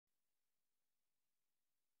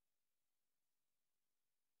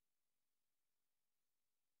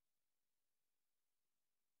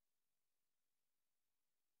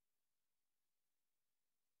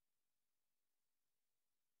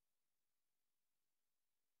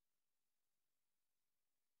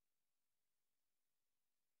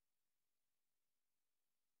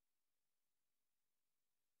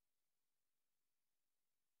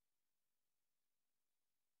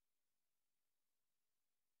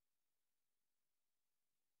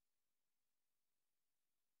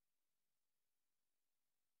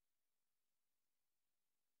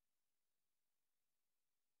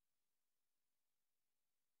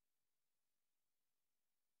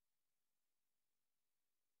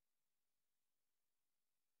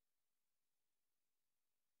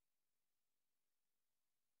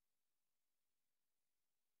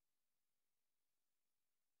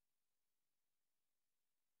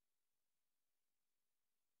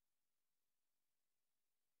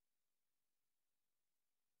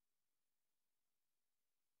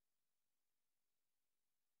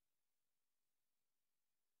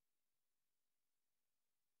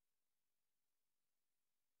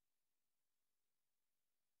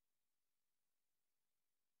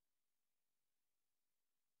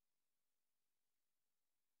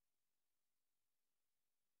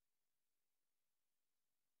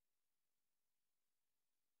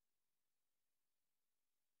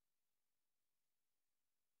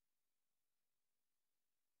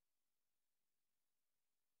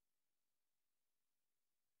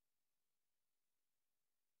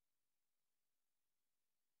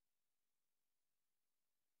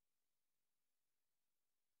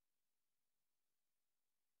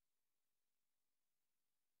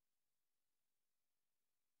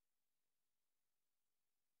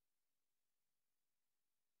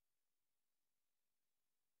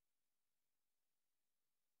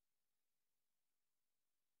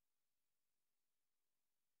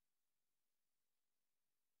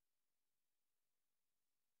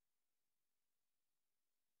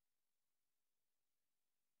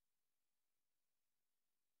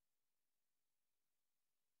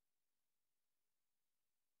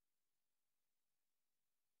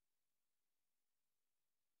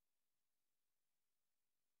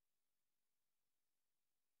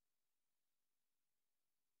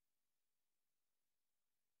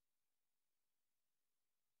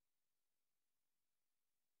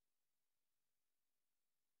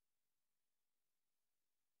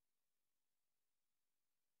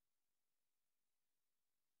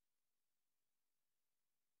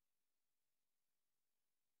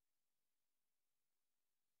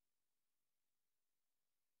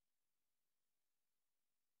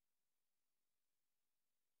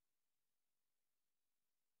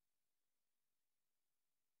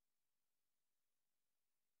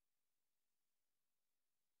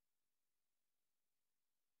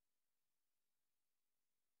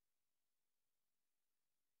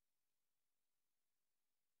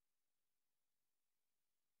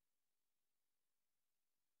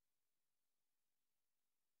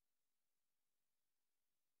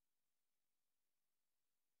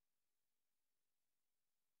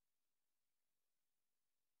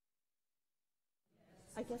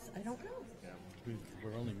I guess, I don't know.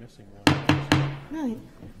 We're only missing one. Right.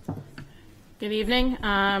 Good evening.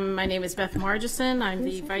 My name is Beth Margison. I'm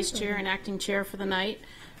the Vice Chair and Acting Chair for the night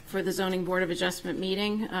for the Zoning Board of Adjustment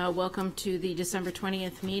meeting. Welcome to the December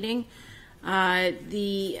 20th meeting.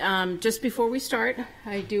 Just before we start,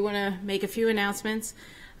 I do want to make a few announcements.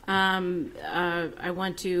 I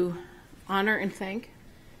want to honor and thank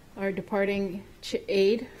our departing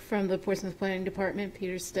aide from the Portsmouth Planning Department,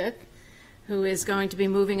 Peter Stith, who is going to be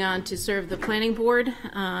moving on to serve the Planning Board.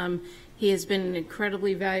 He has been an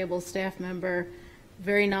incredibly valuable staff member,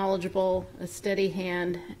 very knowledgeable, a steady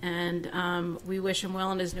hand, and we wish him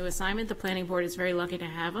well in his new assignment. The Planning Board is very lucky to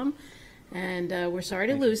have him, and we're sorry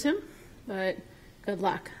to lose him, but good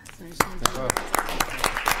luck.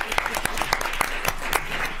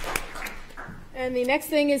 And the next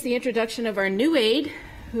thing is the introduction of our new aide,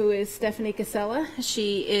 who is Stephanie Casella.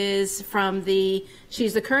 She is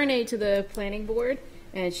she's the current aide to the Planning Board,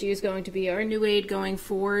 and she is going to be our new aide going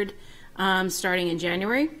forward, starting in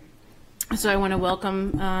January. So I want to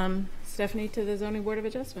welcome Stephanie to the Zoning Board of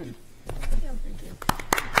Adjustment. Thank you.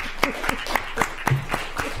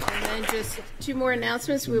 And then just two more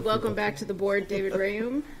announcements. We welcome back to the board David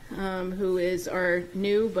Rayum, who is our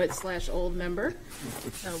new but / old member.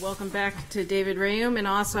 Welcome back to David Rayum, and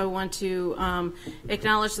also want to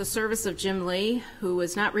acknowledge the service of Jim Lee, who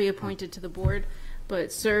was not reappointed to the board,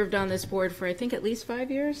 but served on this board for I think at least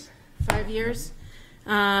 5 years. 5 years.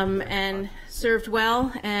 And served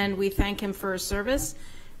well, and we thank him for his service,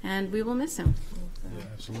 and we will miss him. Yeah,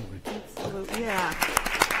 absolutely. Absolutely, yeah.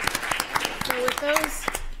 So with those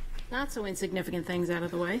not so insignificant things out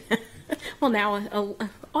of the way, well, now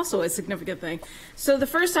also a significant thing. So the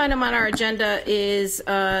first item on our agenda is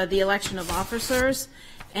the election of officers,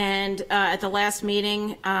 and at the last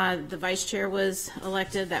meeting, the vice chair was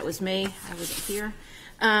elected. That was me. I wasn't here.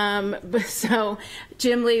 So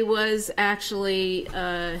Jim Lee was actually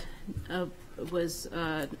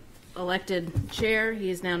elected chair. He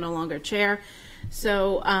is now no longer chair.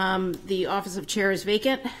 So the office of chair is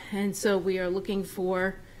vacant, and so we are looking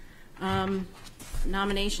for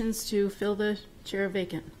nominations to fill the chair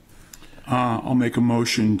vacant. I'll make a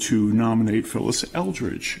motion to nominate Phyllis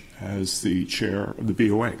Eldridge as the chair of the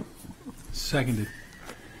BOA. Seconded.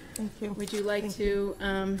 Thank you. Would you like to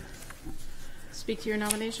speak to your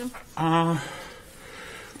nomination?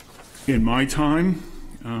 In my time,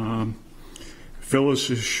 Phyllis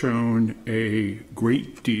has shown a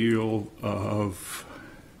great deal of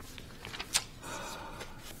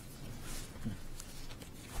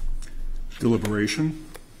deliberation.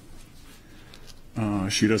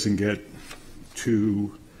 She doesn't get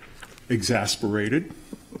too exasperated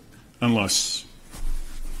unless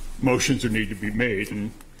motions need to be made,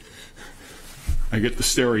 and I get the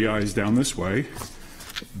starry eyes down this way,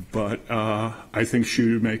 but I think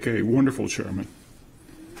she would make a wonderful chairman.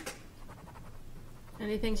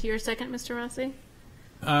 Anything to your second, Mr. Rossi?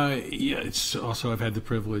 Yeah, it's also, I've had the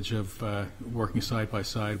privilege of working side by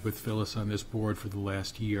side with Phyllis on this board for the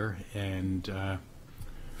last year, and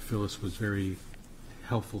Phyllis was very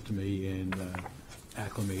helpful to me in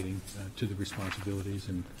acclimating to the responsibilities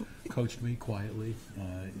and coached me quietly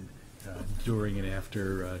during and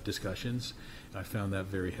after discussions. I found that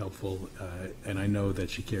very helpful, and I know that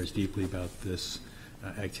she cares deeply about this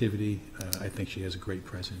activity. I think she has a great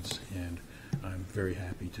presence, and I'm very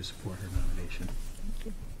happy to support her nomination.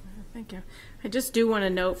 Thank you. I just do want to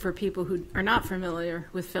note for people who are not familiar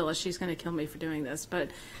with Phyllis, she's going to kill me for doing this,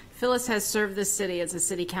 but Phyllis has served this city as a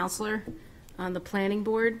city councilor on the planning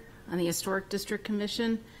board, on the Historic District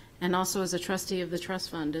Commission, and also as a trustee of the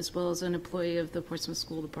trust fund, as well as an employee of the Portsmouth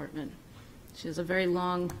School Department. She has a very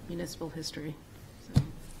long municipal history. So,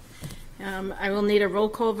 I will need a roll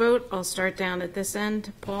call vote. I'll start down at this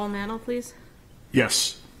end. Paul Mantle, please.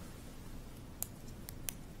 Yes.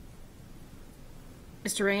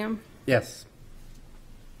 Mr. Rayum? Yes.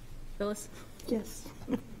 Phyllis? Yes.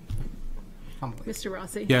 Mr.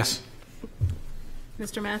 Rossi? Yes.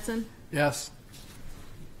 Mr. Mattson? Yes.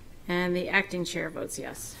 And the acting chair votes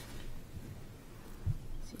yes.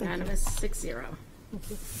 It's unanimous, 6-0.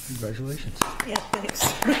 Congratulations. Yeah, thanks.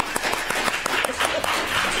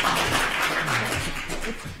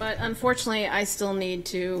 But unfortunately, I still need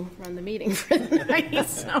to run the meeting for the night,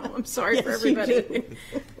 so I'm sorry for Yes, you everybody. do.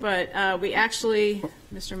 But we actually,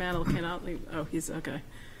 Mr. Mantle cannot leave. Oh, he's okay.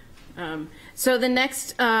 So the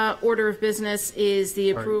next order of business is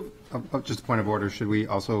the approval. Just a point of order. Should we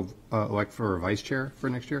also elect for a vice chair for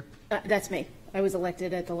next year? That's me. I was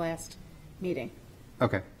elected at the last meeting.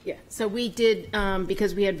 Okay. Yeah. So we did,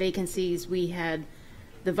 because we had vacancies, we had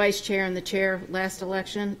the vice chair and the chair last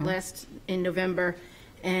election, last in November,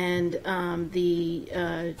 And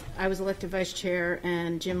I was elected vice chair,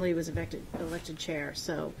 and Jim Lee was elected chair.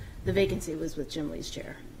 So the vacancy was with Jim Lee's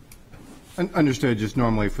chair. Understood. Just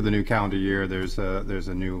normally for the new calendar year, there's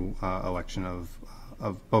a new election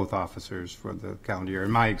of both officers for the calendar year,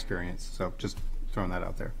 in my experience. So just throwing that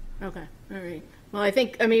out there. Okay, all right. Well,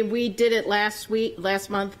 I mean, we did it last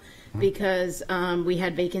month, because we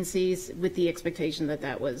had vacancies with the expectation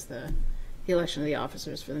that was the election of the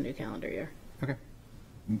officers for the new calendar year. Okay.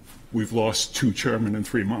 We've lost 2 chairmen in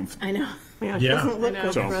 3 months. I know. Yeah, it Yeah. doesn't look I know.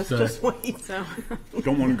 good for us, So- just wait. So,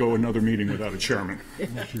 Don't want to go another meeting without a chairman.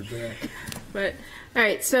 but, all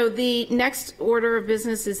right, so the next order of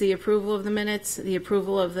business is the approval of the minutes, the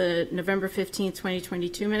approval of the November 15th,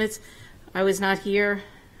 2022 minutes. I was not here.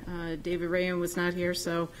 David Rayan was not here,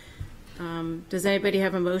 so does anybody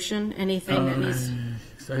have a motion? Anything that needs,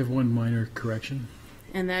 I have one minor correction.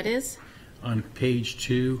 and that is? On page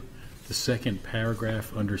 2, the second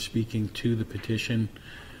paragraph under speaking to the petition,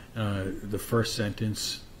 the first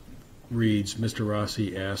sentence reads, Mr.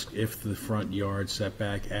 Rossi asked if the front yard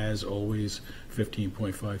setback, as always,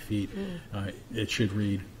 15.5 feet. It should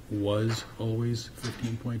read, was always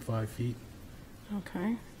 15.5 feet.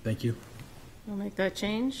 Okay. Thank you. We'll make that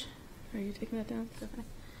change. Are you taking that down?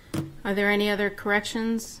 Okay. Are there any other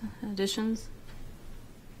corrections, additions?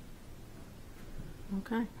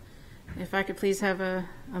 Okay. If I could please have a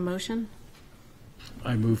motion?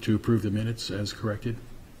 I move to approve the minutes as corrected.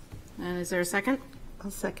 And is there a second?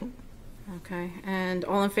 I'll second. Okay. And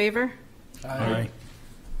all in favor? Aye.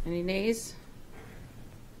 Any nays?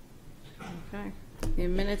 Okay. The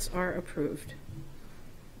minutes are approved.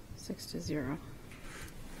 6-0.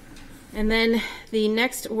 And then the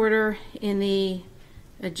next order in the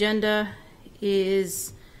agenda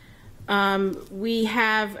is, we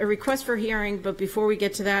have a request for hearing, but before we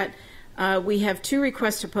get to that, we have 2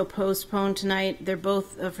 requests to postpone tonight. They're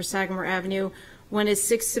both for Sagamore Avenue. One is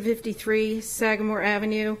 653 Sagamore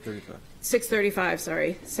Avenue. 635,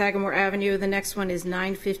 sorry, Sagamore Avenue. The next one is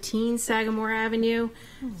 915 Sagamore Avenue.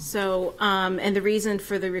 So, and the reason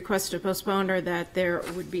for the request to postpone are that there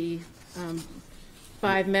would be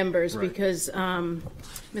 5 members, because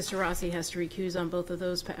Mr. Rossi has to recuse on both of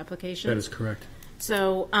those applications. That is correct.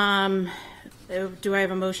 So, do I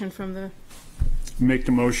have a motion from the, Make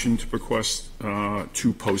the motion to request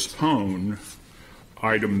to postpone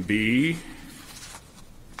item B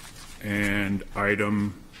and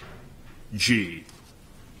item G.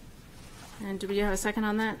 and do we have a second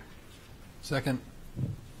on that? Second.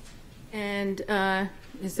 And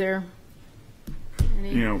is there any?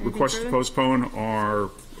 You know, anything requests to further? postpone are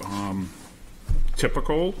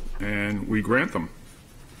typical, and we grant them.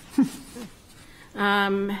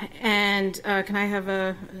 And can I have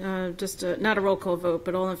not a roll call vote,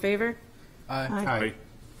 but all in favor? Aye.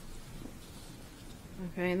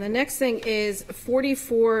 Okay, and the next thing is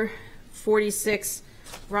 4446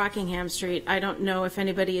 Rockingham Street. I don't know if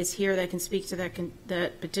anybody is here that can speak to that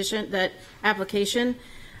petition, that application.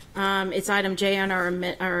 It's item J on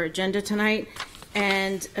our agenda tonight.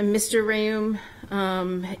 And Mr. Rayum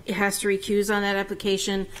has to recuse on that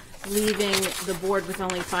application, leaving the board with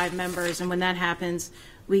only 5 members. And when that happens,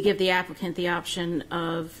 we give the applicant the option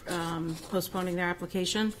of postponing their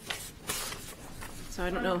application. So I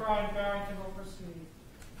don't know. Brian Barrington will proceed.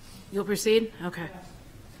 You'll proceed? Okay.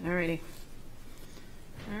 All righty.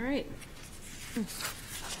 All right.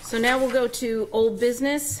 So now we'll go to old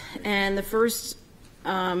business, and the first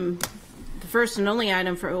and only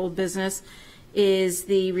item for old business is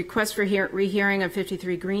the request for rehearing of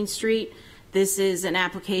 53 Green Street. This is an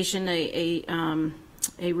application, a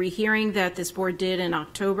rehearing that this board did in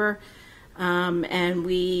October, and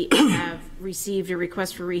we have received a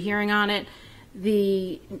request for rehearing on it.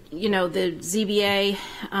 The ZBA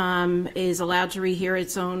is allowed to rehear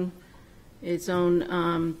its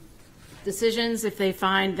own decisions if we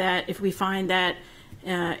find that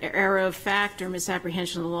error of fact or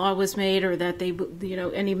misapprehension of the law was made, or that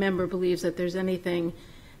any member believes that there's anything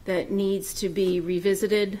that needs to be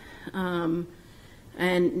revisited and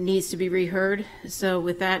needs to be reheard. So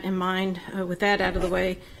with that in mind, with that out of the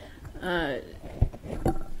way,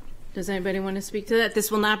 does anybody want to speak to that? This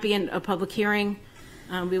will not be a public hearing.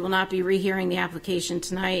 We will not be rehearing the application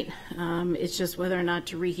tonight. It's just whether or not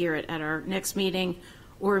to rehear it at our next meeting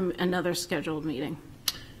or another scheduled meeting.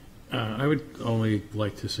 I would only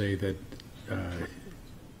like to say that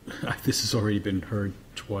this has already been heard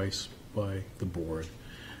twice by the board.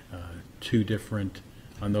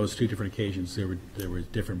 On those 2 different occasions, there was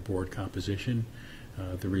different board composition.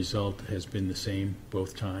 The result has been the same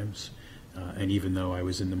both times. And even though I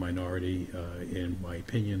was in the minority, in my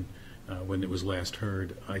opinion, when it was last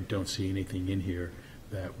heard, I don't see anything in here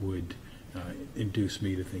that would induce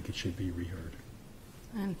me to think it should be reheard.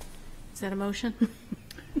 And is that a motion?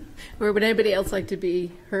 Or would anybody else like to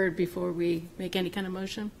be heard before we make any kind of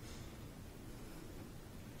motion?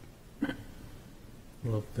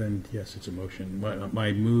 Well, then, yes, it's a motion.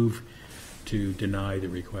 My move to deny the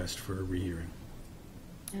request for a rehearing.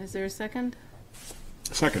 And is there a second?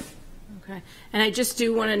 Second. Okay. And I just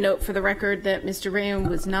do want to note for the record that Mr. Rayam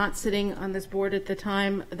was not sitting on this board at the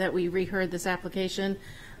time that we reheard this application.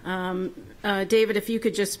 David, if you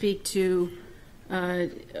could just speak to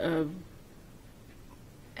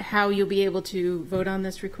how you'll be able to vote on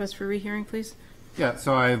this request for rehearing, please. Yeah,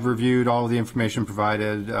 so I've reviewed all of the information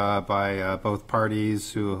provided by both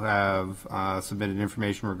parties who have submitted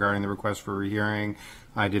information regarding the request for rehearing.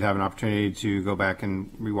 I did have an opportunity to go back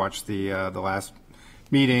and rewatch the last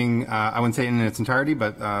meeting. I wouldn't say in its entirety,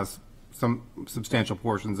 but some substantial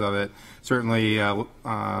portions of it. Certainly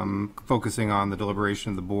focusing on the deliberation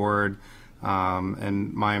of the board,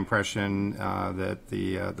 and my impression that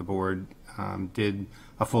the board did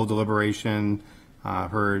a full deliberation,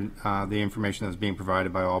 heard the information that was being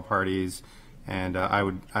provided by all parties, and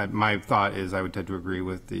my thought is I would tend to agree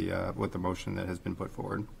with the motion that has been put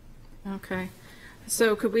forward. Okay.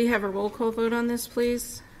 So could we have a roll call vote on this,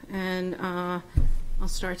 please? And I'll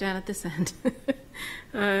start down at this end.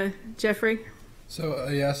 Jeffrey? So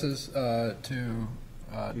a yes is to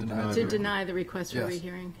deny. To deny the request for Yes.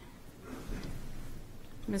 rehearing.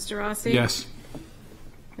 Mr. Rossi? Yes.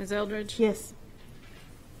 Ms. Eldridge? Yes.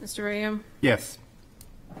 Mr. Rayam? Yes.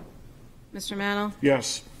 Mr. Mannell?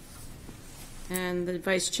 Yes. And the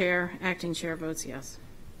vice chair, acting chair votes yes.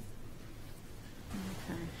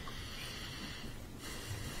 Okay.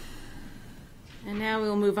 And now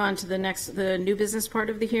we'll move on to the new business part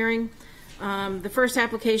of the hearing. The first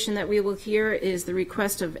application that we will hear is the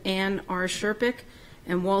request of Ann R. Sherpick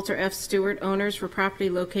and Walter F. Stewart, owners, for property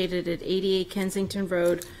located at 88 Kensington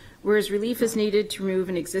Road, whereas relief is needed to remove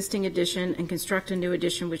an existing addition and construct a new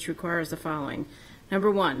addition which requires the following. Number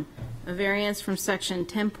one, a variance from section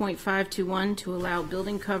 10.521 to allow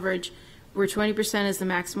building coverage where 20% is the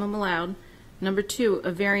maximum allowed. Number two,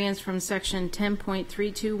 a variance from section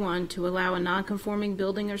 10.321 to allow a nonconforming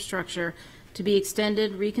building or structure to be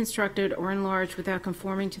extended, reconstructed, or enlarged without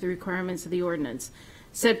conforming to the requirements of the ordinance.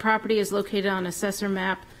 Said property is located on Assessor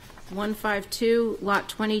Map 152, Lot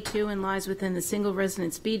 22, and lies within the Single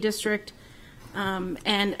Residence B District.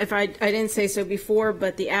 And if I didn't say so before,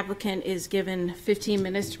 but the applicant is given 15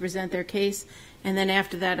 minutes to present their case, and then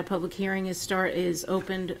after that, a public hearing is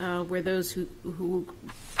opened where those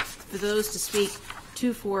for those to speak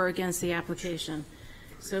to, for, or against the application.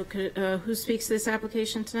 So who speaks to this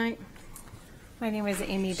application tonight? My name is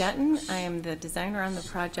Amy Dutton. I am the designer on the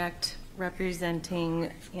project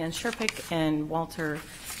representing Ann Sherpick and Walter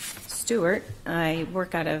Stewart. I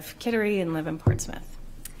work out of Kittery and live in Portsmouth.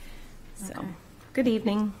 So, Okay. Good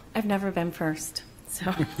evening. I've never been first,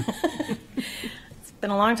 so it's been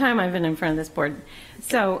a long time I've been in front of this board.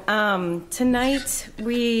 So tonight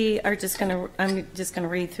I'm just going to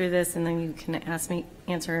read through this, and then you can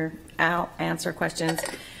I'll answer questions.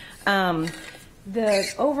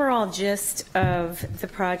 The overall gist of the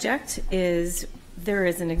project is there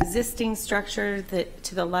is an existing structure that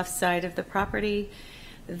to the left side of the property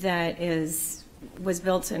that was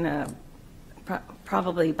built in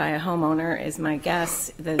probably by a homeowner, is my guess,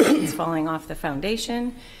 that it's falling off the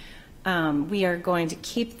foundation. We are going to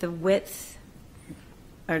keep the width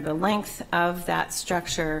or the length of that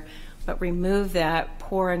structure, but remove that,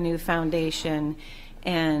 pour a new foundation,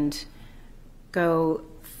 and go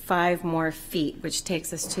 5 more feet, which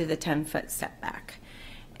takes us to the 10-foot setback.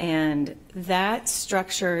 And that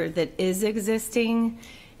structure that is existing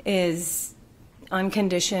is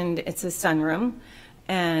unconditioned. It's a sunroom,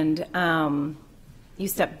 and you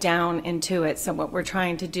step down into it. So what we're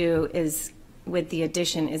trying to do is, with the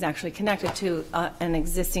addition, is actually connected to an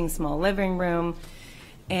existing small living room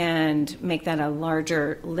and make that a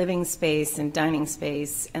larger living space and dining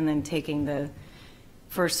space, and then taking the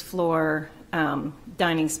first floor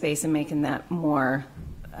dining space and making that more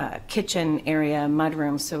kitchen area,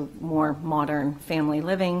 mudroom, so more modern family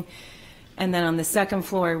living. And then on the second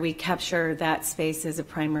floor, we capture that space as a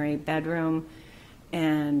primary bedroom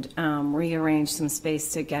and rearrange some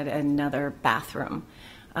space to get another bathroom.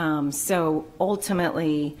 So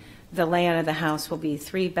ultimately, the layout of the house will be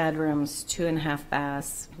 3 bedrooms, 2.5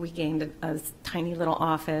 baths. We gained a tiny little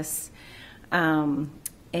office, and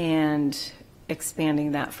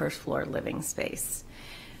expanding that first floor living space.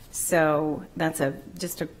 So that's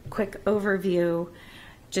just a quick overview.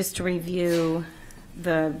 Just to review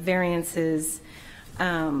the variances,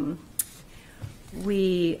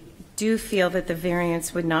 we do feel that the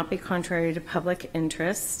variance would not be contrary to public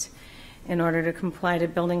interest. In order to comply to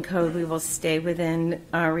building code, we will stay within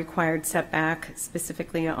our required setback,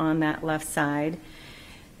 specifically on that left side.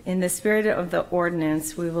 In the spirit of the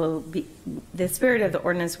ordinance, the spirit of the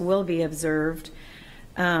ordinance will be observed.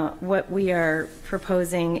 What we are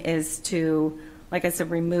proposing is to, like I said,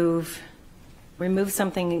 remove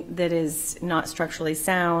something that is not structurally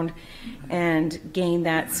sound and gain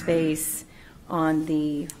that space on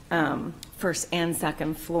the first and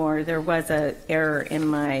second floor. There was an error in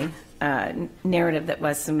my narrative that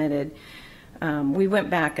was submitted. We went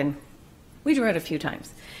back and we drew it a few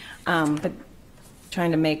times, but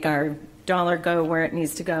trying to make our dollar go where it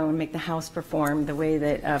needs to go and make the house perform the way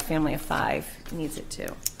that a family of 5 needs it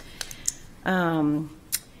to.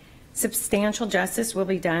 Substantial justice will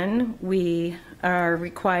be done. We are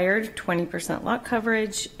required 20% lot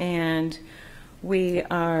coverage, and we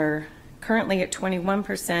are currently at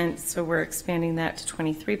 21%, so we're expanding that to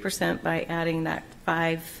 23% by adding that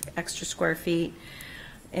 5 extra square feet.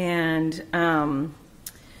 And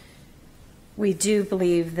we do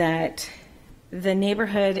believe that the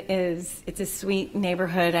neighborhood it's a sweet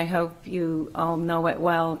neighborhood. I hope you all know it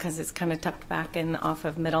well because it's kind of tucked back in off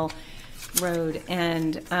of Middle Road.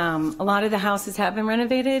 And a lot of the houses have been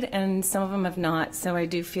renovated and some of them have not. So I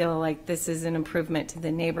do feel like this is an improvement to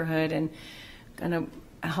the neighborhood and kind of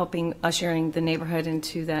helping ushering the neighborhood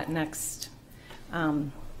into that next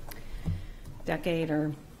decade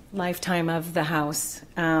or lifetime of the house.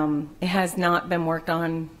 It has not been worked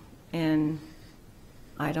on in,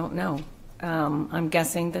 I don't know, I'm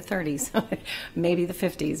guessing the 30s, maybe the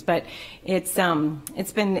 50s, but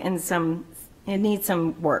it's been in some, it needs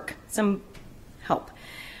some work, some help.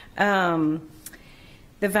 The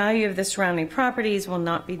value of the surrounding properties will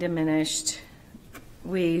not be diminished.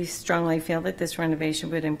 We strongly feel that this renovation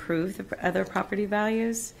would improve the other property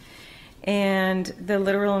values, and the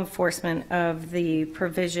literal enforcement of the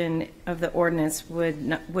provision of the ordinance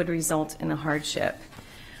would result in a hardship.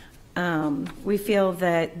 We feel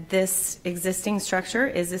that this existing structure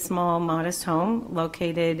is a small, modest home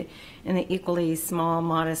located in an equally small,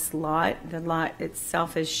 modest lot. The lot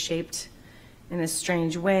itself is shaped in a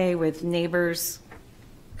strange way with neighbors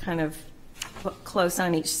kind of close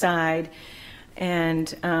on each side.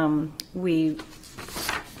 And we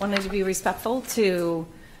wanted to be respectful to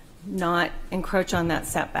not encroach on that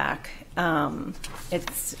setback.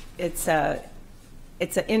 It's an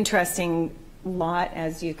interesting lot.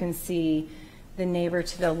 As you can see, the neighbor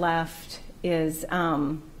to the left is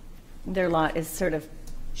their lot is sort of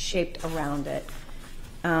shaped around it,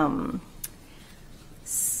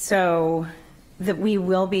 so that we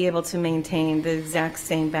will be able to maintain the exact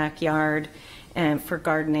same backyard and for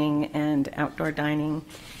gardening and outdoor dining.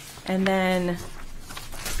 And then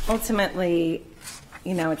ultimately,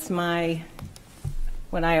 you know, it's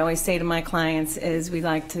what I always say to my clients is we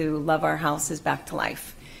like to love our houses back to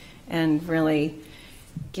life and really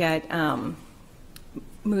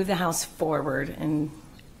move the house forward and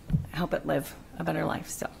help it live a better life.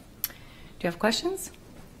 So, do you have questions?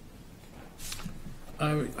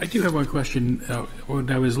 I do have one question. When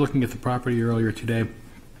I was looking at the property earlier today,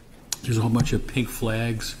 there's a whole bunch of pink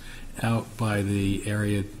flags out by the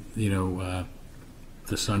area, you know,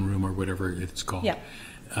 the sunroom or whatever it's called. Yeah.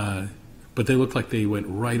 But they look like they went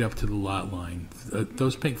right up to the lot line.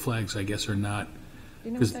 Those pink flags, I guess, are not. Do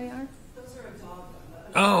you know what they are?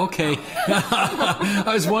 Oh, okay. I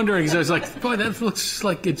was wondering, because I was like, boy, that looks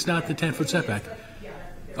like it's not the 10-foot setback.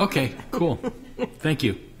 Okay, cool. Thank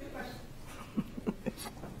you.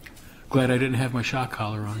 Glad I didn't have my shock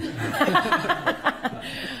collar on.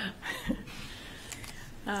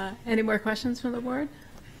 Any more questions from the board?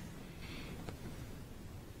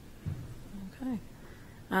 Okay.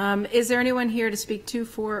 Is there anyone here to speak to,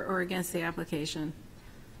 for, or against the application?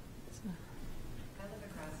 I live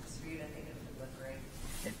across the street. I think it would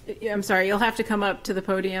look great. I'm sorry, you'll have to come up to the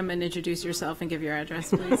podium and introduce yourself and give your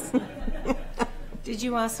address, please. Did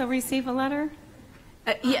you also receive a letter?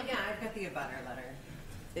 Yeah. Yeah, I've got the abutter letter.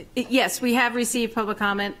 Yes, we have received public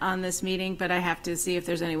comment on this meeting, but I have to see if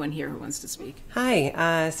there's anyone here who wants to speak.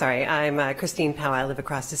 Hi, sorry, I'm Christine Powell. I live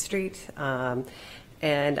across the street, and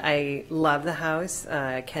I love the house.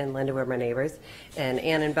 Ken and Linda were my neighbors, and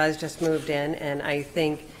Ann and Buzz just moved in, and I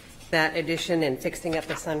think that addition and fixing up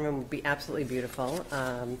the sunroom would be absolutely beautiful.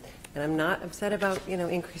 And I'm not upset about, you know,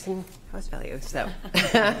 increasing house value. So,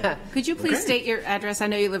 Could you please state your address? I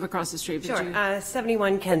know you live across the street. But sure.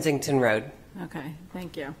 71 Kensington Road. Okay,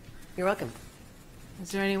 thank you. You're welcome.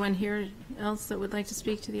 Is there anyone here else that would like to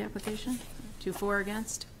speak to the application? To, for, or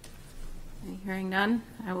against? Hearing none,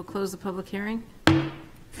 I will close the public hearing.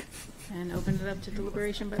 and open it up to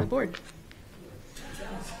deliberation by the board.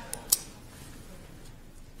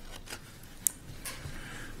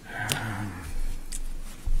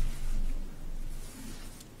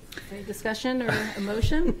 Any discussion or a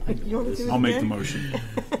motion? You want to do it I'll make the again? motion.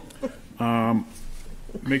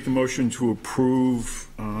 Make the motion to approve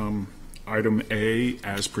item A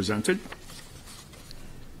as presented.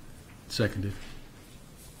 Seconded.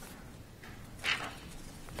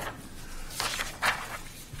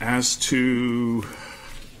 As to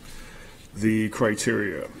the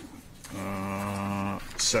criteria,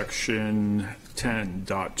 section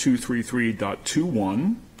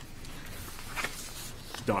 10.233.21,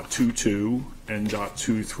 .22, and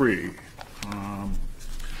 .23.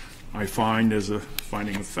 I find as a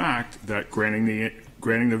finding of fact that granting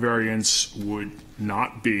the variance would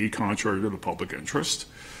not be contrary to the public interest.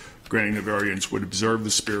 Granting the variance would observe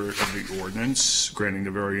the spirit of the ordinance. Granting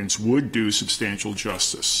the variance would do substantial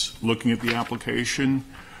justice. Looking at the application,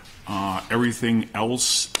 everything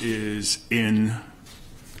else is in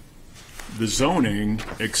the zoning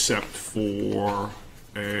except for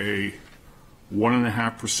a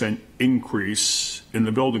 1.5% increase in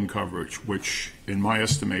the building coverage, which in my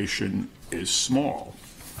estimation is small.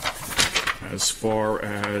 As far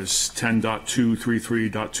as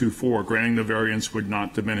 10.233.24, granting the variance would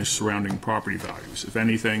not diminish surrounding property values. If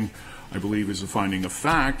anything, I believe is a finding of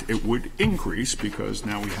fact, it would increase because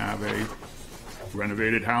now we have a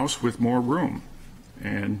renovated house with more room.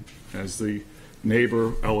 And as the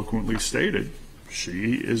neighbor eloquently stated,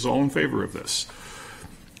 she is all in favor of this.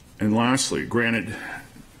 And lastly, granted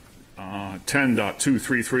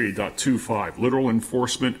 10.233.25, literal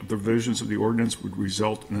enforcement of the provisions of the ordinance would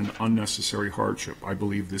result in an unnecessary hardship. I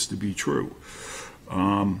believe this to be true.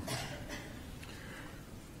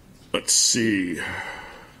 Let's see.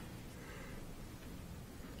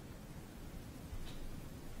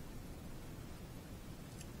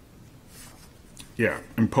 Yeah,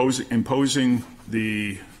 imposing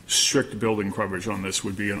the strict building coverage on this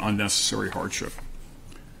would be an unnecessary hardship,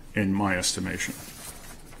 in my estimation.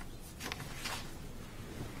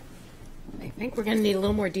 I think we're going to need a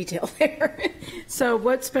little more detail there. So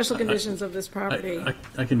what special conditions of this property?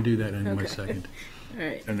 I can do that in my Okay. second. All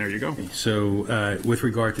right. And there you go. So with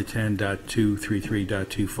regard to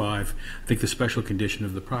 10.233.25, I think the special condition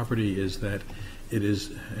of the property is that it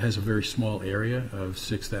has a very small area of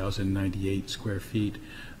 6,098 square feet,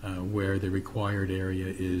 where the required area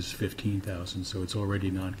is 15,000, so it's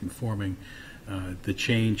already non-conforming. The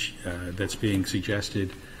change that's being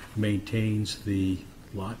suggested maintains the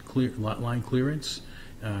lot line clearance,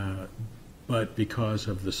 but because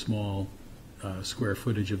of the small square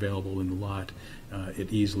footage available in the lot,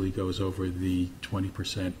 it easily goes over the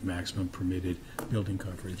 20% maximum permitted building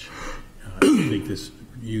coverage. I think this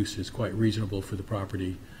use is quite reasonable for the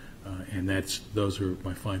property, and those are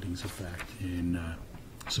my findings of fact in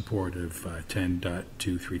support of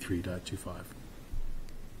 10.233.25.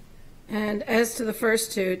 And as to the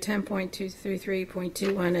first two,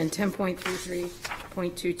 10.233.21 and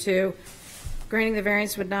 10.33.22, granting the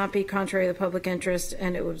variance would not be contrary to the public interest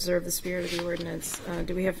and it would observe the spirit of the ordinance.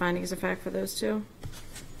 Do we have findings of fact for those two?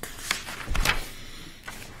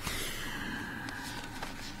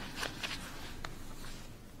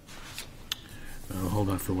 Hold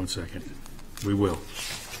on for 1 second. We will.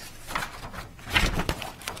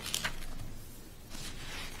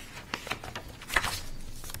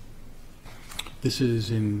 This is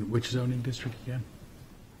in which zoning district again?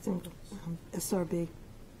 Single, SRB,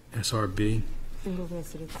 SRB. single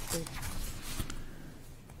residence.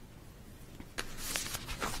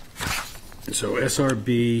 So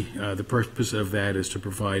SRB, the purpose of that is to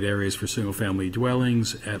provide areas for single-family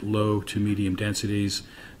dwellings at low to medium densities,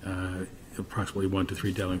 approximately 1 to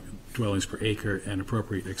 3 dwellings per acre, and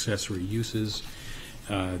appropriate accessory uses.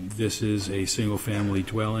 This is a single-family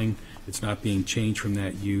dwelling. It's not being changed from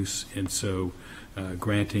that use, and so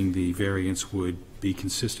granting the variance would be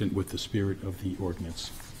consistent with the spirit of the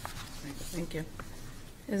ordinance. Thank you.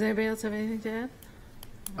 Does anybody else have anything to add?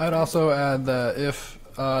 I'd also add that if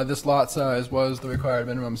this lot size was the required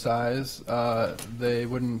minimum size, they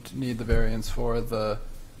wouldn't need the variance for the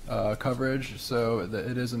coverage, so that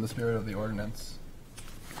it is in the spirit of the ordinance.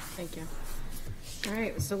 Thank you. All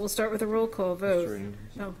right, so we'll start with a roll call vote.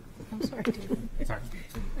 Oh, I'm sorry, David. Sorry.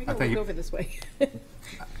 I gotta thank look you. over this way.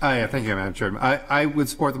 Yeah, thank you, Madam Chairman. I would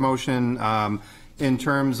support the motion in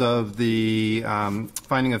terms of the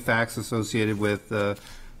finding of facts associated with the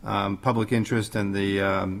public interest and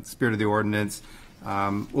the spirit of the ordinance.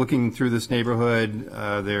 Looking through this neighborhood,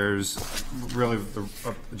 there's really the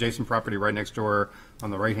adjacent property right next door on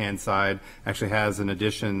the right-hand side actually has an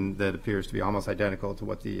addition that appears to be almost identical to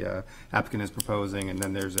what the applicant is proposing, and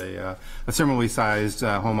then there's a similarly sized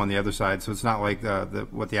home on the other side. So it's not like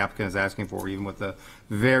what the applicant is asking for, even with the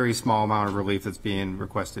very small amount of relief that's being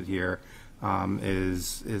requested here,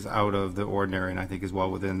 is out of the ordinary, and I think is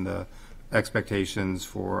well within the expectations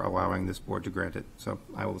for allowing this board to grant it. So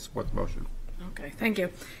I will support the motion. Okay, thank you.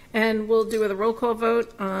 And we'll do with a roll call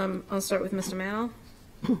vote. I'll start with Mr. Mannell.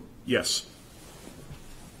 Yes.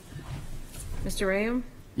 Mr. Rayam?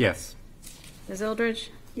 Yes. Ms.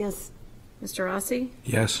 Eldridge? Yes. Mr. Rossi?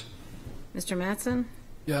 Yes. Mr. Mattson?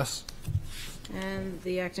 Yes. And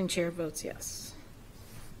the acting chair votes yes.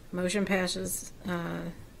 Motion passes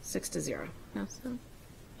 6-0. No, 7?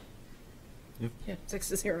 Yep. Yeah,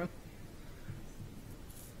 6-0.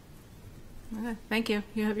 Okay, thank you.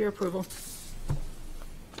 You have your approval.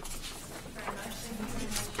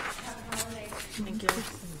 Thank you.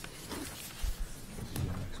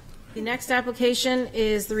 The next application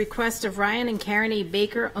is the request of Ryan and Karen E.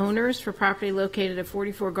 Baker, owners, for property located at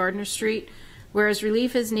 44 Gardner Street, whereas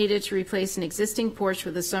relief is needed to replace an existing porch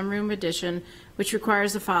with a sunroom addition, which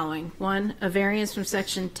requires the following. 1, a variance from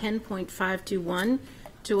section 10.521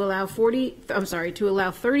 to allow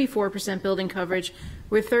 34% building coverage,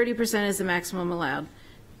 where 30% is the maximum allowed.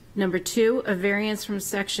 Number 2, a variance from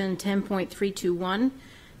section 10.321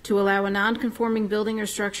 to allow a non-conforming building or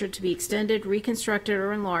structure to be extended, reconstructed,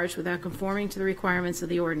 or enlarged without conforming to the requirements of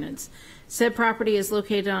the ordinance. Said property is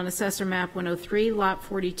located on Assessor Map 103, Lot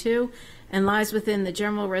 42, and lies within the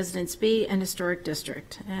General Residence B and Historic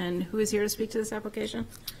District. And who is here to speak to this application?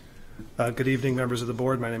 Good evening, members of the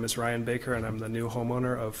board. My name is Ryan Baker, and I'm the new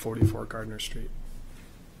homeowner of 44 Gardner Street.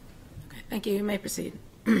 Okay, thank you. You may proceed.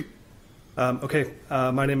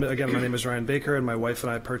 My name is Ryan Baker, and my wife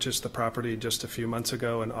and I purchased the property just a few months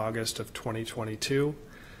ago in August of 2022.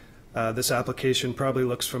 This application probably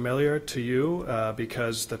looks familiar to you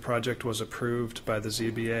because the project was approved by the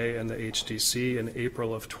ZBA and the HDC in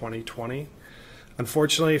April of 2020.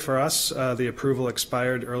 Unfortunately for us, the approval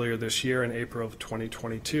expired earlier this year in April of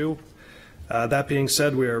 2022. That being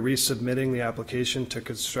said, we are resubmitting the application to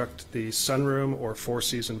construct the sunroom or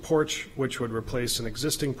four-season porch, which would replace an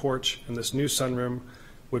existing porch, and this new sunroom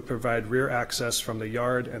would provide rear access from the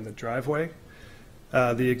yard and the driveway.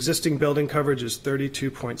 The existing building coverage is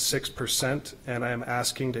 32.6%, and I am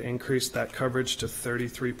asking to increase that coverage to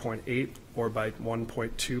 33.8%, or by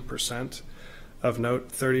 1.2%. Of note,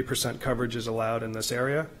 30% coverage is allowed in this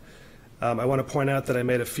area. I want to point out that I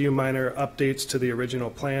made a few minor updates to the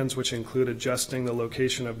original plans, which include adjusting the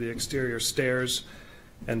location of the exterior stairs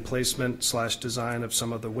and placement/design of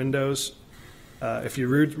some of the windows. If you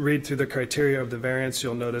read through the criteria of the variance,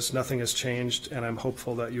 you'll notice nothing has changed, and I'm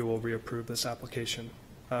hopeful that you will reapprove this application.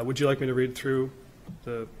 Would you like me to read through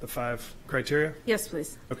the 5 criteria? Yes,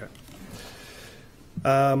 please. Okay.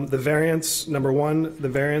 The variance, number 1, the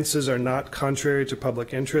variances are not contrary to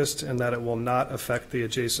public interest and that it will not affect the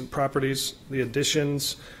adjacent properties. The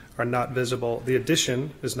additions are not visible. The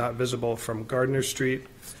addition is not visible from Gardner Street,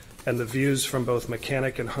 and the views from both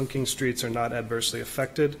Mechanic and Hunking Streets are not adversely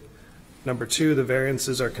affected. Number 2, the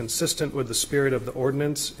variances are consistent with the spirit of the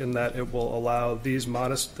ordinance in that it will allow this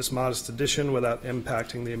modest addition without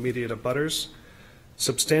impacting the immediate abutters.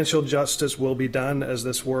 Substantial justice will be done, as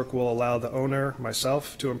this work will allow the owner,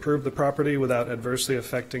 myself, to improve the property without adversely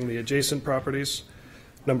affecting the adjacent properties.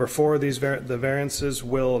 Number 4, the variances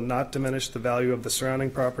will not diminish the value of the surrounding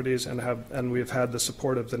properties, and we've had the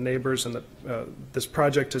support of the neighbors, and this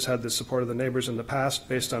project has had the support of the neighbors in the past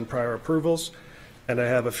based on prior approvals. And I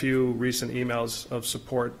have a few recent emails of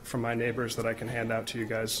support from my neighbors that I can hand out to you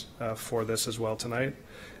guys for this as well tonight.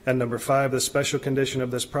 And number 5, the special condition of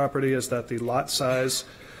this property is that the lot size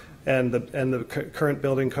and the current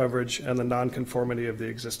building coverage and the nonconformity of the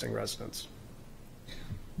existing residence.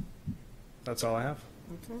 That's all I have.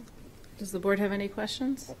 Okay. Does the board have any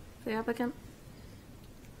questions for the applicant?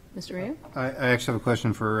 Mr. Rio? I actually have a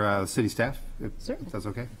question for city staff, if Certainly. that's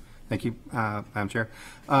okay. Thank you, Madam Chair.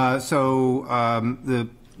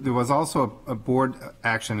 There was also a board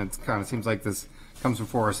action. It kind of seems like this comes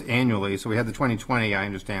before us annually. So we had the 2020, I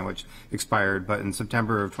understand, which expired, but in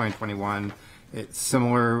September of 2021,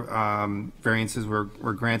 similar variances were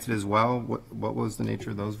granted as well. What was the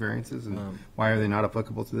nature of those variances, and why are they not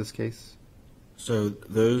applicable to this case? So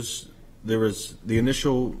there was the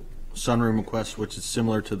initial sunroom request, which is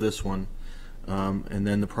similar to this one, and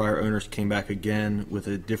then the prior owners came back again with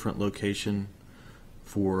a different location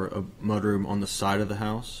for a mudroom on the side of the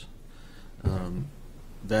house.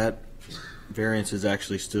 That variance is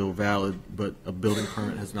actually still valid, but a building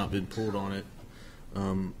permit has not been pulled on it.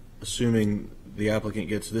 Assuming the applicant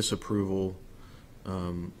gets this approval,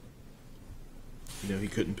 he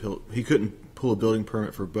couldn't pull a building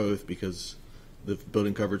permit for both because the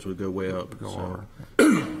building coverage would go way up.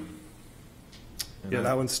 Yeah,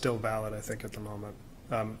 that one's still valid, I think, at the moment,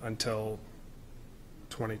 until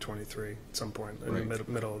 2023, at some point, in the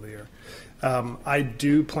middle of the year. I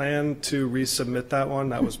do plan to resubmit that one.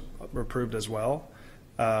 That was approved as well.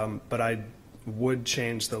 But I would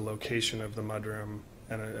change the location of the mudroom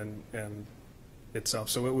and itself.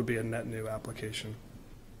 So it would be a net new application.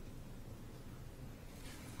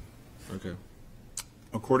 Okay.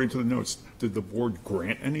 According to the notes, did the board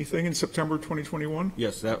grant anything in September 2021?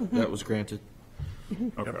 Yes, that was granted.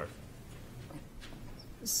 Okay.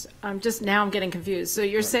 I'm getting confused. So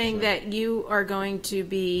you're saying that you are going to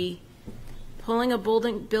be pulling a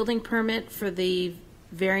building permit for the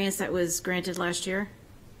variance that was granted last year?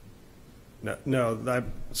 No.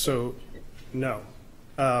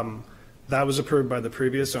 That was approved by the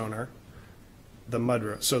previous owner, the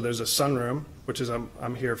mudroom. So there's a sunroom, which is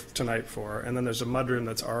I'm here tonight for, and then there's a mudroom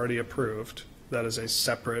that's already approved. That is a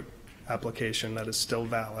separate application that is still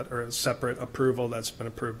valid, or a separate approval that's been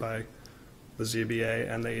approved by the ZBA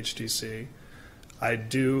and the HDC. I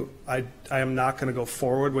am not going to go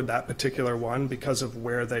forward with that particular one because of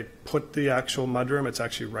where they put the actual mudroom. It's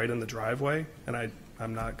actually right in the driveway, and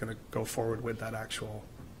I'm not going to go forward with that actual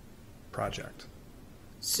project.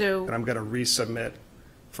 So, And I'm going to resubmit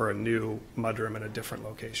for a new mudroom in a different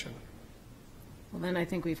location. well, then I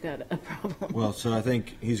think we've got a problem. Well, so I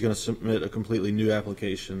think he's going to submit a completely new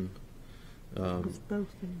application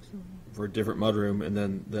for a different mudroom, and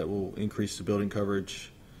then that will increase the building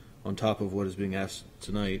coverage on top of what is being asked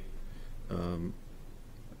tonight.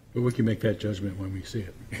 But we can make that judgment when we see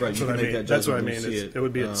it. Right, you can make that That's what I judgment mean. when you see it. It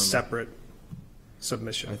would be a separate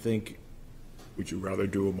submission. I think, Would you rather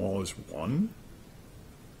do them all as one?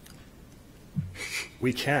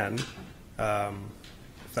 We can,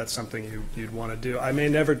 if that's something you'd want to do. I may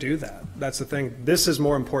never do that. That's the thing. This is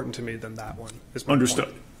more important to me than that one. is my Understood.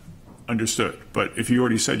 point. Understood. But if you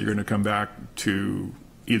already said you're going to come back to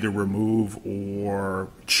either remove or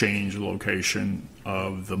change the location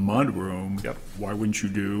of the mudroom, Yep. why wouldn't you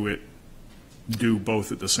do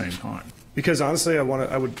both at the same time? Because honestly, I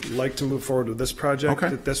would like to move forward with this project,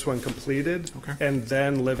 Okay. get this one completed, Okay. and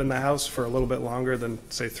then live in the house for a little bit longer than,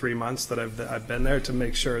 say, 3 months that I've been there to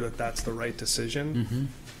make sure that that's the right decision,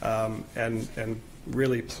 and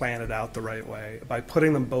really plan it out the right way. By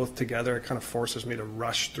putting them both together, it kind of forces me to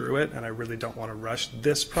rush through it, and I really don't want to rush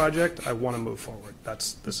this project. I want to move forward.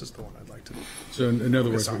 This is the one I'd like to do. So in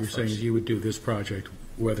other words, Focus on what you're saying first. is you would do this project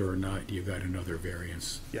whether or not you got another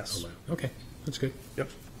variance Yes. allowed. Okay, that's good. Yep.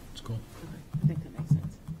 That's cool. I think that makes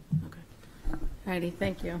sense. Okay. All righty,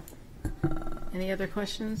 thank you. Any other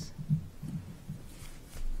questions?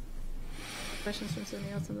 Questions from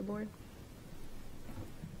somebody else on the board?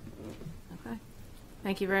 Okay.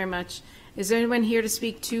 Thank you very much. Is there anyone here to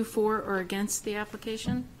speak to, for, or against the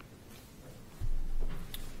application?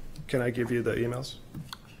 Can I give you the emails?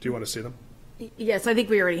 Do you want to see them? Yes, I think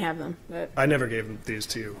we already have them, but, I never gave these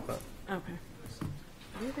to you, but okay. Do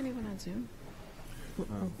we have anyone on Zoom?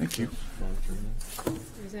 Thank you.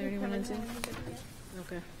 Is there anyone on Zoom?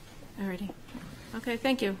 Okay, all righty. Okay,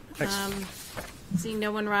 thank you. Thanks. Seeing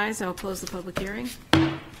no one rise, I'll close the public hearing.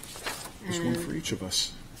 There's one for And each of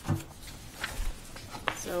us.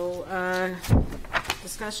 so,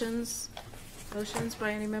 discussions, motions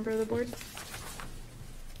by any member of the board?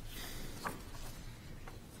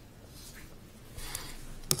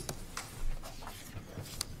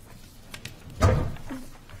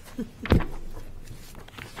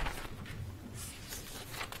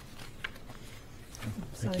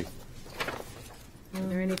 Thank you. Are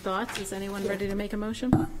there any thoughts? Is anyone ready to make a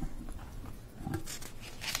motion?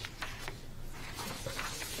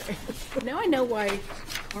 Now I know why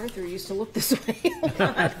Arthur used to look this way.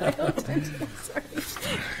 I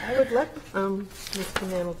would let Mr.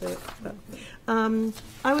 Mantle do it. but,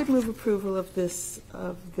 I would move approval of this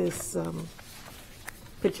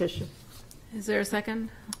petition. Is there a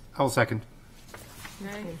second? I'll second.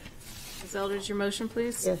 Okay. Ms. Eldridge, your motion,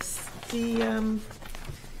 please? Yes.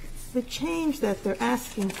 The change that they're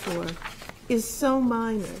asking for is so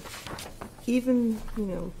minor. Even,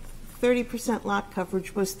 30% lot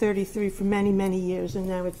coverage was 33 for many, many years, and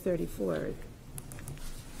now it's 34.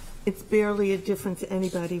 It's barely a difference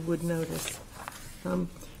anybody would notice.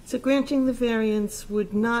 So granting the variance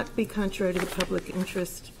would not be contrary to the public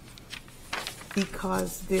interest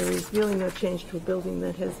because there is really no change to a building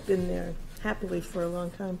that has been there happily for a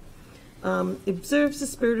long time. observes the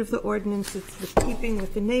spirit of the ordinance, it's the keeping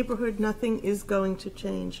with the neighborhood, nothing is going to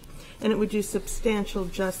change. And it would do substantial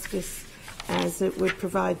justice as it would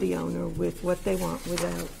provide the owner with what they want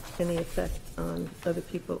without any effect on other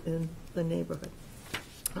people in the neighborhood.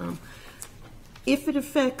 If it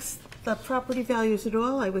affects the property values at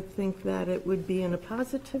all, I would think that it would be in a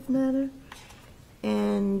positive manner,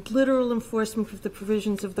 and literal enforcement of the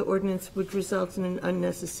provisions of the ordinance would result in an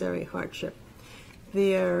unnecessary hardship.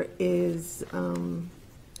 There is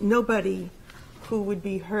nobody who would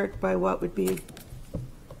be hurt by what would be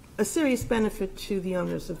a serious benefit to the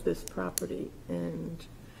owners of this property, and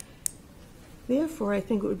therefore I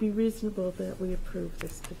think it would be reasonable that we approve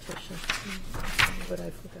this petition. But I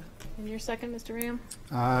forgot. And your second, Mr. Ram?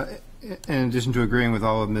 In addition to agreeing with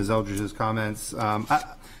all of Ms. Eldridge's comments,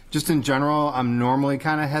 just in general, I'm normally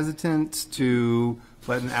kind of hesitant to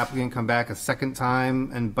let an applicant come back a second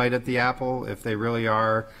time and bite at the apple if they really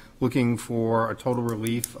are looking for a total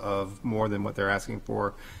relief of more than what they're asking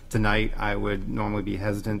for tonight. I would normally be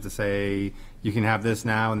hesitant to say, you can have this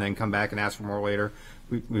now and then come back and ask for more later.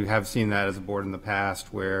 We have seen that as a board in the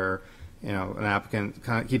past where, you know, an applicant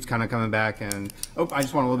keeps coming back and, oh, I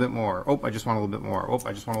just want a little bit more. Oh, I just want a little bit more. Oh,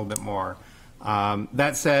 I just want a little bit more.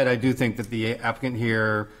 That said, I do think that the applicant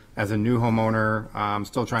here, as a new homeowner,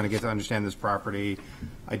 still trying to get to understand this property,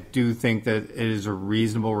 I do think that it is a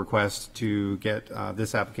reasonable request to get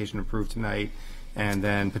this application approved tonight. And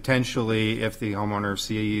then potentially, if the homeowner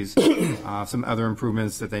sees some other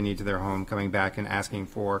improvements that they need to their home, coming back and asking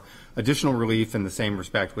for additional relief in the same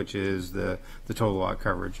respect, which is the total lot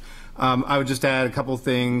coverage. I would just add a couple of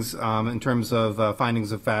things in terms of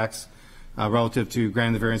findings of facts relative to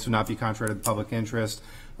granting the variance would not be contrary to the public interest.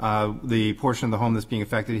 The portion of the home that's being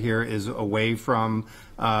affected here is away from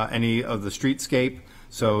any of the streetscape,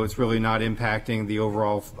 so it's really not impacting the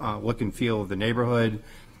overall look and feel of the neighborhood.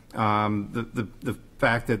 The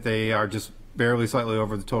fact that they are just barely slightly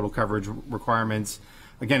over the total coverage requirements,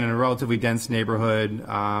 again, in a relatively dense neighborhood,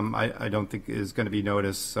 I don't think is going to be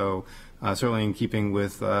noticed. So certainly in keeping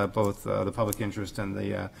with both the public interest and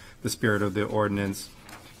the spirit of the ordinance.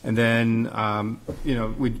 And then, you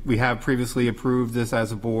know, we have previously approved this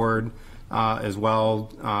as a board as well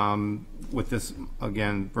with this,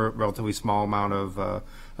 again, relatively small amount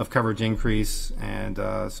of coverage increase. And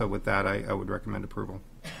so with that, I would recommend approval.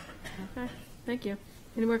 Okay, thank you.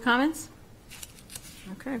 Any more comments?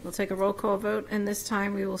 Okay, we'll take a roll call vote, and this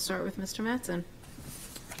time we will start with Mr. Mattson.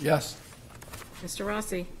 Yes. Mr.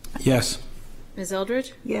 Rossi? Yes. Ms.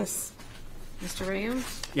 Eldridge? Yes. Mr. Rayam?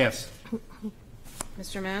 Yes.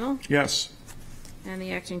 Mr. Mantle? Yes. And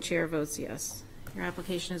the acting chair votes yes. Your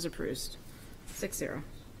application is approved. 6-0.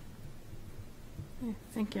 Okay,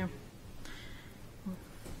 thank you.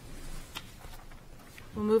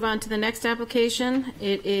 We'll move on to the next application.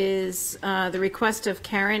 It is the request of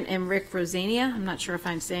Karen and Rick Rosania. I'm not sure if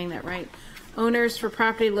I'm saying that right. Owners for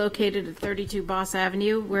property located at 32 Boss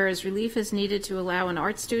Avenue, whereas relief is needed to allow an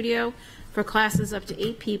art studio for classes up to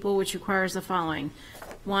 8 people, which requires the following.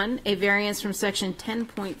 1, a variance from section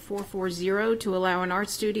 10.440 to allow an art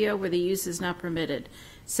studio where the use is not permitted.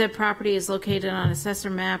 Said property is located on Assessor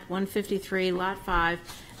Map 153, Lot 5,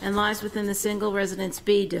 and lies within the Single Residence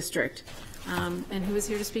B district. And who is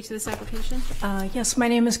here to speak to this application? Yes, my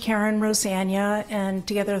name is Karen Rosania, and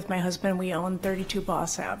together with my husband, we own 32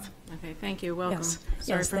 Boss Ave. Okay, thank you. Welcome. Yes.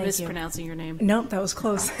 Sorry Yes, for thank mispronouncing your name. Nope, that was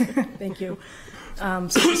close. Thank you. So I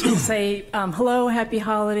just want to say hello, happy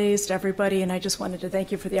holidays to everybody, and I just wanted to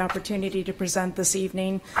thank you for the opportunity to present this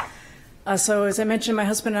evening. So as I mentioned, my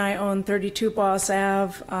husband and I own 32 Boss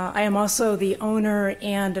Ave. I am also the owner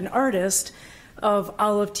and an artist of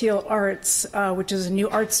Olive Teal Arts, which is a new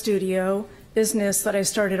art studio business that I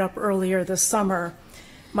started up earlier this summer.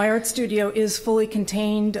 My art studio is fully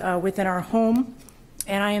contained within our home,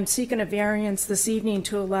 and I am seeking a variance this evening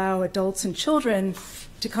to allow adults and children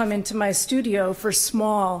to come into my studio for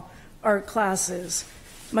small art classes.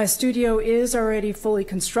 My studio is already fully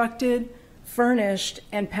constructed, furnished,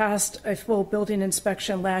 and passed a full building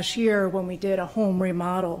inspection last year when we did a home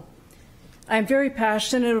remodel. I'm very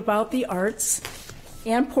passionate about the arts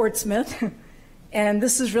and Portsmouth, and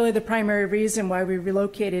this is really the primary reason why we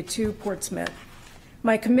relocated to Portsmouth.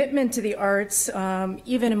 My commitment to the arts,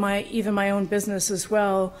 even my own business as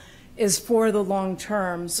well, is for the long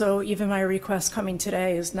term. So even my request coming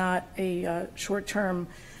today is not a short-term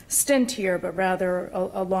stint here, but rather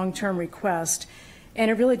a long-term request. And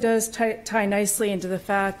it really does tie nicely into the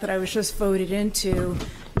fact that I was just voted into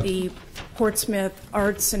the Portsmouth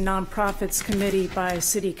Arts and Nonprofits Committee by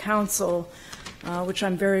City Council, which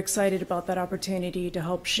I'm very excited about that opportunity to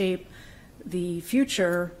help shape the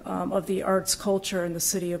future of the arts culture in the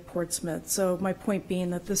city of Portsmouth. So my point being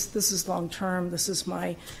that this is long-term. This is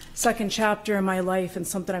my second chapter in my life and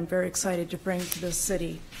something I'm very excited to bring to this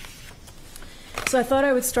city. So I thought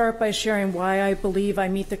I would start by sharing why I believe I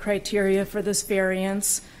meet the criteria for this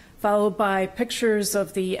variance, followed by pictures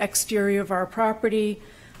of the exterior of our property.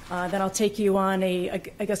 Then I'll take you on I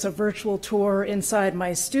guess, a virtual tour inside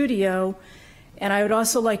my studio. And I would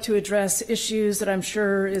also like to address issues that I'm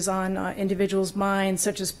sure is on individuals' minds,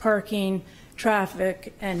 such as parking,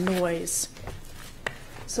 traffic, and noise.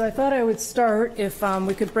 So I thought I would start if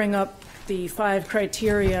we could bring up the 5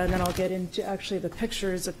 criteria, and then I'll get into actually the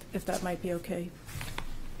pictures, if that might be okay.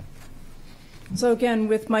 So again,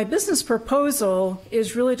 with my business proposal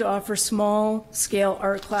is really to offer small-scale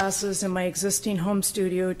art classes in my existing home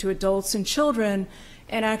studio to adults and children,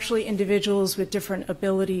 and actually individuals with different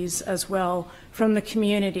abilities as well from the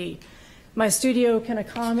community. My studio can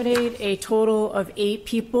accommodate a total of 8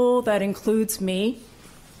 people. That includes me.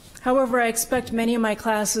 However, I expect many of my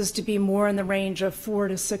classes to be more in the range of 4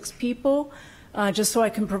 to 6 people, just so I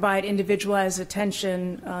can provide individualized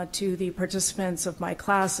attention to the participants of my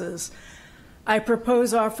classes. I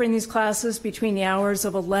propose offering these classes between the hours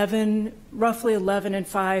of roughly 11 and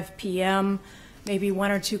 5 p.m., maybe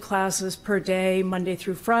 1 or 2 classes per day, Monday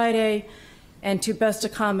through Friday. And to best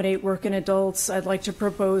accommodate working adults, I'd like to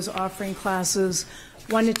propose offering classes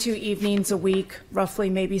 1 to 2 evenings a week, roughly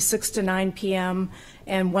maybe 6 to 9 p.m.,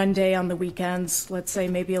 and 1 day on the weekends, let's say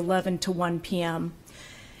maybe 11 to 1 p.m.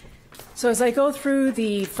 So as I go through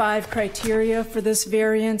the 5 criteria for this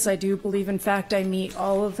variance, I do believe, in fact, I meet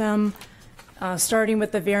all of them. Starting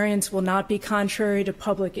with the variance will not be contrary to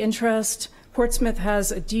public interest. Portsmouth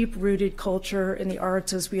has a deep-rooted culture in the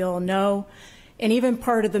arts, as we all know, and even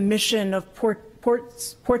part of the mission of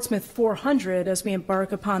Portsmouth 400, as we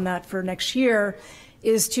embark upon that for next year,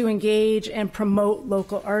 is to engage and promote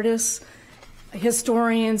local artists,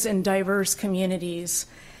 historians, and diverse communities.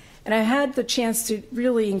 And I had the chance to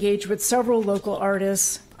really engage with several local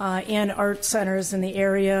artists and art centers in the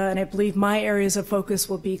area, and I believe my areas of focus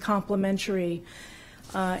will be complementary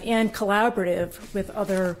and collaborative with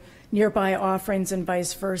other nearby offerings and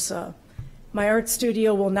vice versa. My art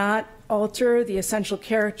studio will not alter the essential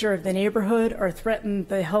character of the neighborhood or threaten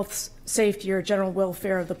the health, safety, or general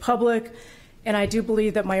welfare of the public. And I do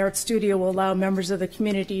believe that my art studio will allow members of the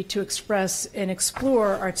community to express and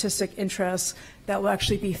explore artistic interests that will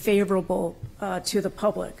actually be favorable to the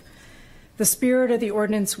public. The spirit of the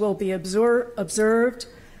ordinance will be observed.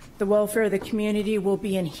 The welfare of the community will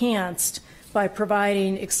be enhanced by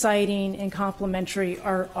providing exciting and complementary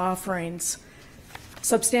art offerings.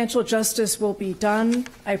 Substantial justice will be done.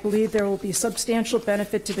 I believe there will be substantial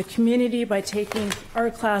benefit to the community by taking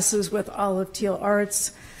art classes with Olive Teal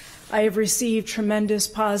Arts. I have received tremendous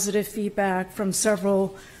positive feedback from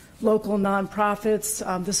several local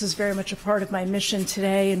nonprofits. This is very much a part of my mission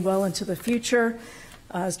today and well into the future,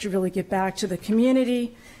 is to really give back to the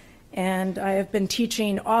community. And I have been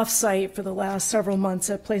teaching off-site for the last several months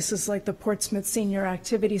at places like the Portsmouth Senior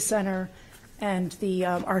Activity Center and the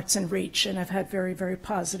Arts and Reach, and I've had very, very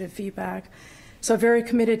positive feedback. So very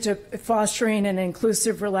committed to fostering an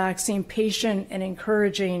inclusive, relaxing, patient, and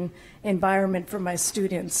encouraging environment for my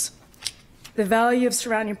students. The value of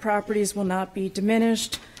surrounding properties will not be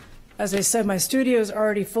diminished. As I said, my studio is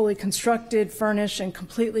already fully constructed, furnished, and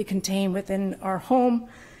completely contained within our home.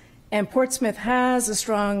 And Portsmouth has a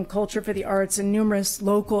strong culture for the arts and numerous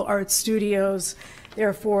local art studios.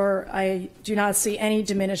 Therefore, I do not see any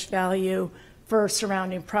diminished value for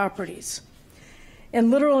surrounding properties. And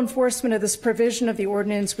literal enforcement of this provision of the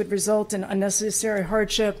ordinance would result in unnecessary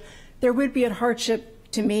hardship. There would be a hardship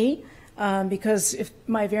to me because if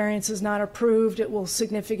my variance is not approved, it will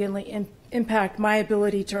significantly impact my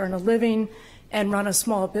ability to earn a living and run a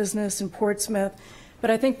small business in Portsmouth. But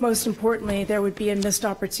I think most importantly, there would be a missed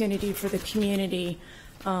opportunity for the community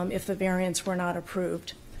if the variance were not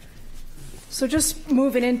approved. So just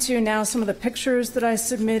moving into now some of the pictures that I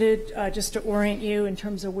submitted, just to orient you in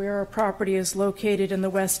terms of where our property is located in the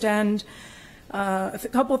West End. A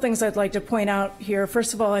couple of things I'd like to point out here.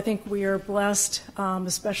 First of all, I think we are blessed,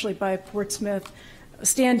 especially by Portsmouth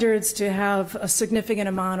standards, to have a significant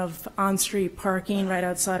amount of on-street parking right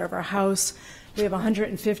outside of our house. We have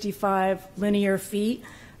 155 linear feet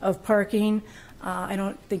of parking. I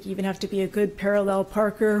don't think you even have to be a good parallel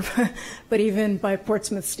parker, but even by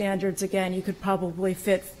Portsmouth standards, again, you could probably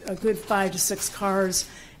fit a good 5 to 6 cars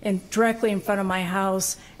directly in front of my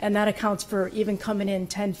house, and that accounts for even coming in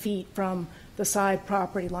 10 feet from the side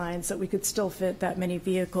property lines, that we could still fit that many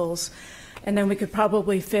vehicles. And then we could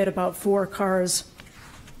probably fit about 4 cars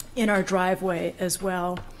in our driveway as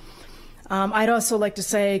well. I'd also like to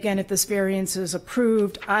say, again, if this variance is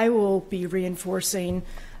approved, I will be reinforcing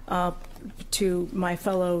to my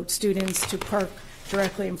fellow students to park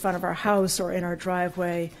directly in front of our house or in our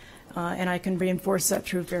driveway, and I can reinforce that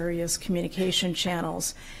through various communication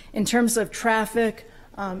channels. In terms of traffic,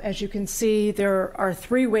 as you can see, there are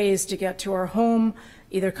 3 ways to get to our home,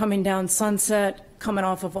 either coming down Sunset, coming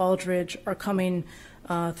off of Aldridge, or coming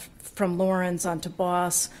from Lawrence onto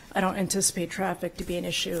Boss. I don't anticipate traffic to be an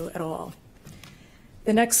issue at all.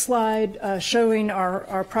 The next slide showing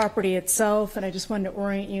our property itself, and I just wanted to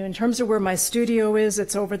orient you. In terms of where my studio is,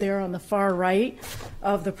 it's over there on the far right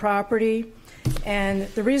of the property. And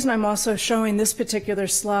the reason I'm also showing this particular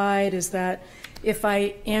slide is that if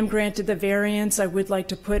I am granted the variance, I would like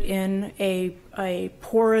to put in a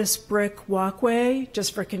porous brick walkway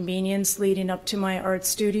just for convenience leading up to my art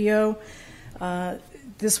studio.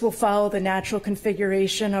 This will follow the natural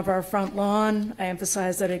configuration of our front lawn. I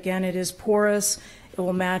emphasize that, again, it is porous. It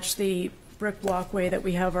will match the brick walkway that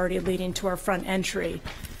we have already leading to our front entry.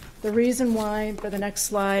 The reason why, for the next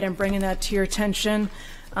slide, I'm bringing that to your attention,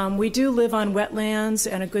 we do live on wetlands,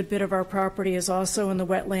 and a good bit of our property is also in the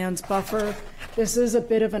wetlands buffer. This is a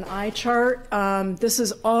bit of an eye chart. This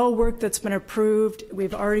is all work that's been approved.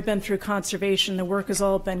 We've already been through conservation. The work has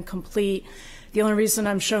all been complete. The only reason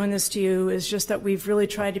I'm showing this to you is just that we've really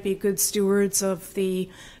tried to be good stewards of the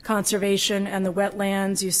conservation and the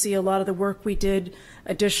wetlands. You see a lot of the work we did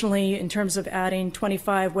additionally in terms of adding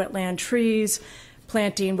 25 wetland trees,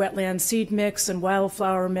 planting wetland seed mix and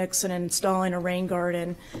wildflower mix, and installing a rain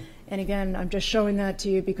garden. And again, I'm just showing that to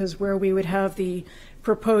you because where we would have the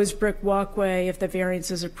proposed brick walkway, if the variance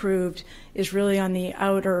is approved, is really on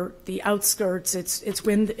the outskirts. It's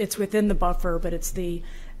within the buffer, but it's the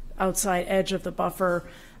outside edge of the buffer,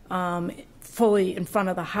 fully in front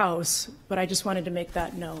of the house. But I just wanted to make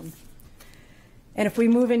that known. And if we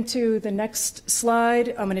move into the next slide,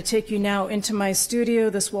 I'm going to take you now into my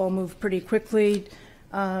studio. This will move pretty quickly.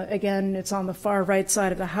 Again, it's on the far right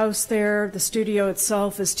side of the house there. The studio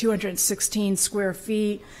itself is 216 square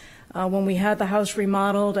feet. When we had the house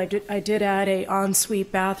remodeled, I did add an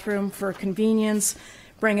ensuite bathroom for convenience,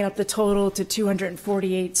 bringing up the total to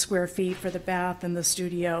 248 square feet for the bath and the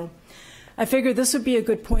studio. I figured this would be a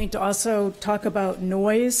good point to also talk about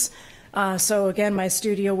noise. So again, my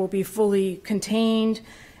studio will be fully contained.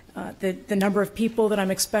 The number of people that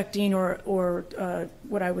I'm expecting or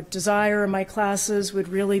what I would desire in my classes would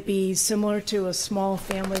really be similar to a small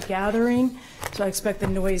family gathering. So I expect the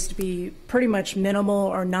noise to be pretty much minimal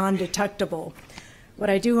or non-detectable. What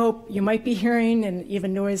I do hope you might be hearing, and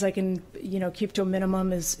even noise I can keep to a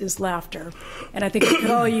minimum, is laughter. And I think we could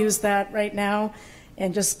all use that right now,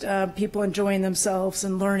 and just people enjoying themselves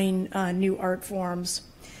and learning new art forms.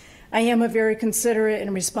 I am a very considerate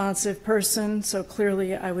and responsive person, so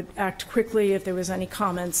clearly I would act quickly if there was any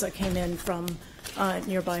comments that came in from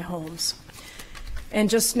nearby homes. And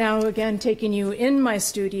just now, again, taking you in my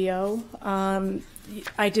studio,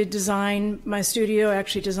 I did design my studio,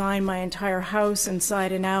 actually designed my entire house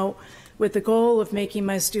inside and out with the goal of making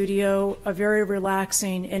my studio a very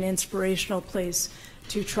relaxing and inspirational place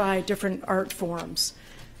to try different art forms.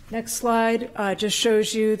 Next slide just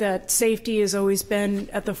shows you that safety has always been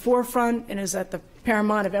at the forefront and is at the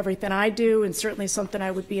paramount of everything I do, and certainly something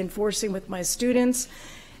I would be enforcing with my students.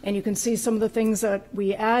 And you can see some of the things that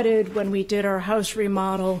we added when we did our house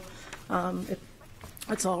remodel.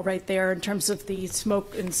 It's all right there in terms of the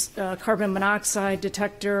smoke and carbon monoxide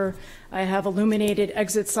detector. I have illuminated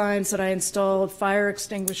exit signs that I installed, fire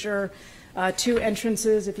extinguisher, 2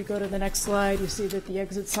 entrances. If you go to the next slide, you see that the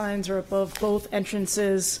exit signs are above both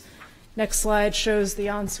entrances. Next slide shows the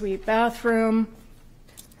ensuite bathroom.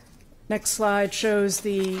 Next slide shows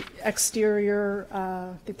the exterior.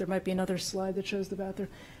 I think there might be another slide that shows the bathroom.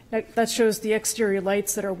 That shows the exterior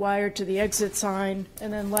lights that are wired to the exit sign.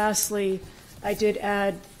 And then lastly, I did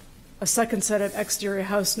add a second set of exterior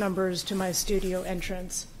house numbers to my studio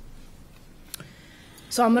entrance.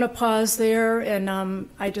 So I'm going to pause there, and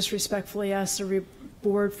I just respectfully ask the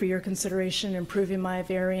board for your consideration in improving my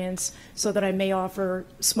variance so that I may offer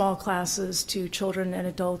small classes to children and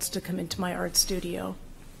adults to come into my art studio.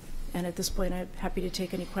 And at this point, I'm happy to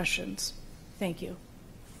take any questions. Thank you.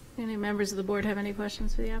 Any members of the board have any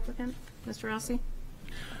questions for the applicant? Mr. Rossi?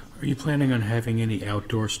 Are you planning on having any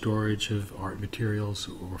outdoor storage of art materials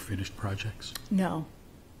or finished projects? No.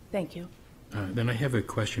 Thank you. Then I have a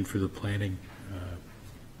question for the planning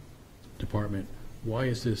department. Why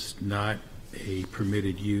is this not a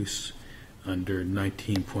permitted use under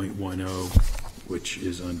 19.10, which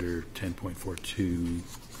is under 10.42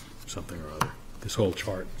 something or other? This whole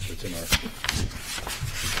chart that's in our...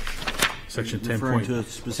 Section 10 Referring point, to a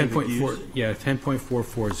specific 10.4 use? Yeah,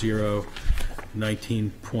 10.440,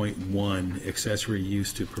 19.1, accessory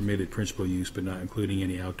use to permitted principal use, but not including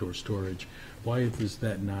any outdoor storage. Why does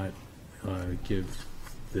that not give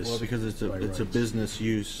this? Well, because it's by a rights? business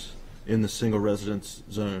use in the single residence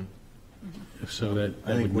zone. So that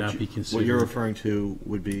I think would not be considered. what you're referring to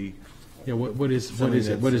would be, Yeah, what is something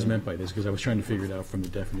it? What is that's, meant by this? Because I was trying to figure it out from the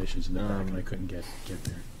definitions in the back, and I couldn't get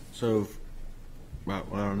there. so, well,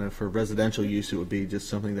 I don't know, for residential use, it would be just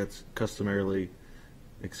something that's customarily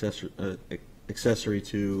accessory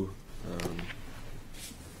to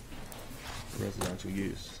residential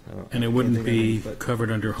use. And it I wouldn't can't think of be any, but-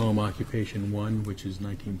 covered under home occupation 1, which is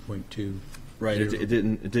 19.2. Right, it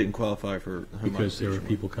didn't qualify for home Because there were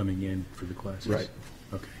occupation. people coming in for the classes. Right.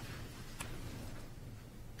 Okay.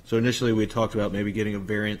 So initially, we talked about maybe getting a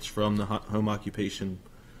variance from the home occupation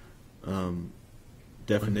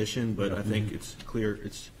definition, but I think it's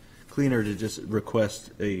cleaner to just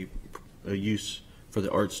request a use for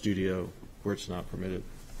the art studio where it's not permitted.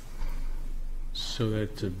 So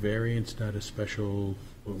that's a variance, not a special,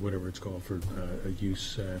 whatever it's called, for a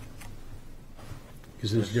use,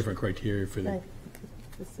 because there's different criteria for the, Right.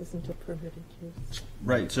 This isn't a permitted use.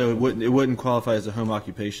 Right, so it wouldn't qualify as a home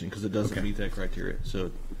occupation because it doesn't Okay. meet that criteria. So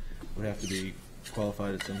it would have to be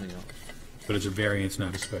qualified as something else. but it's a variance,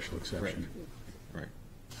 not a special exception. Right.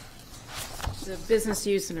 It's a business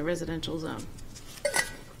use in a residential zone.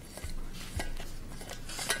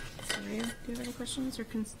 Maria, do you have any questions or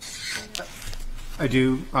I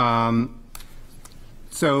do.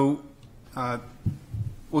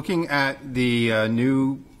 Looking at the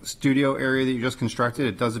new studio area that you just constructed,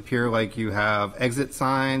 it does appear like you have exit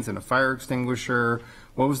signs and a fire extinguisher.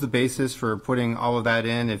 What was the basis for putting all of that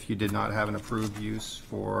in if you did not have an approved use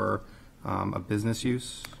for a business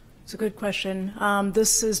use? It's a good question.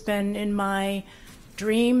 This has been in my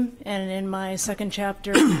dream and in my second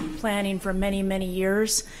chapter planning for many, many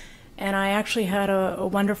years. And I actually had a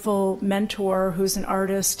wonderful mentor who's an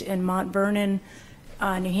artist in Mount Vernon,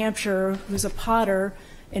 New Hampshire, who's a potter,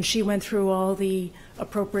 and she went through all the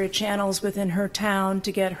appropriate channels within her town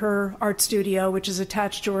to get her art studio, which is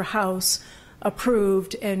attached to her house,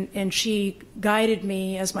 approved, and she guided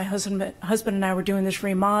me as my husband and I were doing this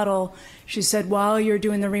remodel. She said, while you're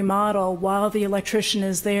doing the remodel, while the electrician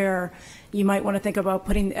is there, you might want to think about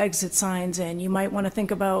putting the exit signs in. You might want to think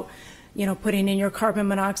about, putting in your carbon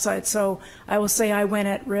monoxide. So I will say I went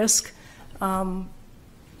at risk, and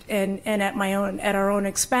at our own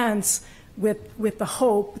expense, with the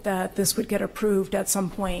hope that this would get approved at some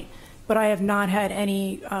point. But I have not had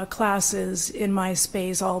any classes in my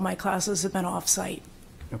space. All my classes have been off-site.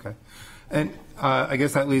 Okay. And I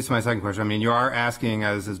guess that leads to my second question. I mean, you are asking,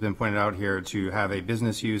 as has been pointed out here, to have a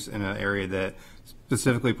business use in an area that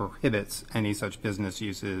specifically prohibits any such business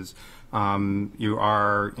uses. You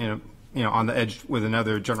are, on the edge with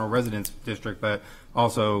another general residence district, but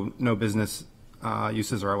also no business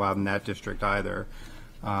uses are allowed in that district either.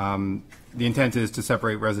 The intent is to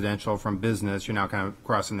separate residential from business. You're now kind of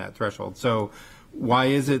crossing that threshold. So why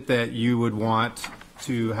is it that you would want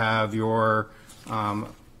to have your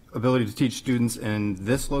ability to teach students in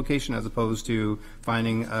this location as opposed to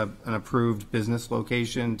finding an approved business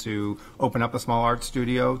location to open up a small art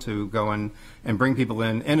studio to go and bring people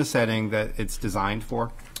in a setting that it's designed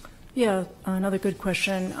for? Yeah, another good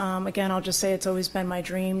question. Again, I'll just say it's always been my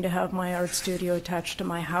dream to have my art studio attached to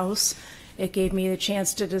my house. It gave me the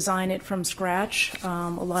chance to design it from scratch. A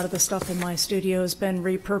lot of the stuff in my studio has been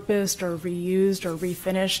repurposed or reused or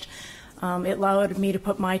refinished. It allowed me to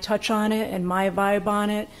put my touch on it and my vibe on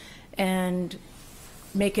it and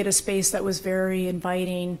make it a space that was very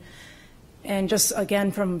inviting. And just,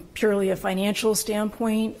 again, from purely a financial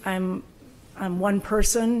standpoint, I'm one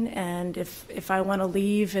person, and if I want to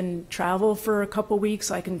leave and travel for a couple weeks,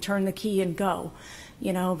 I can turn the key and go,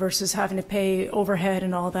 versus having to pay overhead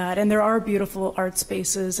and all that. And there are beautiful art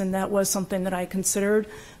spaces, and that was something that I considered.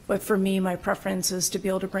 But for me, my preference is to be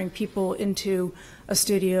able to bring people into a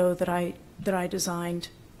studio that I designed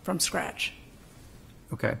from scratch.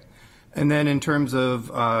 Okay. And then in terms of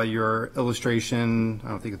your illustration, I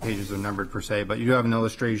don't think the pages are numbered per se, but you do have an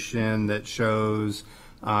illustration that shows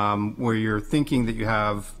where you're thinking that you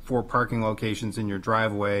have 4 parking locations in your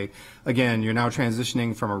driveway. Again, you're now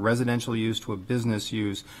transitioning from a residential use to a business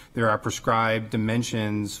use. There are prescribed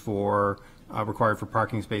dimensions required for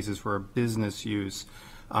parking spaces for a business use.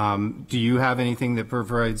 Do you have anything that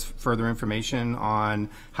provides further information on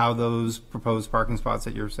how those proposed parking spots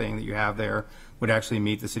that you're saying that you have there would actually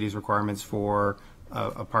meet the city's requirements for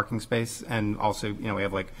a parking space? And also, we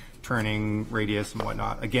have like turning radius and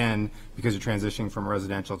whatnot, again, because you're transitioning from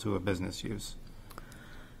residential to a business use.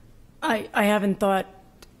 I haven't thought,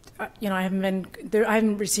 I haven't been there. I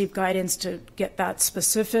haven't received guidance to get that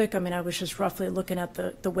specific. I mean, I was just roughly looking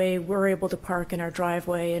at the way we're able to park in our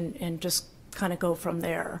driveway and just kind of go from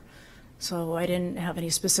there. So I didn't have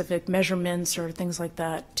any specific measurements or things like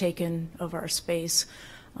that taken of our space.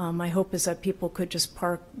 My hope is that people could just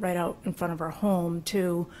park right out in front of our home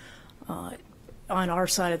too, on our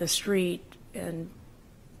side of the street, and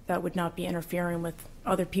that would not be interfering with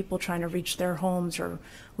other people trying to reach their homes, or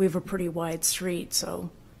we have a pretty wide street,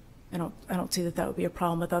 so I don't see that would be a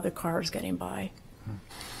problem with other cars getting by.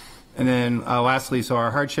 And then lastly, so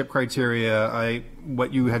our hardship criteria,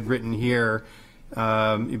 what you had written here,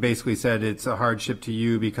 you basically said it's a hardship to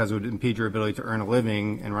you because it would impede your ability to earn a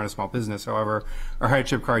living and run a small business. However, our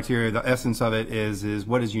hardship criteria, the essence of it is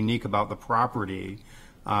what is unique about the property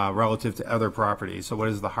relative to other properties. So what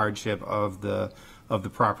is the hardship of the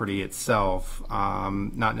property itself,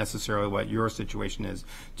 not necessarily what your situation is.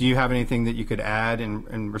 Do you have anything that you could add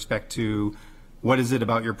in respect to what is it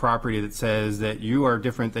about your property that says that you are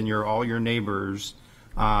different than all your neighbors?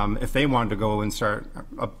 If they wanted to go and start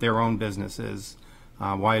up their own businesses,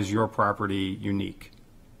 why is your property unique?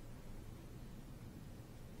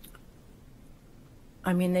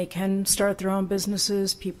 I mean, they can start their own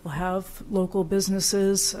businesses. People have local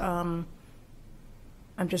businesses. I'm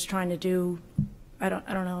just trying to do, I don't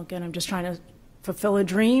know, again, I'm just trying to fulfill a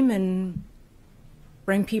dream and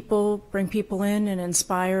bring people in and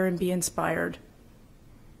inspire and be inspired.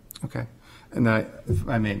 Okay. And if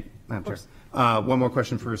I may, one more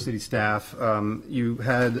question for city staff. You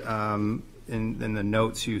had in the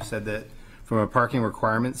notes, you said that from a parking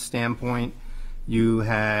requirements standpoint, you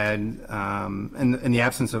had, in the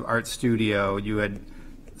absence of art studio, you had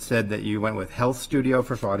said that you went with health studio.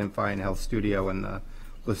 First of all, I didn't find health studio in the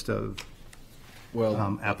list of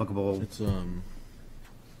applicable. It's it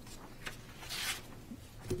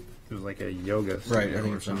was like a yoga right. studio I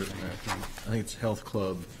think or it's under, something. I think it's health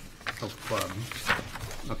club. Health club.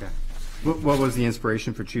 Okay. What was the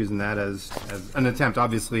inspiration for choosing that as an attempt?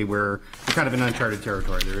 Obviously, we're kind of in uncharted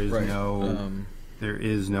territory. There is Right. There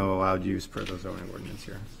is no allowed use per the zoning ordinance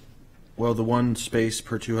here. Well, the one space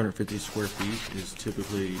per 250 square feet is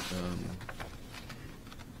typically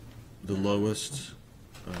the lowest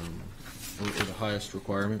or the highest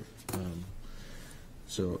requirement.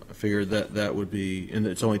 So I figured that would be, and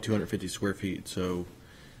it's only 250 square feet, so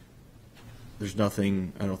there's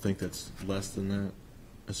nothing, I don't think that's less than that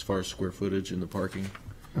as far as square footage in the parking.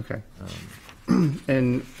 Okay.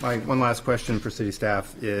 And my one last question for city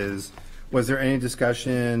staff is, was there any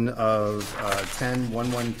discussion of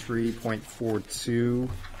 10.113.42,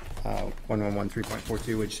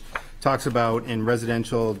 1113.42, which talks about in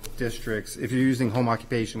residential districts, if you're using home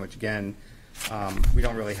occupation, which again, we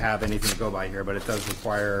don't really have anything to go by here, but it does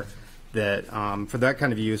require that for that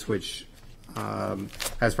kind of use, which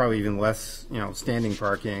has probably even less, standing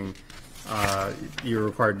parking, you're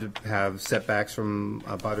required to have setbacks from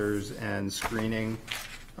butters and screening.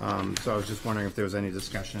 So I was just wondering if there was any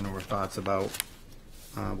discussion or thoughts about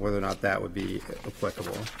whether or not that would be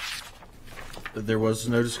applicable. There was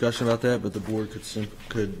no discussion about that, but the board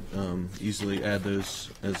could easily add those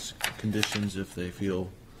as conditions if they feel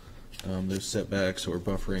those setbacks or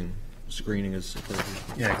buffering screening is appropriate.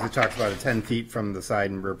 Yeah, because it talks about 10 feet from the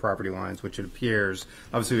side and rear property lines, which it appears,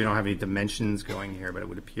 obviously we don't have any dimensions going here, but it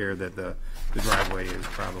would appear that the driveway is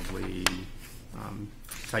probably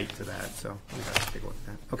tight to that, so we have to take a look at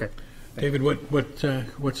that. Okay. David, what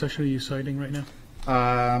section are you citing right now?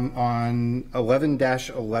 On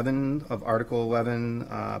 11-11 of Article 11,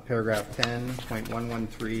 paragraph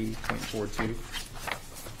 10.113.42.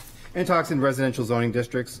 And it talks in residential zoning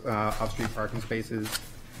districts, off-street parking spaces.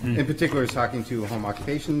 In particular, it's talking to home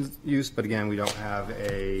occupation use, but again, we don't have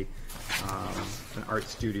an art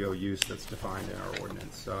studio use that's defined in our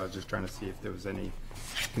ordinance. So I was just trying to see if there was any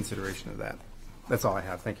consideration of that. That's all I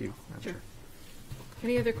have. Thank you. Sure.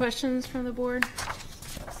 Any other questions from the board?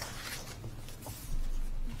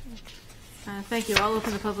 Thank you. I'll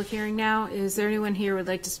open the public hearing now. Is there anyone here who would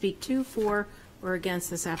like to speak to, for, or against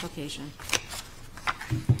this application?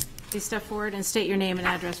 Please step forward and state your name and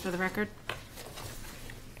address for the record.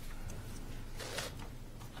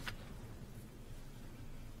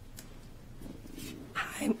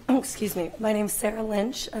 Hi, excuse me. My name's Sarah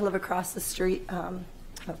Lynch. I live across the street. The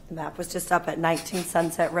map was just up at 19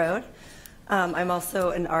 Sunset Road. I'm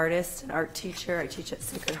also an artist, an art teacher. I teach at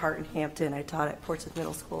Sacred Heart in Hampton. I taught at Portsmouth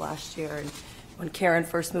Middle School last year. And when Karen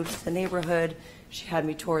first moved to the neighborhood, she had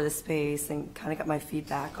me tour the space and kind of got my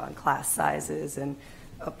feedback on class sizes and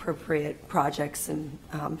appropriate projects and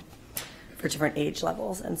for different age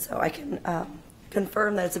levels. And so I can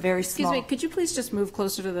confirm that it's a very Excuse small. me, could you please just move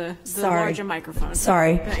closer to the Sorry. larger microphone?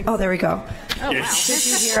 Sorry. Thanks. Oh, there we go. Oh, wow. Did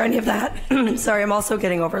you hear any of that? Sorry, I'm also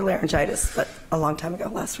getting over laryngitis, but a long time ago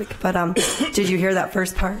last week. But did you hear that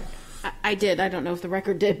first part? I did. I don't know if the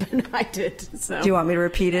record did, but I did. So. Do you want me to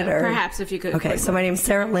repeat it? Or? Perhaps, if you could. Okay, so my name's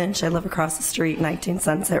Sarah Lynch. I live across the street, 19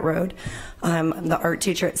 Sunset Road. I'm the art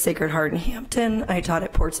teacher at Sacred Heart in Hampton. I taught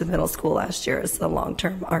at Portsmouth Middle School last year as a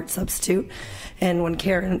long-term art substitute. And when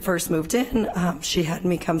Karen first moved in, she had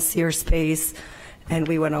me come see her space, and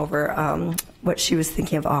we went over what she was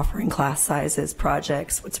thinking of offering, class sizes,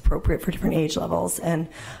 projects, what's appropriate for different age levels. And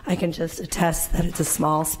I can just attest that it's a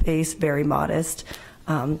small space, very modest.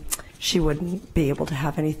 She wouldn't be able to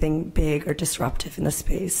have anything big or disruptive in the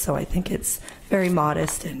space. So I think it's very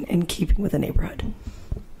modest and in keeping with the neighborhood.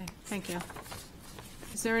 Okay, thank you.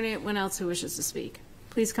 Is there anyone else who wishes to speak?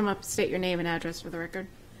 Please come up, state your name and address for the record.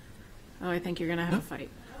 Oh, I think you're going to have a fight.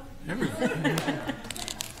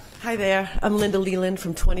 Hi there. I'm Linda Leland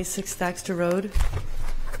from 26 Thaxter Road.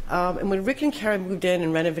 And when Rick and Karen moved in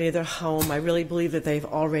and renovated their home, I really believe that they've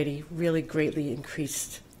already really greatly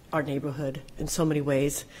increased our neighborhood in so many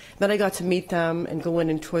ways. Then I got to meet them and go in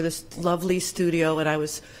and tour this lovely studio, and I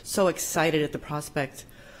was so excited at the prospect,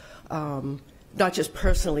 not just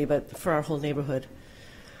personally, but for our whole neighborhood.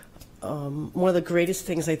 One of the greatest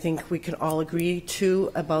things I think we can all agree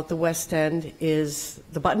to about the West End is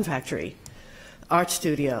the Button Factory art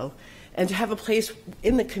studio, and to have a place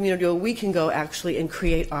in the community where we can go actually and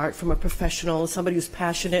create art from a professional, somebody who's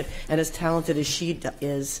passionate and as talented as she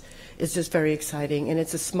is just very exciting. And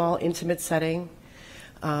it's a small, intimate setting.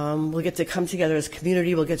 We'll get to come together as a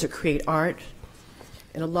community. We'll get to create art.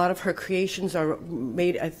 And a lot of her creations are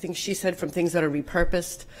made, I think she said, from things that are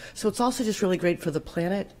repurposed. So it's also just really great for the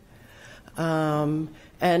planet. And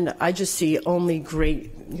I just see only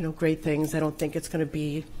great things. I don't think it's going to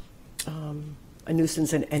be a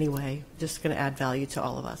nuisance in any way. Just going to add value to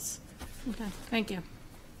all of us. Okay, thank you.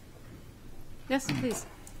 Yes, please.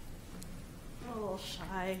 I'm a little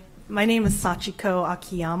shy. My name is Sachiko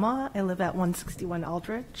Akiyama. I live at 161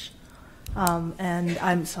 Aldrich, and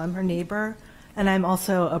I'm her neighbor, and I'm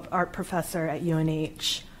also an art professor at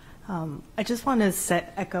UNH. I just want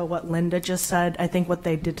to echo what Linda just said. I think what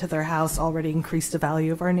they did to their house already increased the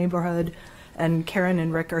value of our neighborhood, and Karen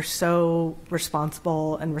and Rick are so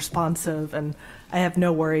responsible and responsive, and I have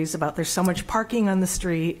no worries about there's so much parking on the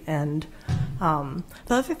street. And the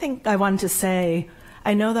other thing I wanted to say,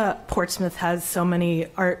 I know that Portsmouth has so many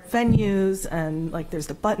art venues, and like there's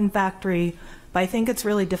the Button Factory, but I think it's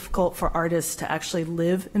really difficult for artists to actually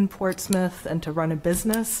live in Portsmouth and to run a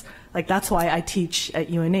business. Like that's why I teach at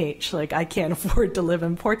UNH. Like I can't afford to live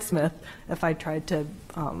in Portsmouth if I tried to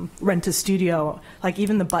rent a studio. Like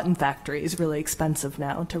even the Button Factory is really expensive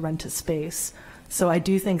now to rent a space. So I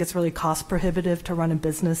do think it's really cost prohibitive to run a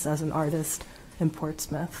business as an artist in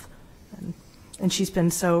Portsmouth. And she's been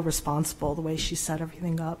so responsible the way she set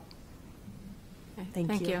everything up. Okay,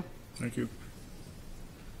 Thank you. Thank you.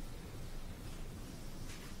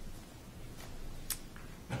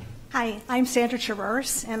 Hi, I'm Sandra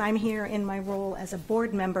Traverse, and I'm here in my role as a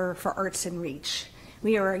board member for Arts in Reach.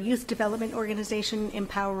 We are a youth development organization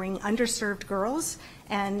empowering underserved girls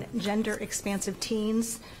and gender-expansive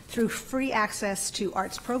teens through free access to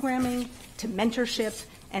arts programming, to mentorship,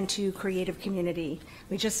 and to creative community.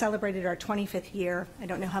 We just celebrated our 25th year. I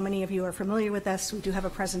don't know how many of you are familiar with us. We do have a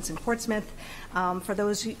presence in Portsmouth. For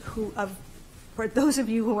those of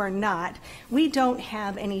you who are not, we don't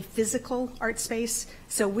have any physical art space,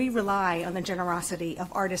 so we rely on the generosity of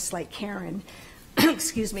artists like Karen,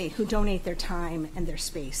 excuse me, who donate their time and their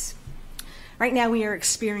space. Right now we are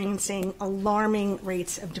experiencing alarming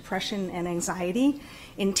rates of depression and anxiety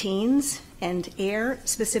in teens, and AIR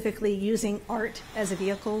specifically using art as a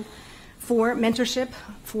vehicle for mentorship,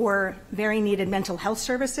 for very needed mental health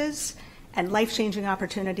services and life-changing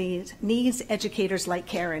opportunities, needs educators like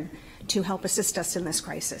Karen to help assist us in this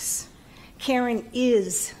crisis. Karen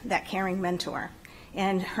is that caring mentor,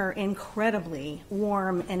 and her incredibly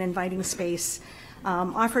warm and inviting space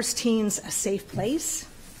offers teens a safe place,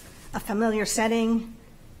 a familiar setting,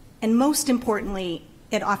 and most importantly,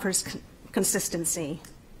 it offers consistency.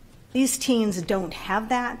 These teens don't have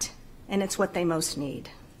that, and it's what they most need.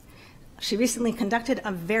 She recently conducted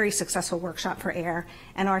a very successful workshop for AIR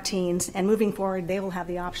and our teens, and moving forward, they will have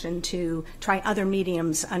the option to try other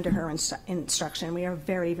mediums under her instruction. We are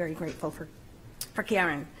very, very grateful for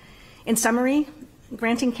Karen. In summary,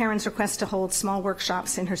 granting Karen's request to hold small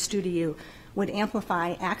workshops in her studio would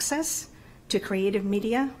amplify access to creative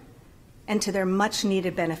media and to their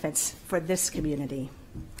much-needed benefits for this community.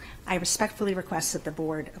 I respectfully request that the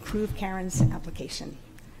board approve Karen's application.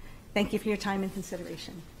 Thank you for your time and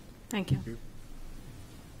consideration. Thank you.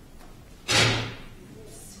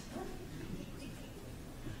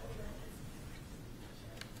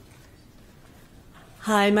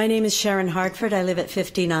 Hi, my name is Sharon Hartford. I live at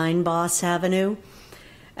 59 Boss Avenue.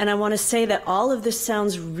 And I want to say that all of this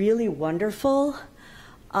sounds really wonderful.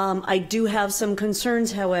 I do have some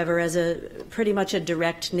concerns, however, as pretty much a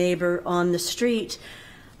direct neighbor on the street.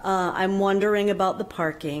 I'm wondering about the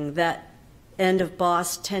parking. That end of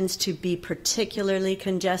Boss tends to be particularly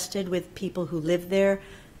congested with people who live there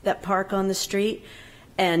that park on the street,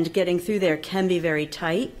 and getting through there can be very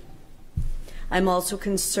tight. I'm also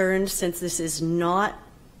concerned, since this is not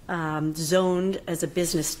zoned as a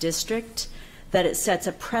business district, that it sets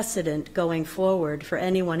a precedent going forward for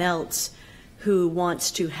anyone else who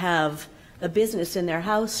wants to have a business in their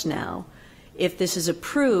house now. If this is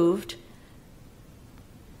approved,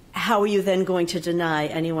 how are you then going to deny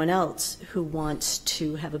anyone else who wants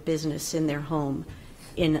to have a business in their home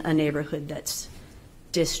in a neighborhood that's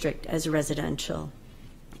district as residential?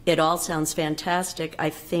 It all sounds fantastic. I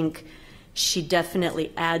think she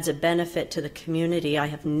definitely adds a benefit to the community. I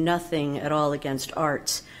have nothing at all against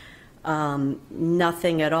arts,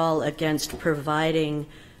 nothing at all against providing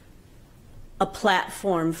a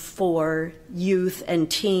platform for youth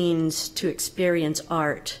and teens to experience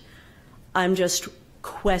art. I'm just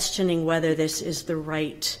questioning whether this is the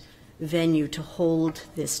right venue to hold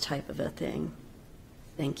this type of a thing.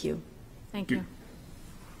 Thank you. Thank you.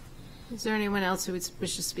 Is there anyone else who would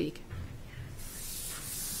wish to speak?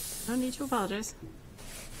 No need to apologize.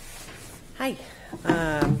 Hi.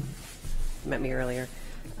 Met me earlier.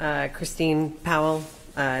 Christine Powell.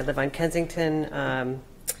 I live on Kensington.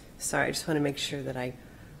 Sorry, I just want to make sure that I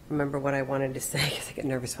remember what I wanted to say because I get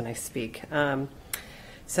nervous when I speak.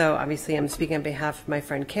 So obviously I'm speaking on behalf of my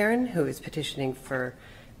friend Karen, who is petitioning for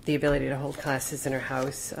the ability to hold classes in her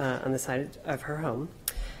house on the side of her home.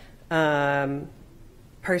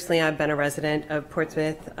 Personally, I've been a resident of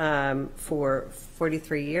Portsmouth for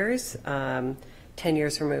 43 years. 10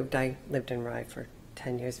 years removed, I lived in Rye for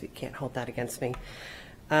 10 years, but you can't hold that against me.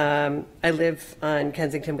 I live on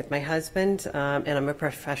Kensington with my husband, and I'm a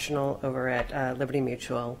professional over at Liberty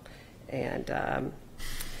Mutual. And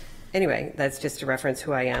anyway, that's just to reference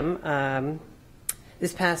who I am.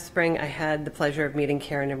 This past spring, I had the pleasure of meeting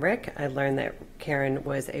Karen and Rick. I learned that Karen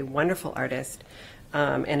was a wonderful artist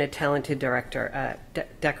and a talented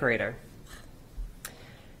decorator.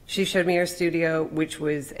 She showed me her studio, which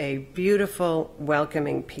was a beautiful,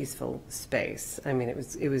 welcoming, peaceful space. I mean, it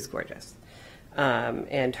was gorgeous.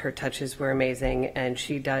 And her touches were amazing, and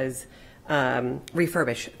she does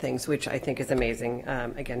refurbish things, which I think is amazing,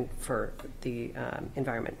 again, for the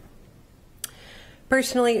environment.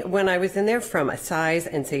 Personally, when I was in there, from a size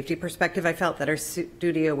and safety perspective, I felt that her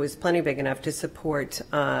studio was plenty big enough to support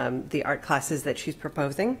the art classes that she's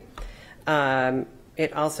proposing.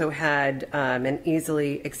 It also had an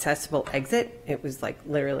easily accessible exit. It was like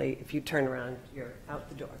literally, if you turn around, you're out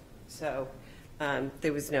the door. So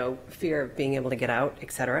there was no fear of being able to get out,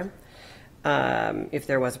 etc. If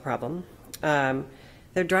there was a problem.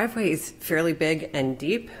 Their driveway is fairly big and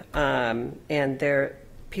deep, and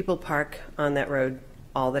people park on that road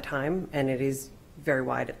all the time, and it is very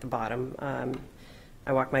wide at the bottom.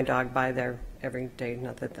 I walk my dog by there every day,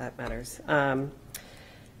 not that that matters. Let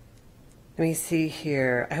me see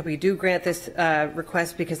here. I hope you do grant this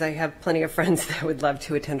request, because I have plenty of friends that would love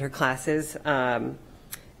to attend her classes. And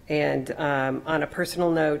on a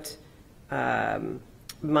personal note,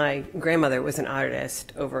 my grandmother was an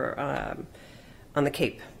artist over on the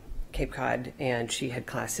Cape Cod, and she had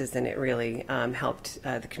classes, and it really helped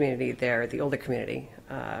the community there, the older community.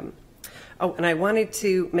 Oh, and I wanted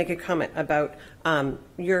to make a comment about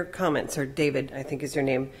your comments, or David, I think is your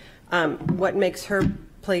name. What makes her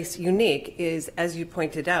place unique is, as you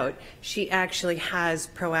pointed out, she actually has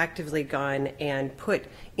proactively gone and put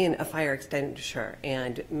in a fire extinguisher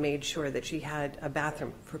and made sure that she had a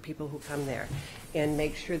bathroom for people who come there, and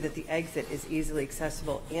make sure that the exit is easily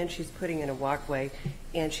accessible, and she's putting in a walkway,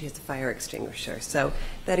 and she has a fire extinguisher. So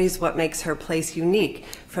that is what makes her place unique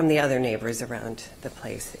from the other neighbors around the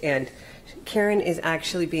place. And Karen is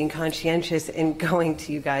actually being conscientious in going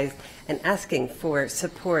to you guys and asking for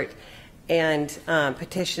support and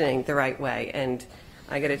petitioning the right way. And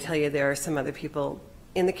I got to tell you, there are some other people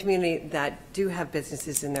in the community that do have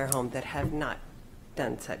businesses in their home that have not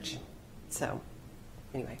done such. So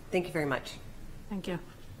anyway, thank you very much. Thank you.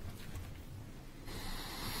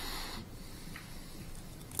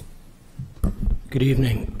 Good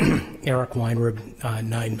evening. Eric Weinrib,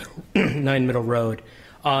 9 Middle Road.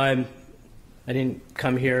 I I didn't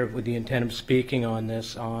come here with the intent of speaking on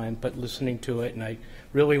this, but listening to it, and I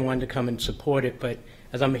really wanted to come and support it. But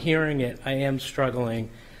as I'm hearing it, I am struggling.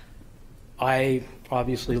 I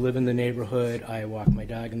obviously live in the neighborhood. I walk my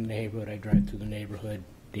dog in the neighborhood. I drive through the neighborhood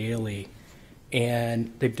daily.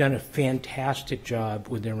 And they've done a fantastic job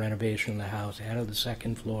with their renovation of the house. Out of the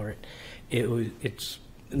second floor, it's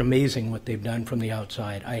amazing what they've done from the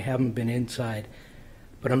outside. I haven't been inside,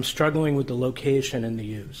 but I'm struggling with the location and the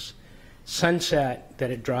use. Sunset,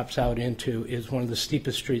 that it drops out into, is one of the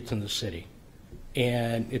steepest streets in the city.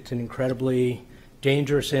 And it's an incredibly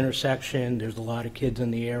dangerous intersection. There's a lot of kids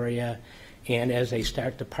in the area. And as they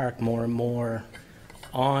start to park more and more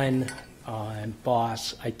on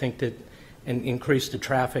Boss, I think that, and increase the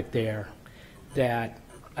traffic there, that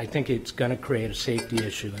I think it's going to create a safety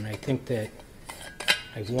issue. And I think that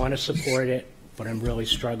I want to support it, but I'm really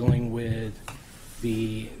struggling with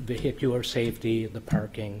the vehicular safety, the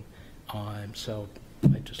parking. So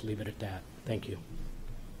I just leave it at that. Thank you.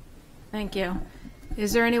 Thank you.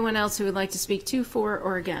 Is there anyone else who would like to speak to, for,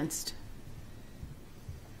 or against?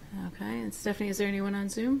 Okay, and Stephanie, is there anyone on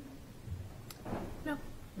Zoom? No.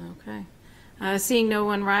 Okay. Seeing no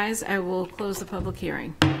one rise, I will close the public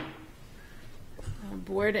hearing.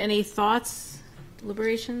 Board, any thoughts,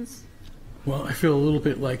 deliberations? Well, I feel a little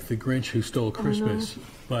bit like the Grinch who stole Christmas,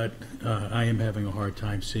 but I am having a hard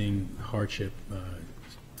time seeing hardship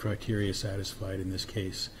criteria satisfied in this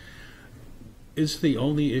case. Is the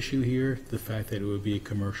only issue here the fact that it would be a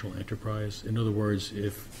commercial enterprise? In other words,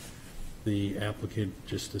 if the applicant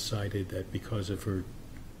just decided that because of her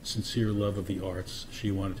sincere love of the arts, she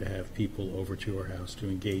wanted to have people over to her house to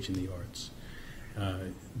engage in the arts,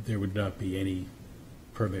 there would not be any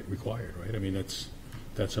permit required, right? I mean, that's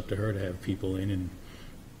up to her to have people in and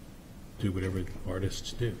do whatever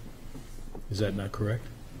artists do. Is that not correct?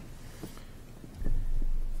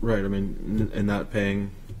 Right, I mean, and not paying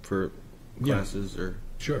for classes or...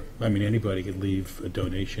 Sure. I mean, anybody could leave a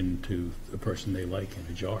donation to a person they like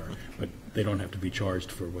in a jar, but they don't have to be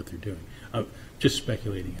charged for what they're doing. Just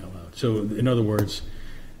speculating out loud. So, in other words,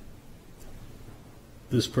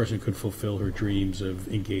 this person could fulfill her dreams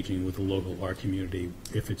of engaging with the local art community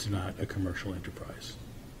if it's not a commercial enterprise.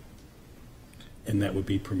 And that would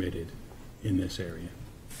be permitted in this area.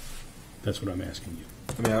 That's what I'm asking you.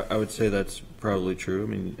 I mean, I would say that's probably true. I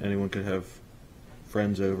mean, anyone could have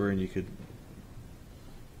friends over and you could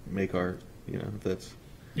make art, if that's...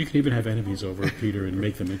 You can even have enemies over, Peter, and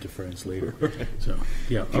make them into friends later. So,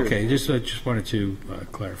 yeah, okay, just wanted to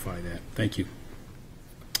clarify that. Thank you.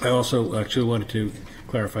 I also actually wanted to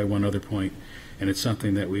clarify one other point, and it's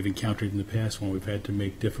something that we've encountered in the past when we've had to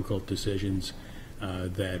make difficult decisions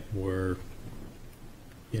that were,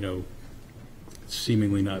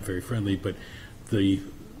 seemingly not very friendly, but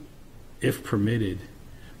if permitted,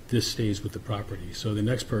 this stays with the property. So the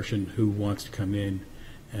next person who wants to come in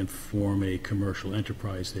and form a commercial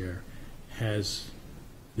enterprise there has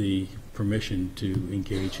the permission to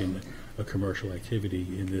engage in a commercial activity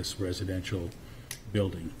in this residential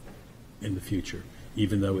building in the future,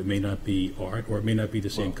 even though it may not be art, or it may not be the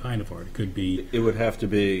same kind of art. It could be... It would have to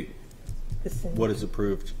be what is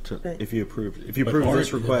approved if you approve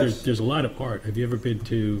this request. There's a lot of art. Have you ever been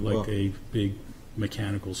to a big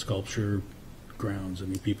mechanical sculpture grounds? I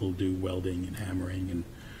mean, people do welding and hammering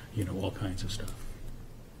and all kinds of stuff.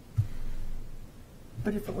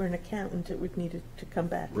 But if it were an accountant, it would need to come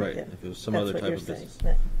back. Right, again. if it was some other type of business.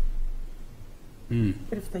 But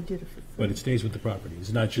if they did it for free. But it stays with the property.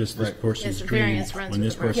 It's not just this person's the dream. variance runs When with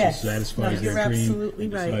this the person Yes. satisfies No, their you're dream absolutely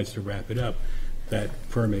and right. decides to wrap it up, that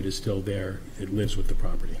permit is still there. It lives with the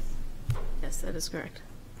property. Yes, that is correct.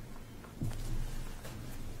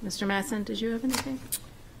 Mr. Matson, did you have anything?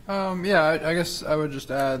 Yeah, I guess I would just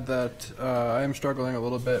add that I am struggling a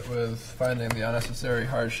little bit with finding the unnecessary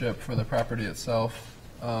hardship for the property itself.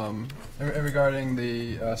 Regarding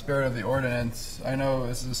the spirit of the ordinance, I know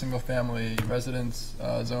this is a single-family residence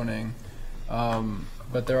zoning,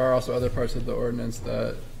 but there are also other parts of the ordinance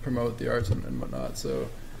that promote the arts and whatnot. So,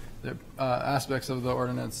 the aspects of the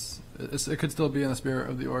ordinance, it could still be in the spirit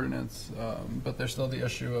of the ordinance, but there's still the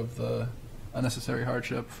issue of the unnecessary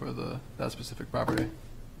hardship for that specific property.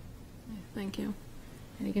 Thank you.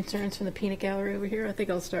 Any concerns from the peanut gallery over here? I think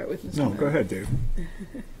I'll start with Mr. No, go ahead, Dave.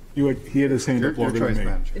 He had his hand up longer than me.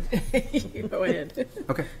 Madam Chair. Go ahead.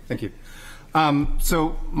 Okay, thank you.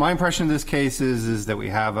 So my impression of this case is that we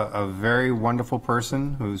have a very wonderful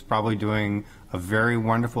person who's probably doing a very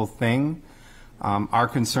wonderful thing. Our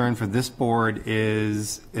concern for this board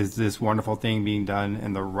is this wonderful thing being done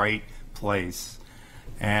in the right place.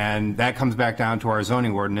 And that comes back down to our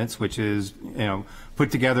zoning ordinance, which is,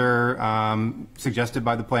 put together, suggested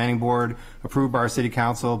by the planning board, approved by our city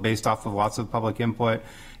council based off of lots of public input.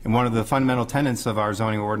 And one of the fundamental tenets of our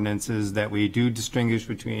zoning ordinance is that we do distinguish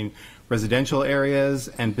between residential areas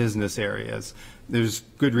and business areas. There's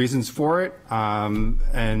good reasons for it.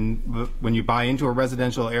 And when you buy into a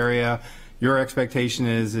residential area, your expectation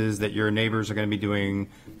is that your neighbors are going to be doing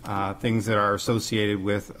things that are associated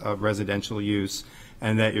with residential use,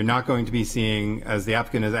 and that you're not going to be seeing, as the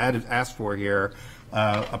applicant has asked for here,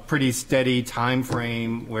 a pretty steady time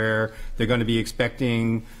frame where they're going to be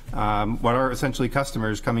expecting what are essentially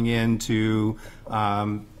customers coming in to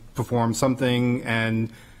perform something and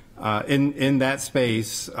in that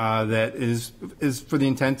space that is for the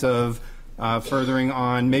intent of furthering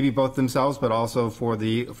on maybe both themselves, but also for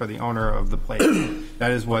the owner of the place.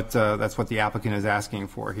 That's what the applicant is asking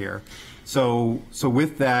for here. So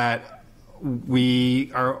with that, we're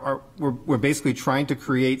basically trying to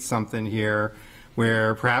create something here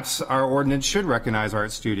where perhaps our ordinance should recognize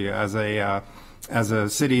Art Studio as a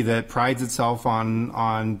city that prides itself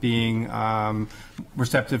on being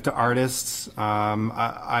receptive to artists.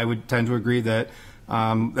 I would tend to agree that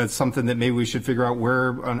that's something that maybe we should figure out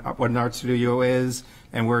what an art studio is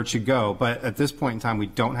and where it should go. But at this point in time, we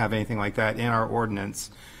don't have anything like that in our ordinance.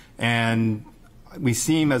 And we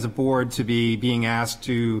seem as a board to be being asked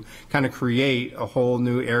to kind of create a whole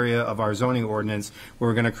new area of our zoning ordinance where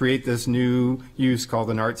we're going to create this new use called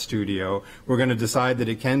an art studio. We're going to decide that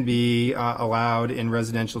it can be allowed in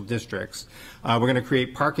residential districts. We're going to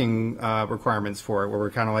create parking requirements for it, where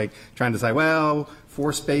we're kind of like trying to decide, well,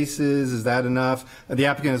 4 spaces, is that enough? The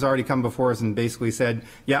applicant has already come before us and basically said,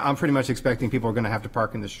 yeah, I'm pretty much expecting people are going to have to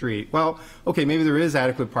park in the street. Well, okay, maybe there is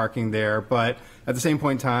adequate parking there, but at the same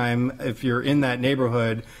point in time, if you're in that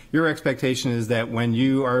neighborhood, your expectation is that when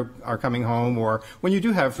you are coming home, or when you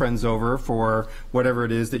do have friends over for whatever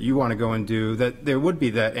it is that you want to go and do, that there would be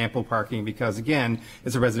that ample parking, because again,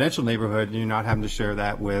 it's a residential neighborhood and you're not having to share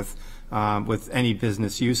that with any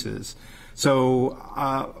business uses. So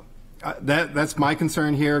that's my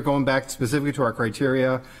concern here, going back specifically to our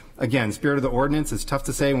criteria. Again, spirit of the ordinance, it's tough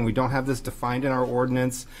to say when we don't have this defined in our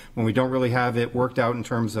ordinance, when we don't really have it worked out in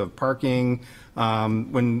terms of parking,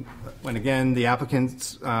 when again, the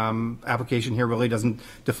applicant's application here really doesn't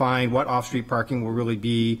define what off-street parking will really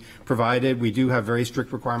be provided. We do have very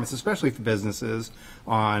strict requirements, especially for businesses,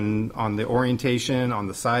 on the orientation, on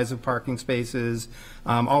the size of parking spaces.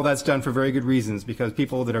 All that's done for very good reasons, because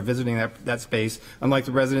people that are visiting that space, unlike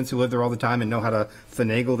the residents who live there all the time and know how to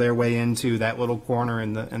finagle their way into that little corner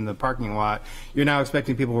in the parking lot, you're now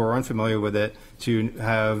expecting people who are unfamiliar with it to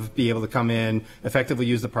be able to come in, effectively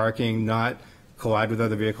use the parking, not collide with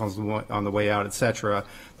other vehicles on the way out, etc.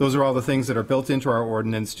 Those are all the things that are built into our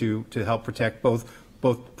ordinance to help protect both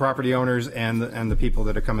property owners and the people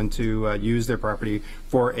that are coming to use their property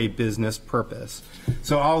for a business purpose.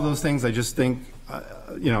 So all those things, I just think,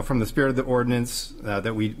 from the spirit of the ordinance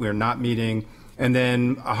that we're not meeting. And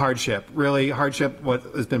then a hardship, what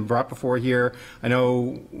has been brought before here. I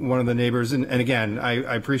know one of the neighbors, and again,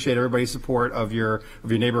 I appreciate everybody's support of your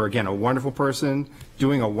neighbor. Again, a wonderful person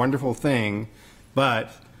doing a wonderful thing,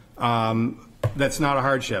 but that's not a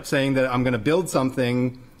hardship. Saying that I'm going to build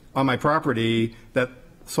something on my property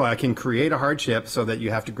so I can create a hardship so that you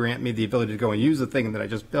have to grant me the ability to go and use the thing that I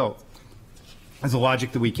just built is a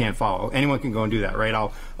logic that we can't follow. Anyone can go and do that, right?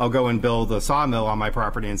 I'll go and build a sawmill on my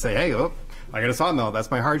property and say, hey, look, I got a sawmill.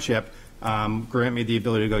 That's my hardship. Grant me the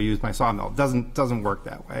ability to go use my sawmill. It doesn't work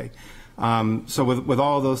that way. So with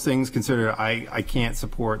all of those things considered, I can't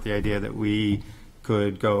support the idea that we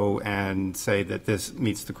could go and say that this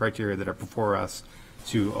meets the criteria that are before us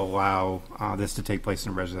to allow this to take place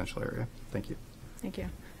in a residential area. Thank you. Thank you.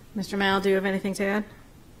 Mr. Mal, do you have anything to add?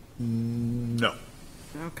 No.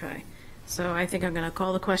 Okay. So I think I'm going to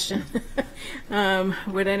call the question.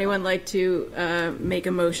 Would anyone like to make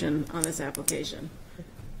a motion on this application?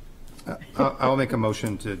 I'll make a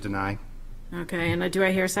motion to deny. Okay, and do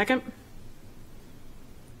I hear a second?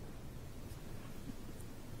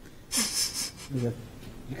 You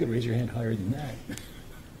could raise your hand higher than that.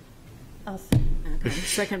 Okay.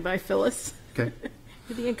 Second by Phyllis. Okay.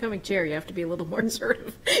 For the incoming chair, you have to be a little more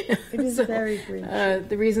assertive. It is very green.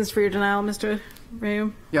 The reasons for your denial, Mr.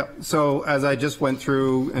 Rayum? Yep. So as I just went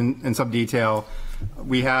through in some detail,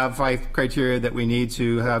 we have 5 criteria that we need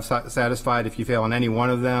to have satisfied. If you fail on any one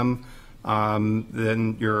of them,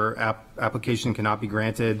 then your application cannot be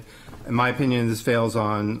granted. In my opinion, this fails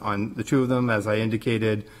on the 2 of them. As I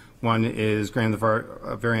indicated, One is granting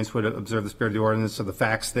the variance would observe the spirit of the ordinance. So the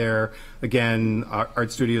facts there, again,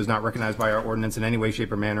 Art Studio is not recognized by our ordinance in any way,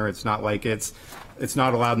 shape, or manner. It's not like it's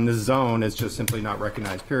not allowed in this zone. It's just simply not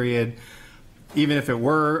recognized, period. Even if it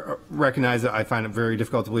were recognized, I find it very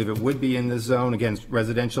difficult to believe it would be in this zone. Again,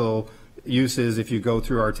 residential uses, if you go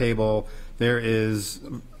through our table, there is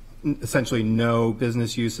essentially no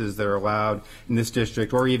business uses that are allowed in this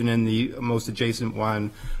district or even in the most adjacent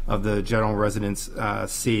one of the general residence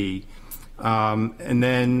C. And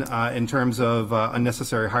then in terms of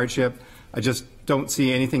unnecessary hardship, I just don't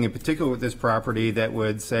see anything in particular with this property that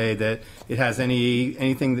would say that it has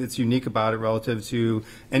anything that's unique about it relative to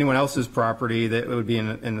anyone else's property that would be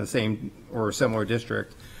in the same or similar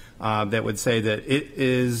district that would say that it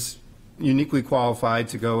is uniquely qualified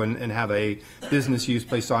to go and have a business use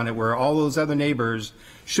placed on it, where all those other neighbors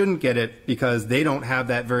shouldn't get it because they don't have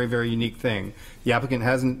that very, very unique thing. The applicant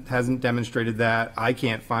hasn't demonstrated that. I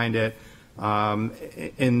can't find it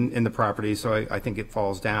in the property, so I think it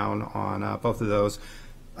falls down on both of those.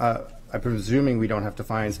 I'm presuming we don't have to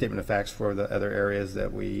find statement of facts for the other areas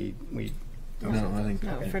that we No, I think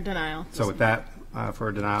No, for denial. So with that,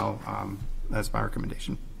 for denial, that's my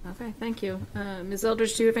recommendation. Okay, thank you. Ms.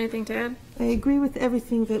 Eldridge, do you have anything to add? I agree with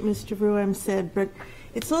everything that Mr. Ruem said, but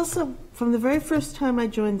it's also, from the very first time I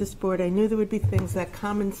joined this board, I knew there would be things that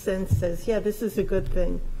common sense says, yeah, this is a good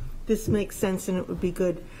thing. This makes sense and it would be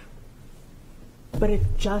good. But it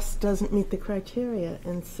just doesn't meet the criteria,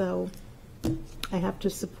 and so I have to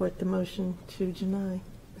support the motion to deny.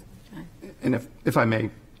 And if I may,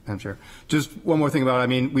 Madam Chair, just one more thing about it. I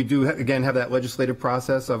mean, we do, again, have that legislative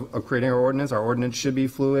process of creating our ordinance. Our ordinance should be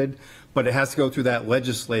fluid, but it has to go through that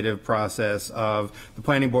legislative process of the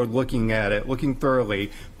planning board looking at it, looking thoroughly,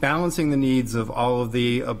 balancing the needs of all of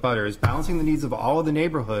the abutters, balancing the needs of all of the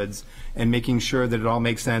neighborhoods, and making sure that it all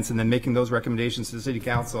makes sense, and then making those recommendations to the City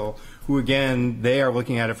Council, who, again, they are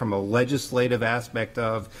looking at it from a legislative aspect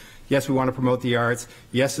of, yes, we want to promote the arts.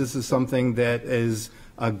 Yes, this is something that is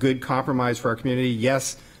a good compromise for our community.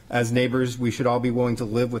 Yes, as neighbors, we should all be willing to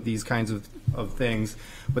live with these kinds of things.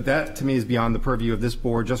 But that, to me, is beyond the purview of this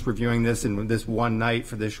board, just reviewing this in this one night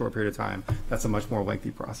for this short period of time. That's a much more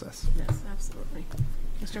lengthy process. Yes, absolutely.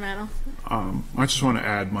 Mr. Mantle? I just want to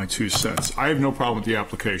add my 2 cents. I have no problem with the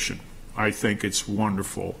application. I think it's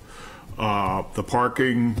wonderful. The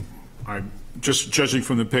parking, just judging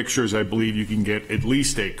from the pictures, I believe you can get at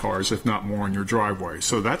least 8 cars, if not more, in your driveway.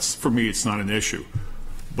 So that's, for me, it's not an issue.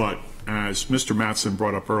 But as Mr. Mattson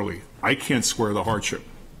brought up early, I can't square the hardship.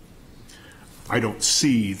 I don't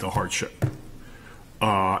see the hardship.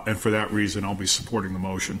 And for that reason, I'll be supporting the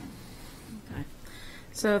motion. Okay.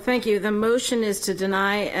 So thank you. The motion is to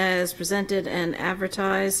deny as presented and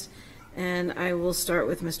advertised, and I will start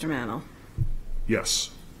with Mr. Mantle.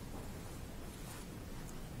 Yes.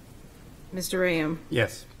 Mr. Rayam?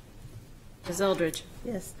 Yes. Ms. Eldridge?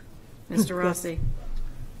 Yes. Mr. Rossi?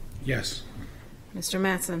 Yes. Mr.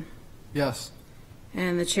 Mattson? Yes.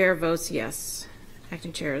 And the chair votes yes.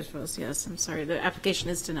 Acting chair votes yes. I'm sorry, the application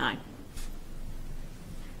is denied.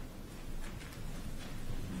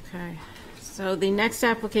 Okay, so the next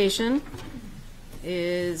application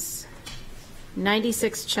is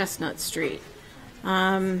 96 Chestnut Street.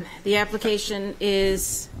 The application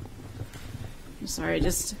is, I'm sorry,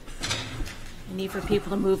 just I need for people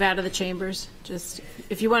to move out of the chambers. Just,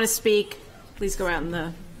 if you want to speak, please go out in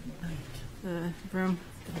the room.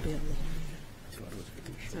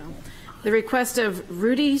 So, the request of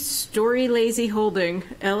Rudy Story Lazy Holding,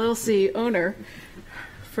 LLC owner,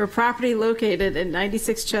 for property located at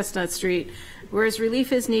 96 Chestnut Street, whereas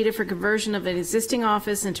relief is needed for conversion of an existing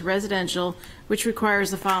office into residential, which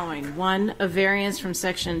requires the following. 1, a variance from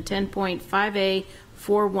section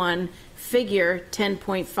 10.5A41, figure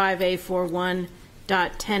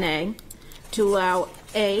 10.5A41.10a, to allow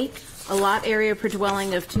A lot area per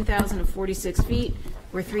dwelling of 2,046 feet,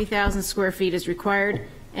 where 3,000 square feet is required,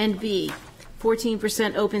 and B,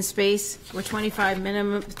 14% open space, where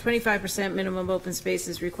 25% minimum open space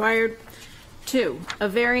is required. 2, a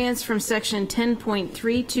variance from section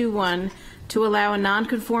 10.321 to allow a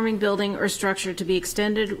non-conforming building or structure to be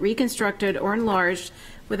extended, reconstructed, or enlarged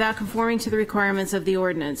without conforming to the requirements of the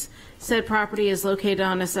ordinance. Said property is located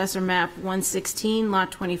on Assessor Map 116,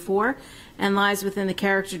 Lot 24, and lies within the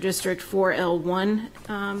Character District 4L1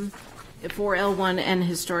 and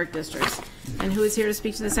Historic Districts. And who is here to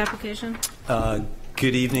speak to this application?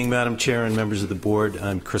 Good evening, Madam Chair and members of the board.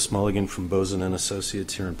 I'm Chris Mulligan from Bozen and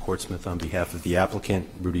Associates here in Portsmouth on behalf of the applicant,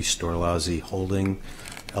 Rudy Storlowsy Holding,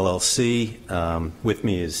 LLC. With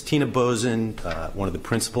me is Tina Bozen, one of the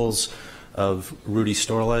principals of Rudy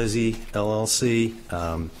Storlowsy, LLC.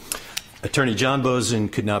 Attorney John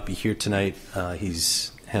Bozen could not be here tonight.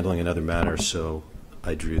 He's handling another matter, so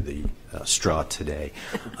I drew the straw today.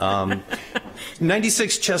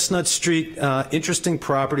 96 Chestnut Street, interesting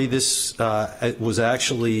property. This was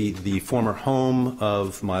actually the former home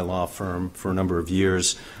of my law firm for a number of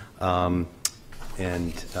years, and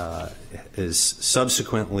has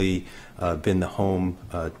subsequently been the home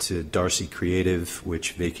to Darcy Creative,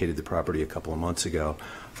 which vacated the property a couple of months ago,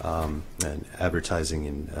 an advertising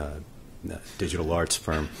and digital arts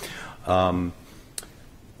firm.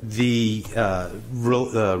 The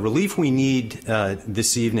relief we need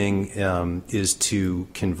this evening is to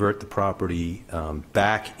convert the property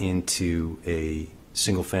back into a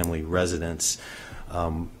single-family residence.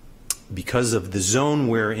 Because of the zone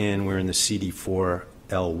we're in the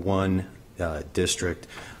CD4L1 district.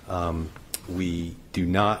 We do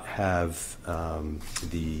not have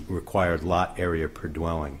the required lot area per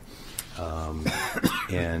dwelling.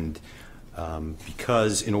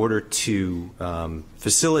 Because in order to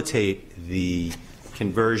facilitate the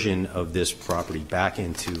conversion of this property back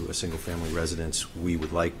into a single-family residence, we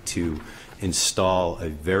would like to install a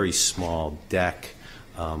very small deck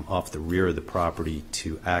off the rear of the property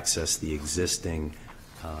to access the existing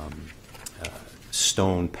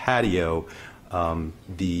stone patio.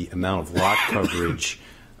 The amount of lot coverage,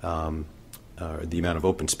 the amount of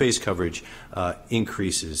open space coverage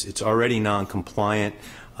increases. It's already non-compliant.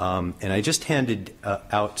 And I just handed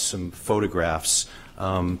out some photographs,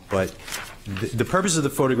 but the purpose of the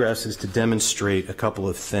photographs is to demonstrate a couple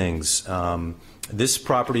of things. This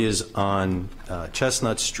property is on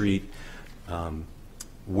Chestnut Street,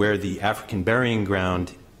 where the African Burying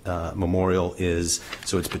Ground Memorial is,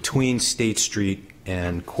 so it's between State Street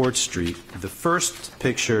and Court Street. The first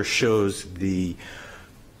picture shows the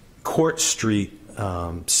Court Street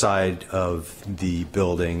side of the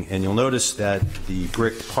building, and you'll notice that the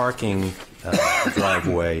brick parking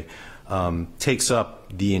driveway takes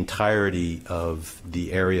up the entirety of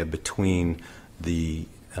the area between the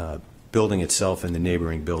building itself and the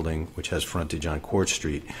neighboring building, which has frontage on Court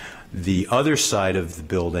Street. The other side of the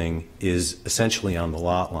building is essentially on the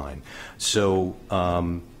lot line. So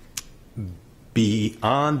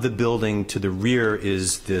beyond the building to the rear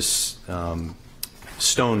is this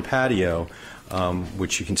stone patio,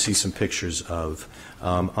 which you can see some pictures of.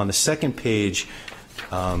 On the second page,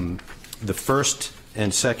 the first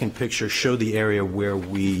and second picture show the area where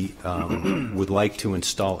we would like to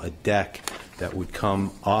install a deck that would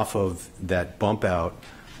come off of that bump out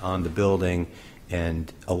on the building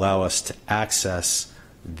and allow us to access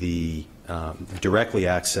the, directly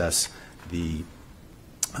access the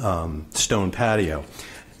stone patio.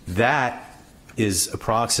 That is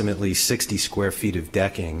approximately 60 square feet of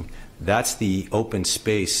decking. That's the open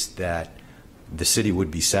space that the city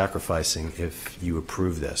would be sacrificing if you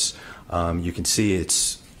approve this. You can see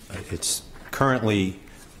it's currently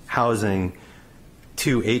housing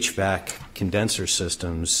 2 HVAC condenser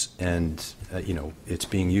systems, and it's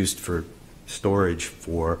being used for storage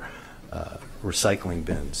for recycling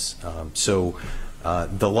bins. So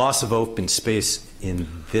the loss of open space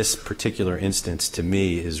in this particular instance, to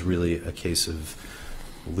me, is really a case of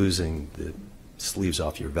losing the sleeves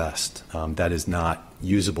off your vest. That is not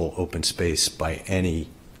usable open space by any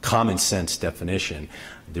common sense definition.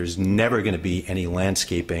 There's never going to be any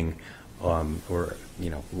landscaping or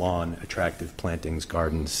lawn, attractive plantings,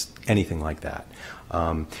 gardens, anything like that.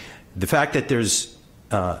 The fact that there's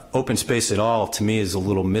open space at all, to me, is a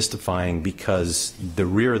little mystifying, because the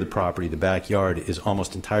rear of the property, the backyard, is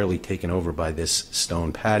almost entirely taken over by this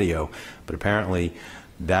stone patio, but apparently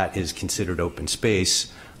that is considered open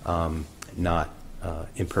space, not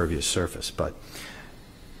impervious surface. But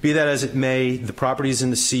be that as it may, the property is in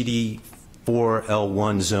the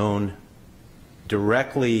CD4L1 zone.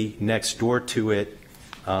 Directly next door to it,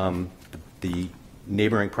 the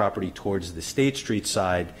neighboring property towards the State Street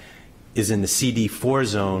side is in the CD4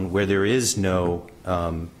 zone, where there is no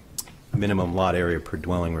minimum lot area per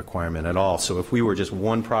dwelling requirement at all. So if we were just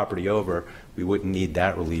one property over, we wouldn't need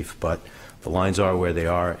that relief, but the lines are where they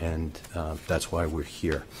are, and that's why we're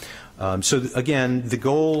here. So again, the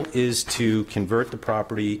goal is to convert the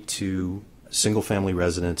property to single-family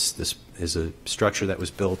residence. This is a structure that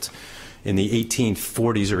was built in the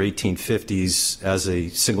 1840s or 1850s as a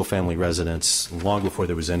single-family residence, long before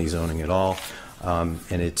there was any zoning at all, and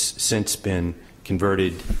it's since been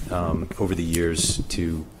converted over the years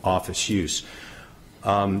to office use.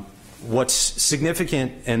 What's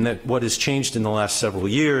significant, and that what has changed in the last several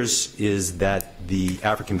years, is that the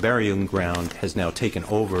African Burying Ground has now taken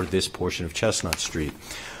over this portion of Chestnut Street.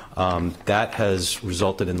 That has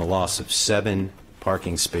resulted in the loss of 7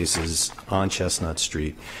 parking spaces on Chestnut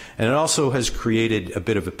Street. And it also has created a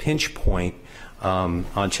bit of a pinch point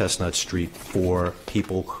on Chestnut Street for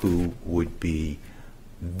people who would be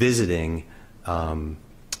visiting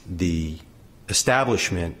the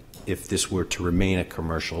establishment if this were to remain a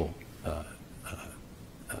commercial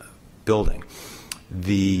building.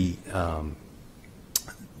 The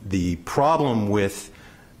problem with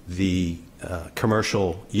the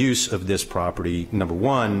commercial use of this property, number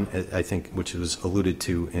one, I think, which was alluded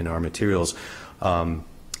to in our materials,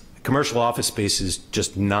 commercial office space is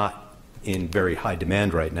just not in very high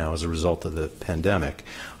demand right now as a result of the pandemic.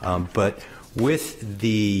 But with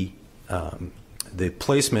the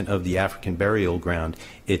placement of the African burial ground,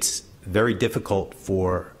 it's very difficult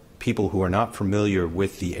for people who are not familiar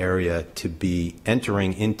with the area to be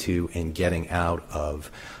entering into and getting out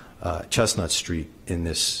of Chestnut Street in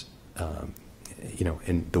this,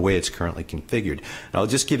 in the way it's currently configured. And I'll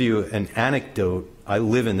just give you an anecdote. I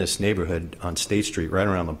live in this neighborhood on State Street, right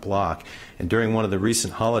around the block, and during one of the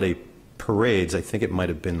recent holiday parades, I think it might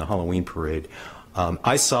have been the Halloween parade,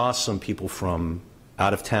 I saw some people from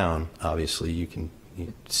out of town, obviously, you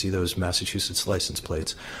see those Massachusetts license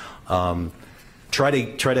plates, try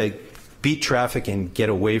to beat traffic and get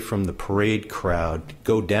away from the parade crowd,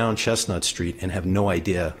 go down Chestnut Street and have no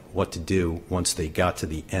idea what to do once they got to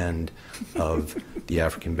the end of the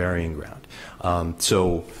African burying ground.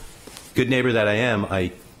 So, good neighbor that I am,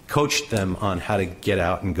 I coached them on how to get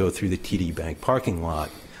out and go through the TD Bank parking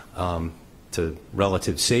lot to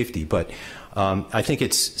relative safety. But I think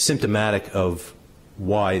it's symptomatic of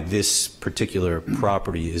why this particular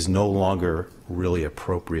property is no longer really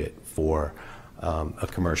appropriate for a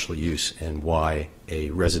commercial use, and why a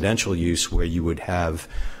residential use where you would have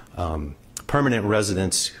permanent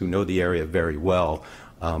residents who know the area very well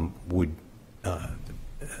would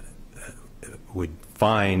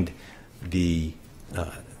find the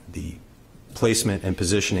placement and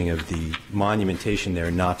positioning of the monumentation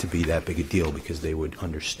there not to be that big a deal, because they would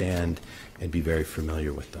understand and be very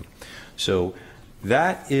familiar with them. So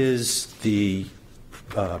that is the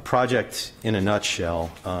project in a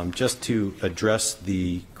nutshell. Just to address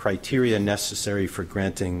the criteria necessary for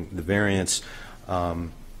granting the variance,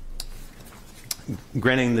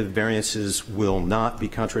 granting the variances will not be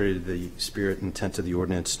contrary to the spirit and intent of the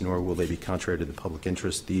ordinance, nor will they be contrary to the public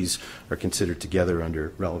interest. These are considered together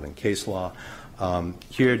under relevant case law.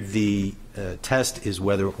 Here the test is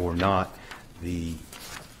whether or not the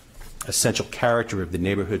essential character of the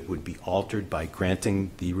neighborhood would be altered by granting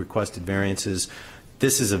the requested variances.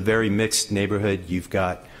 This is a very mixed neighborhood. You've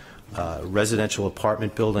got residential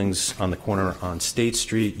apartment buildings on the corner on State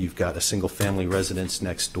Street. You've got a single-family residence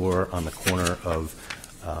next door on the corner of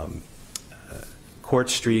Court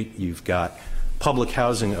Street. You've got public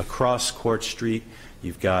housing across Court Street.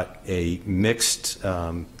 You've got a mixed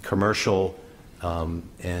commercial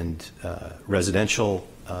and residential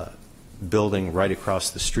building right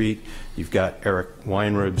across the street. You've got Eric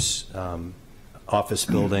Weinrib's office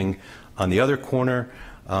building on the other corner.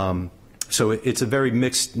 So it's a very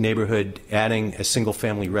mixed neighborhood. Adding a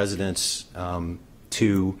single-family residence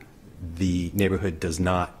to the neighborhood does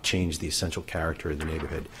not change the essential character of the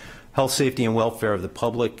neighborhood. Health, safety, and welfare of the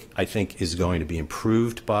public, I think, is going to be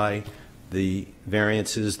improved by the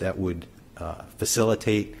variances that would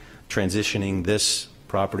facilitate transitioning this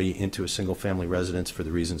property into a single-family residence for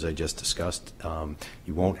the reasons I just discussed.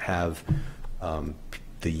 You won't have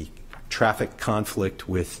the traffic conflict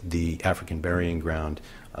with the African burying ground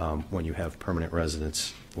when you have permanent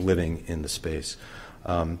residents living in the space.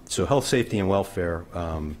 So health, safety, and welfare,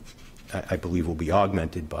 I believe, will be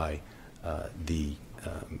augmented by the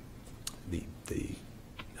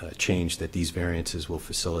change that these variances will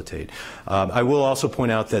facilitate. I will also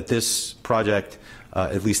point out that this project,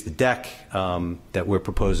 at least the deck that we're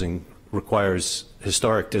proposing, requires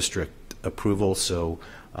historic district approval, so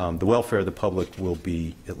the welfare of the public will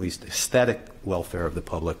be, at least aesthetic welfare of the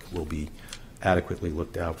public will be adequately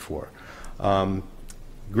looked out for.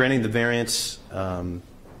 Granting the variance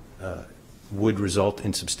would result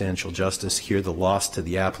in substantial justice. Here, the loss to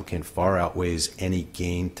the applicant far outweighs any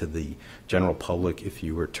gain to the general public if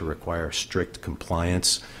you were to require strict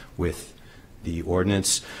compliance with the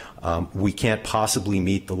ordinance. We can't possibly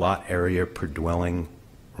meet the lot area per dwelling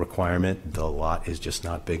requirement. The lot is just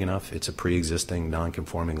not big enough. It's a pre-existing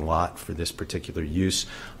non-conforming lot for this particular use,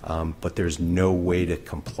 but there's no way to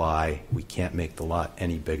comply. We can't make the lot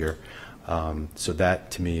any bigger. So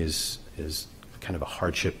that, to me, is kind of a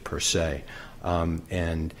hardship per se.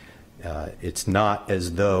 And it's not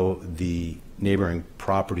as though the neighboring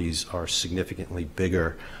properties are significantly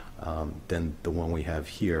bigger than the one we have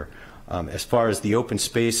here. As far as the open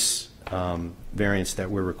space variance that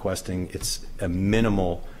we're requesting, it's a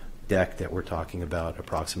minimal deck that we're talking about,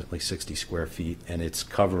 approximately 60 square feet, and it's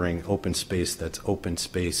covering open space that's open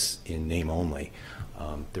space in name only.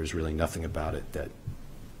 There's really nothing about it that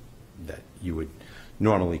you would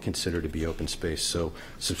normally consider to be open space. So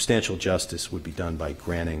substantial justice would be done by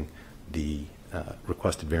granting the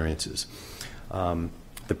requested variances.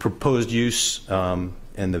 The proposed use and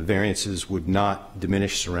the variances would not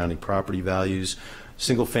diminish surrounding property values.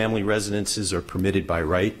 Single-family residences are permitted by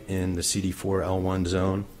right in the CD4 L1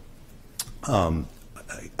 zone.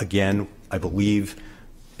 Again, I believe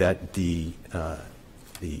that the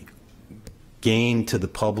gain to the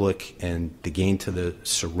public and the gain to the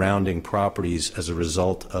surrounding properties as a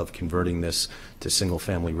result of converting this to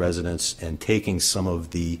single-family residence and taking some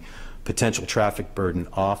of the potential traffic burden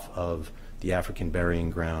off of the African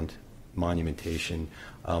burying ground monumentation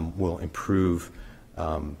will improve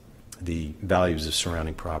the values of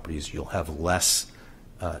surrounding properties. You'll have less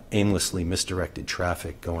aimlessly misdirected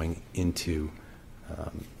traffic going into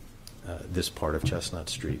this part of Chestnut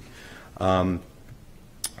Street.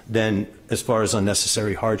 Then, as far as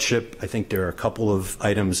unnecessary hardship, I think there are a couple of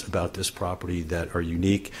items about this property that are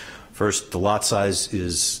unique. First, the lot size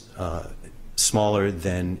is smaller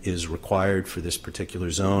than is required for this particular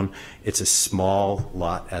zone. It's a small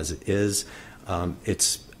lot as it is.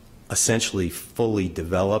 It's essentially fully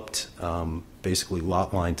developed, basically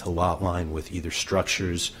lot line to lot line with either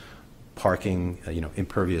structures, parking,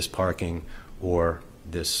 impervious parking, or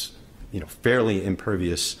this, fairly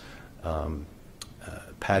impervious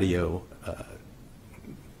patio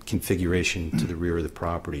configuration to the rear of the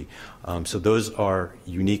property. So those are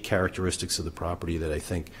unique characteristics of the property that I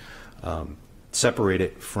think separate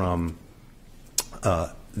it from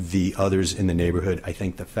the others in the neighborhood. I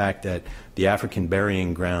think the fact that the African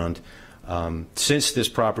burying ground, since this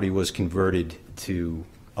property was converted to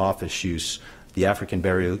office use, the African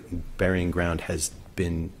burying ground has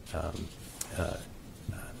been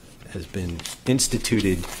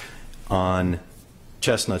instituted on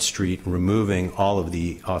Chestnut Street, removing all of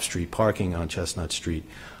the off-street parking on Chestnut Street.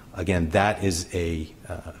 Again, that is a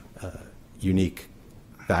unique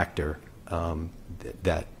factor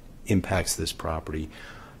that impacts this property.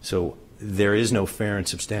 So there is no fair and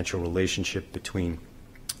substantial relationship between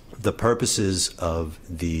the purposes of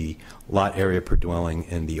the lot area per dwelling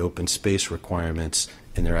and the open space requirements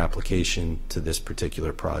in their application to this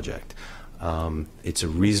particular project. It's a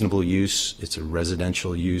reasonable use. It's a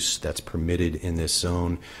residential use that's permitted in this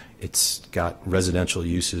zone. It's got residential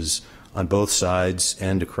uses on both sides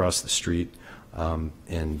and across the street,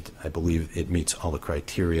 and I believe it meets all the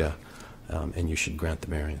criteria, and you should grant the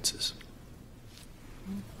variances.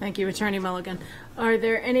 Thank you, Attorney Mulligan. Are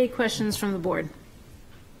there any questions from the board?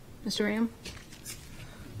 Mr. Ram?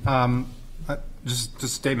 Just a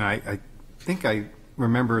statement. I think I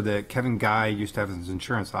remember that Kevin Guy used to have his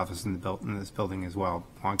insurance office in this building as well,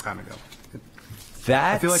 a long time ago.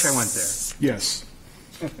 I feel like I went there. Yes.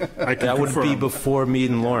 That would be before Mead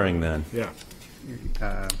and Loring then. Yeah.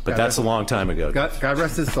 But that's a long time ago. God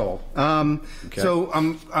rest his soul. Okay. So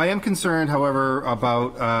I am concerned, however,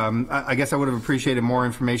 about, I guess I would have appreciated more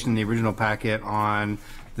information in the original packet on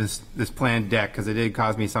this planned deck, because it did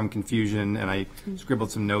cause me some confusion, and I scribbled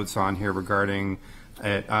some notes on here regarding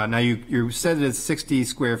it. Now, you said it's 60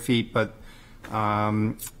 square feet, but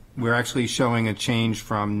we're actually showing a change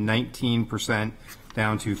from 19%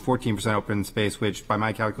 down to 14% open space, which by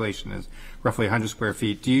my calculation is roughly 100 square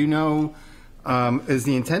feet. Do you know, is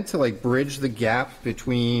the intent to bridge the gap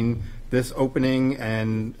between this opening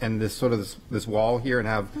and this sort of this wall here and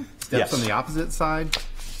have steps on the opposite side?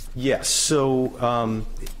 Yes. So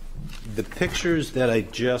the pictures that I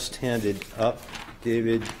just handed up,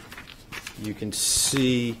 David, you can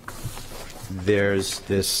see there's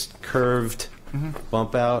this curved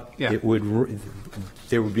bump out. Yeah.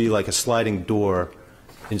 There would be like a sliding door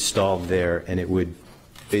installed there, and it would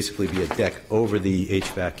basically be a deck over the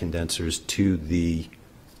HVAC condensers to the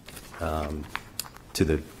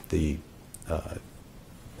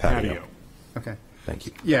patio. Okay. Thank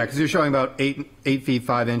you. Yeah, because you're showing about 8 feet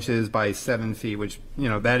 5 inches by 7 feet, which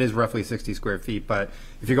that is roughly 60 square feet. But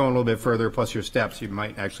if you're going a little bit further, plus your steps, you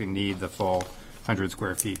might actually need the full 100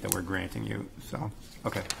 square feet that we're granting you. So,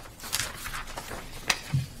 okay.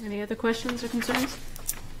 Any other questions or concerns?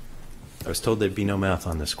 I was told there'd be no math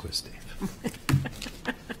on this quiz, Dave.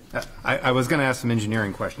 I was going to ask some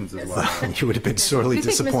engineering questions as well. You would have been sorely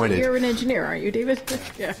disappointed. You're an engineer, aren't you, David?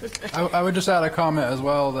 Yeah. I would just add a comment as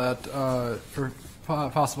well that for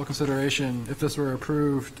possible consideration, if this were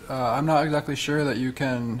approved, I'm not exactly sure that you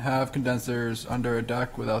can have condensers under a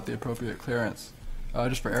deck without the appropriate clearance,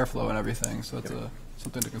 just for airflow and everything. So it's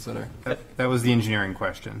something to consider. That was the engineering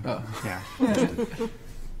question. Oh. Yeah.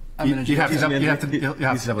 I'm an You'd have engineer.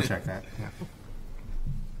 to double check that. Yeah.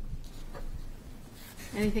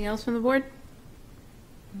 Anything else from the board?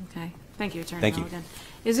 Okay, thank you, Attorney Thank you. Mulligan.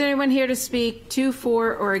 Is there anyone here to speak to,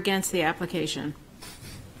 for, or against the application?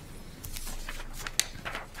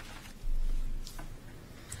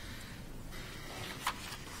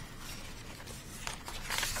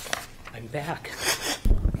 I'm back.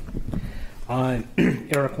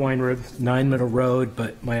 Eric Weinrib, 9 Middle Road,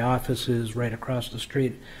 but my office is right across the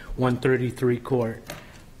street, 133 Court.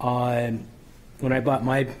 When I bought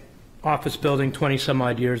my office building 20-some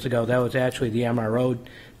odd years ago, that was actually the MRO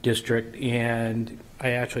district, and I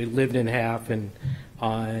actually lived in half and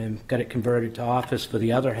got it converted to office for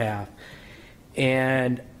the other half.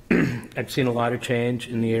 And I've seen a lot of change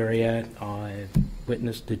in the area. I've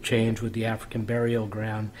witnessed the change with the African burial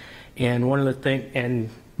ground. And one of the things, and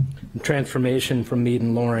transformation from Mead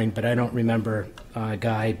and Loring, but I don't remember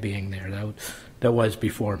Guy being there. That was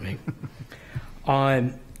before me.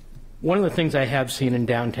 One of the things I have seen in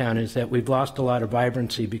downtown is that we've lost a lot of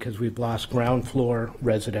vibrancy because we've lost ground floor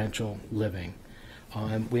residential living.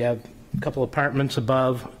 We have a couple apartments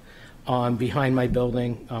above, behind my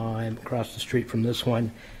building, across the street from this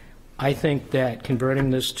one. I think that converting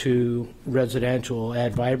this to residential will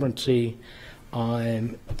add vibrancy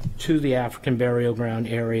to the African burial ground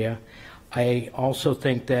area. I also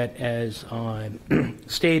think that, as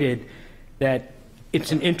stated, that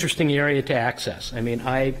it's an interesting area to access. I mean,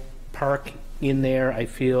 I park in there. I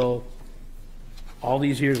feel, all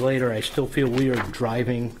these years later, I still feel weird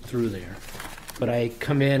driving through there. But I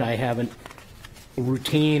come in, I have a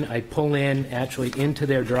routine. I pull in actually into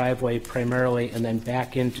their driveway primarily, and then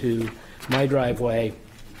back into my driveway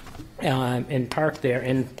and park there.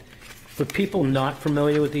 And for people not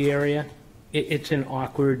familiar with the area, it's an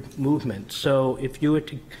awkward movement. So if you were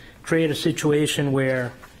to create a situation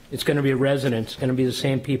where it's going to be a residence, it's going to be the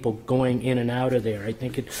same people going in and out of there, I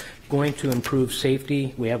think it's going to improve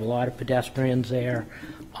safety. We have a lot of pedestrians there.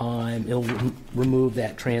 It'll remove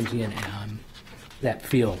that transient, that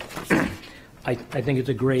feel. I think it's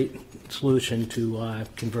a great solution to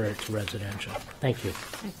convert it to residential. Thank you.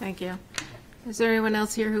 Thank you. Is there anyone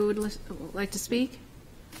else here who would like to speak?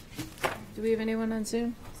 Do we have anyone on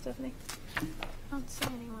Zoom, Stephanie? I don't see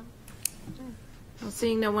anyone. Well,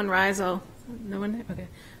 seeing no one rise, no one? Okay.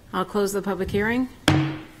 I'll close the public hearing.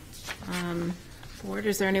 Board,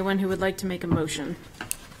 is there anyone who would like to make a motion?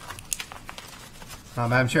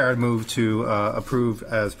 Madam Chair, I'd move to approve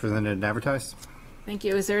as presented and advertised. Thank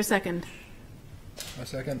you. Is there a second? A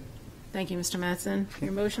second. Thank you, Mr. Mattson.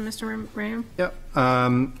 Your motion, Mr. Ram? Yep.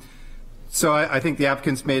 So I think the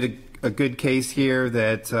applicants made a good case here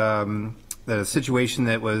that that a situation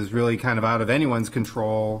that was really kind of out of anyone's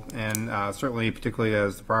control, and certainly particularly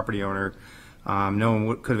as the property owner, no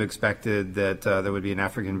one could have expected that there would be an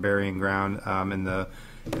African burying ground in the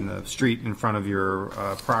street in front of your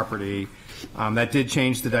property. That did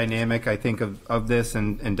change the dynamic, I think, of this,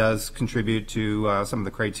 and does contribute to some of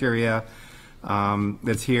the criteria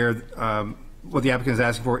that's here. What the applicant is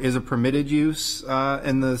asking for is a permitted use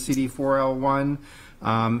in the CD4L1.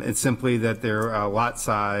 It's simply that their lot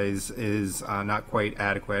size is not quite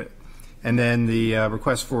adequate. And then the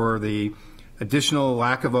request for the additional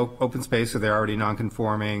lack of open space, so they're already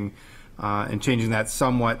non-conforming, and changing that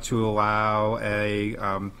somewhat to allow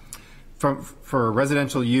for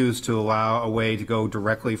residential use, to allow a way to go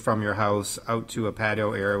directly from your house out to a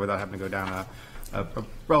patio area without having to go down a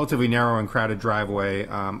relatively narrow and crowded driveway,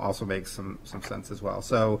 also makes some sense as well.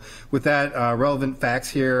 So with that, relevant facts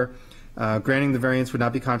here, granting the variance would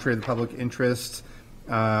not be contrary to the public interest.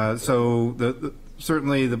 So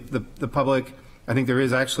certainly the public, I think there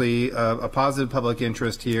is actually a positive public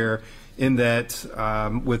interest here in that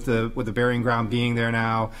with the burying ground being there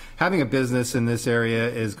now, having a business in this area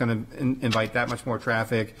is going to invite that much more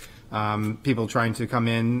traffic. People trying to come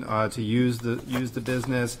in to use the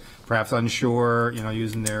business, perhaps unsure,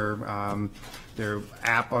 using their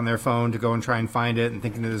app on their phone to go and try and find it, and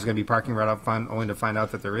thinking that there's going to be parking right up front, only to find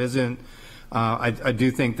out that there isn't. I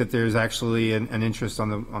do think that there's actually an interest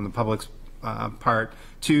on the public's part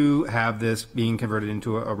to have this being converted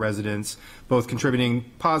into a residence, both contributing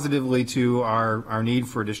positively to our need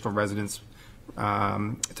for additional residence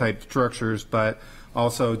type structures, but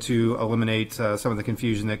also to eliminate some of the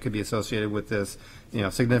confusion that could be associated with this,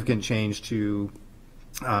 significant change to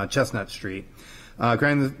Chestnut Street.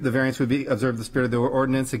 Granting the variance would be observe the spirit of the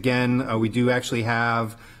ordinance. Again, we do actually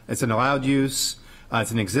have, it's an allowed use.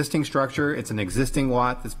 It's an existing structure. It's an existing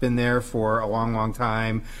lot that's been there for a long, long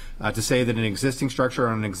time. To say that an existing structure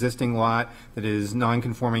on an existing lot that is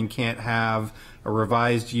non-conforming can't have a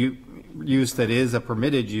revised use that is a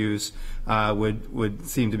permitted use would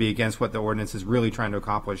seem to be against what the ordinance is really trying to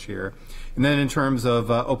accomplish here. And then in terms of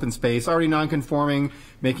open space, already non-conforming,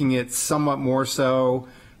 making it somewhat more so,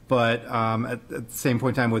 but at the same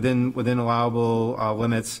point in time within allowable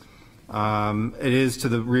limits. It is to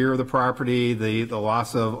the rear of the property. The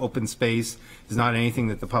loss of open space is not anything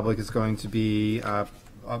that the public is going to be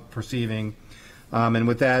perceiving. And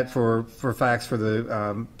with that, for facts for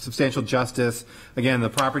the substantial justice, again, the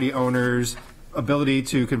property owner's ability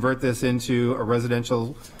to convert this into a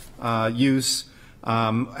residential use,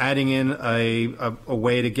 adding in a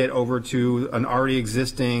way to get over to an already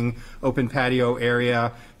existing open patio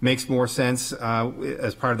area makes more sense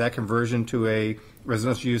as part of that conversion to a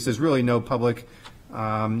residential use. There's really no public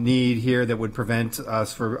need here that would prevent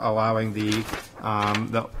us from allowing the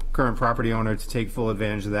current property owner to take full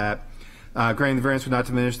advantage of that. Granting the variance would not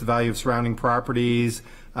diminish the value of surrounding properties.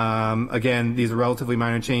 Again, these are relatively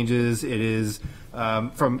minor changes. It is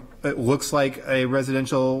it looks like a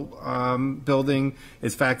residential building.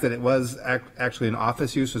 Its fact that it was actually an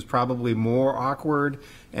office use was probably more awkward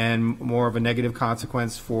and more of a negative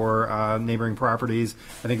consequence for neighboring properties.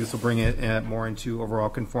 I think this will bring it more into overall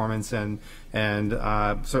conformance and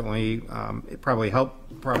certainly it probably help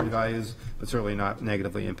property values, but certainly not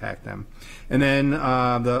negatively impact them. And then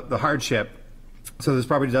the hardship. So this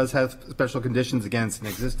property does have special conditions against an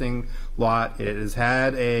existing lot. It has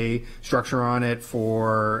had a structure on it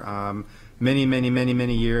for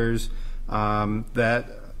many years. That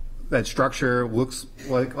structure looks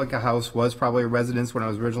like a house, was probably a residence when it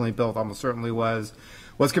was originally built, almost certainly was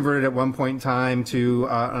converted at one point in time to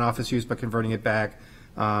an office use, but converting it back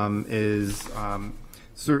is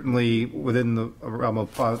certainly within the realm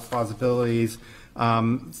of possibilities.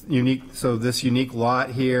 Unique. So this unique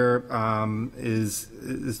lot here is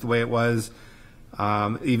the way it was.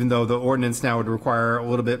 Even though the ordinance now would require a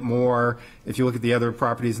little bit more, if you look at the other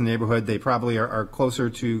properties in the neighborhood, they probably are closer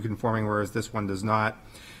to conforming, whereas this one does not.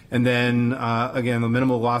 And then again, the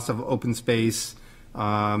minimal loss of open space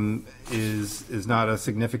is not a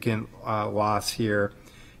significant loss here.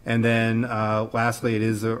 And then lastly, it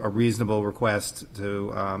is a reasonable request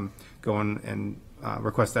to go and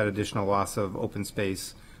request that additional loss of open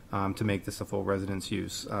space to make this a full residence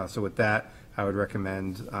use. So with that, I would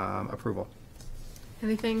recommend approval.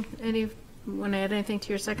 Anyone want to add anything to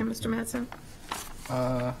your second, Mr. Mattson?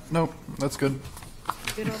 Nope, that's good.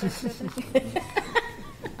 Good all that, Stephanie?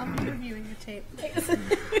 I'll be reviewing your tape.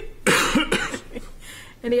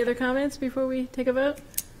 Any other comments before we take a vote?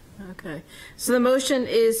 Okay. So the motion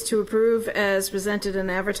is to approve as presented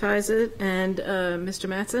and advertise it. And Mr.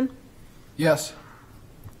 Mattson? Yes.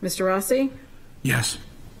 Mr. Rossi? Yes.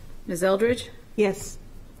 Ms. Eldridge? Yes.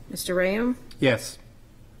 Mr. Rayam? Yes.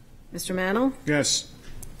 Mr. Mannel? Yes.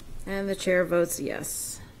 And the chair votes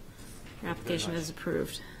yes. Your application is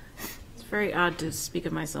approved. It's very odd to speak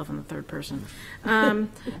of myself in the third person.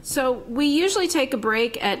 So we usually take a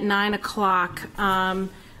break at 9 o'clock.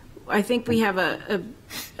 I think we have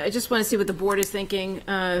I just want to see what the board is thinking.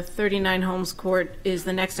 39 Holmes Court is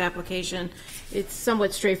the next application. It's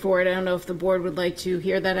somewhat straightforward. I don't know if the board would like to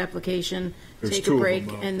hear that application, take a break,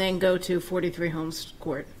 and then go to 43 Holmes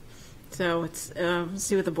Court. So it's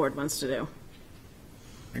see what the board wants to do.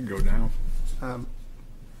 I can go now.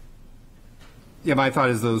 Yeah, my thought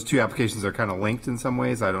is those two applications are kind of linked in some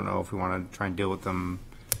ways. I don't know if we want to try and deal with them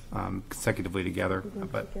consecutively together,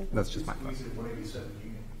 but that's just my thought.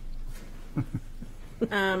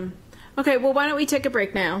 Okay, well, why don't we take a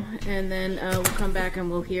break now, and then we'll come back and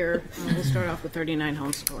we'll start off with 39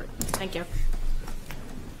 Holmes Court. Thank you.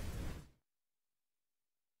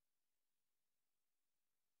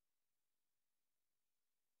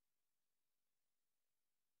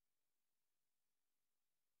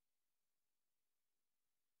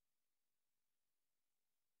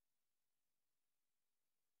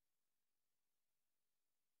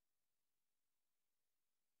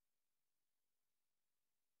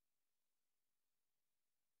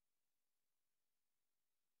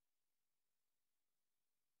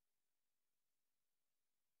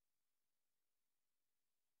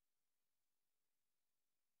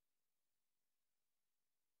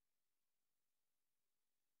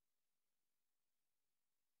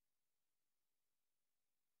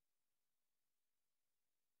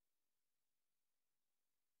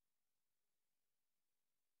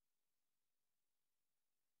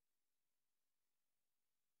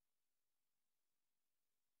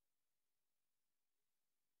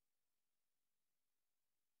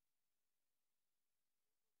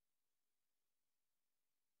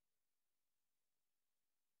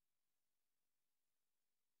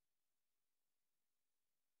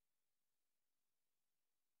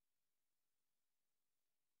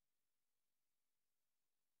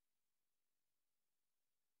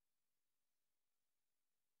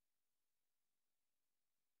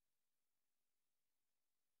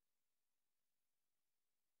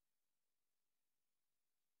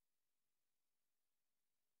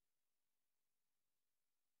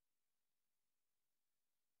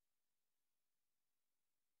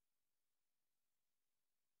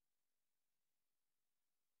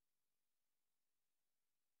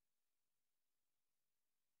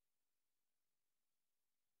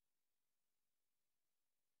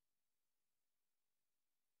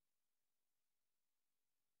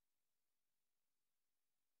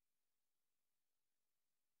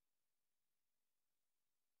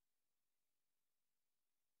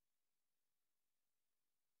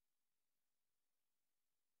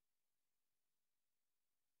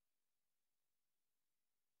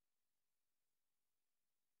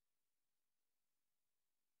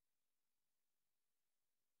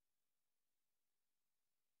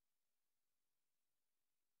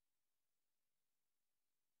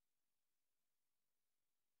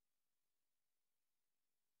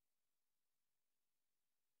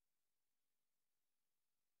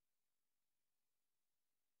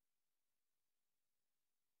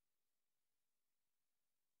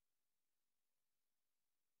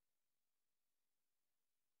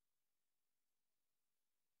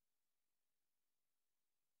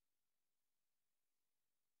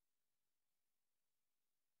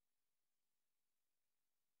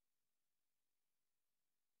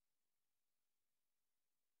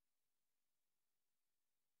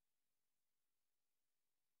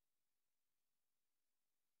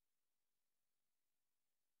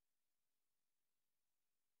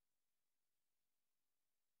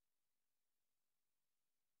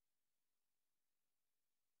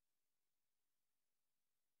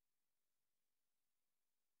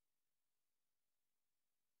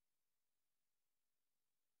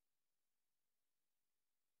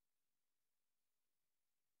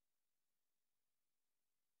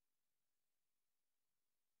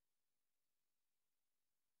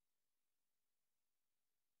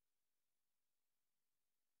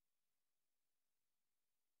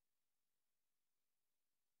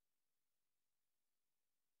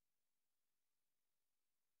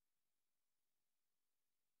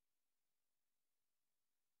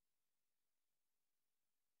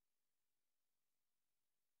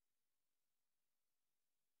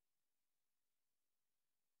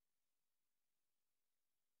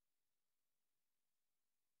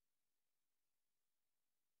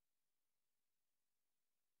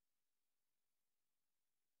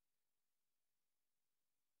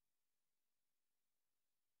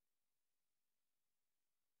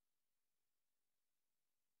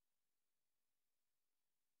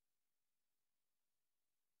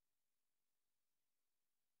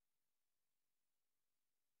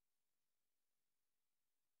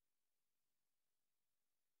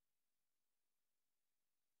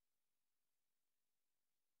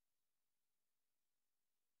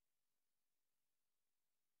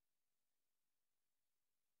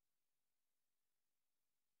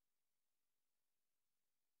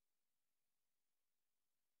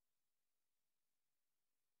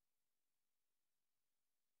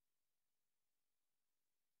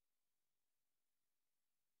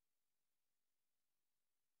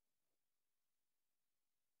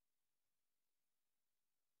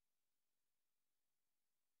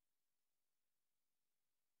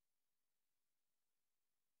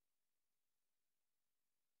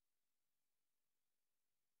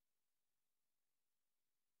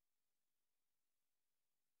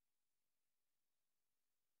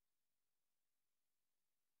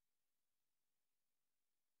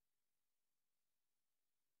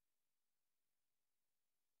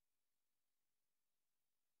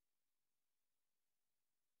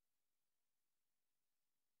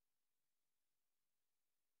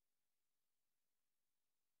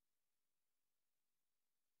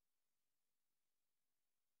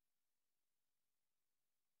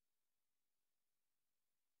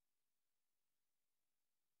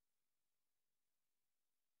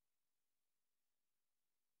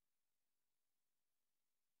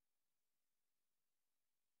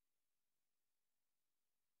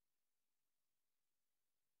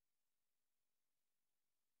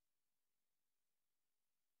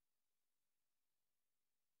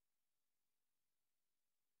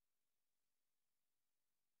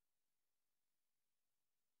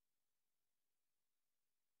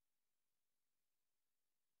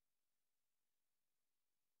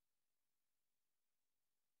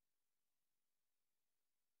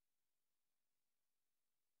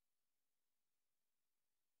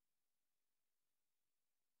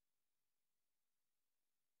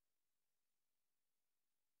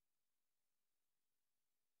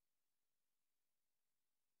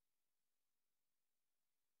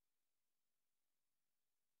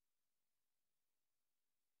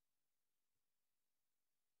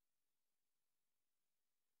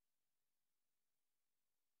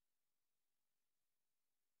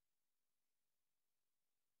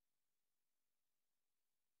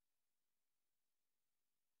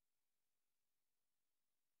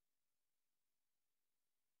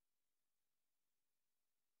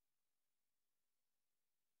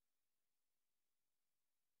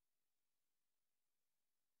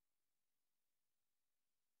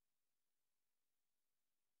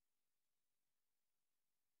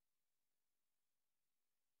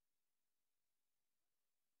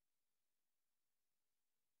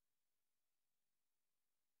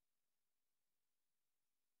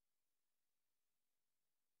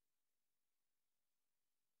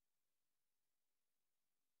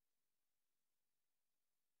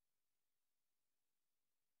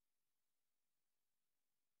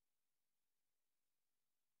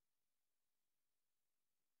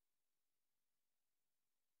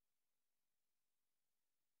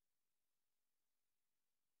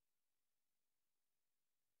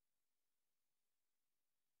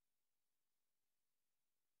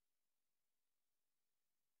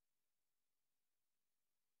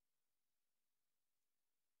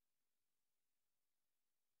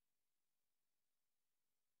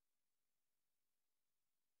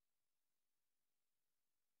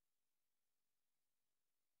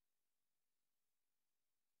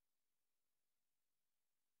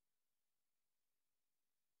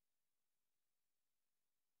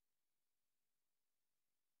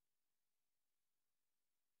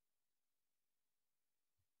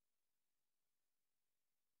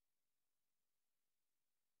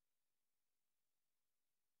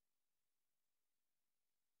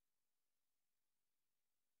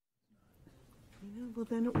 well,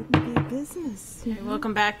 then it wouldn't be a business. Okay,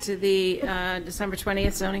 welcome back to the December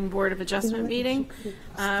 20th Zoning Board of Adjustment meeting.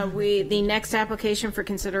 The next application for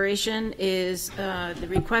consideration is the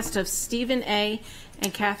request of Stephen A.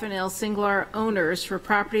 and Catherine L. Singlar, owners, for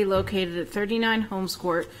property located at 39 Holmes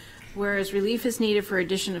Court, whereas relief is needed for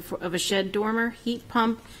addition of a shed dormer, heat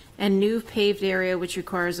pump, and new paved area, which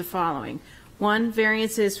requires the following. 1,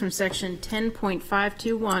 variances from section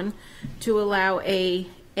 10.521 to allow a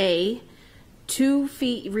 2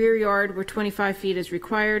 feet rear yard where 25 feet is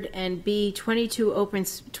required, and B,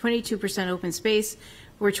 22% open space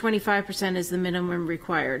where 25% is the minimum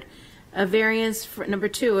required. A variance for, number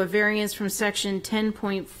 2, a variance from section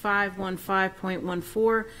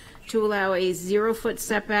 10.515.14 to allow a 0-foot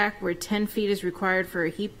setback where 10 feet is required for a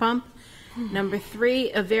heat pump. Number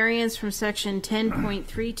 3, a variance from section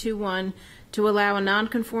 10.321 to allow a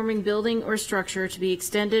non-conforming building or structure to be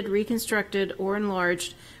extended, reconstructed, or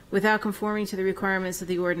enlarged without conforming to the requirements of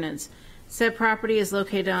the ordinance. Said property is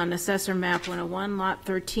located on Assessor Map 101, Lot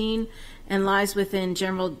 13, and lies within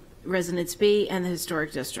General Residence B and the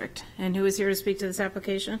Historic District. And who is here to speak to this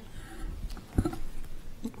application?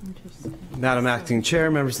 Madam Acting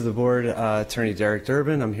Chair, members of the board, Attorney Derek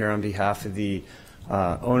Durbin. I'm here on behalf of the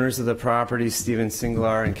owners of the property, Stephen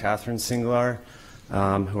Singlar and Catherine Singlar,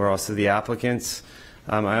 who are also the applicants.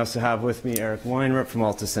 I also have with me Eric Weinrep from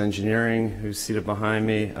Altus Engineering, who's seated behind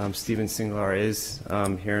me. Stephen Singlar is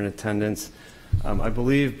here in attendance. I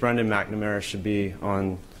believe Brendan McNamara should be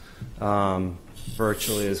on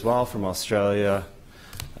virtually as well from Australia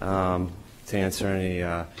to answer any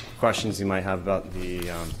questions you might have about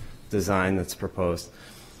the design that's proposed.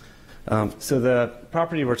 So the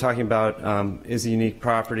property we're talking about is a unique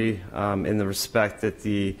property in the respect that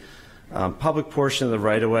the public portion of the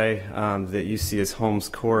right-of-way that you see as Holmes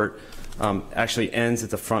Court actually ends at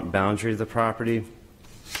the front boundary of the property.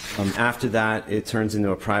 After that, it turns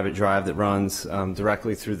into a private drive that runs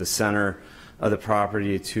directly through the center of the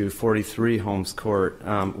property to 43 Holmes Court,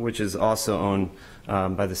 which is also owned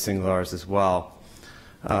by the Singlars as well.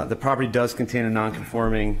 The property does contain a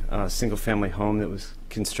non-conforming single-family home that was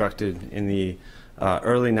constructed in the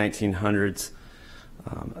early 1900s.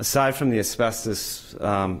 Aside from the asbestos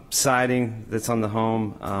siding that's on the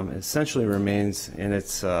home, it essentially remains in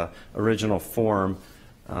its original form.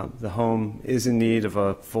 The home is in need of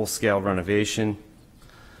a full-scale renovation.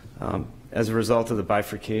 As a result of the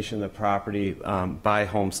bifurcation of the property by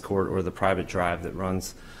Holmes Court, or the private drive that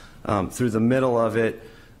runs through the middle of it,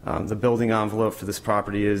 the building envelope for this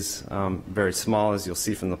property is very small, as you'll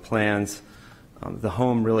see from the plans. The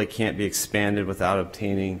home really can't be expanded without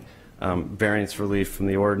obtaining variance relief from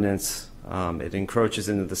the ordinance. It encroaches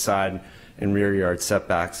into the side and rear yard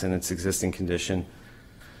setbacks in its existing condition.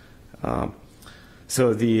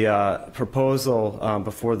 So the proposal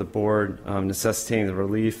before the board necessitating the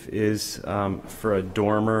relief is for a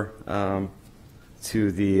dormer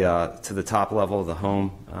to the top level of the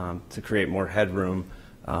home to create more headroom,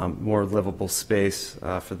 more livable space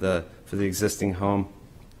for the existing home.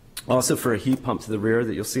 Also for a heat pump to the rear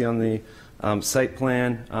that you'll see on the site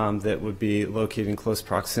plan that would be located in close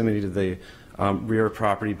proximity to the rear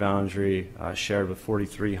property boundary shared with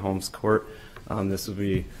 43 Holmes Court. This would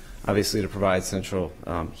be obviously to provide central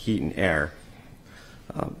heat and air.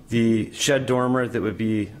 The shed dormer that would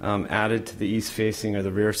be added to the east facing or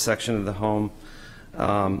the rear section of the home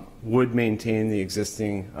would maintain the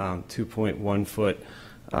existing 2.1 foot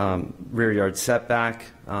rear yard setback.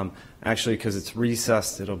 Actually, because it's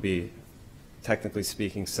recessed, it'll be, technically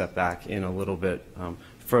speaking, set back in a little bit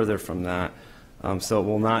further from that. So it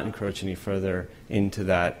will not encroach any further into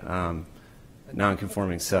that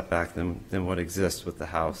non-conforming setback than what exists with the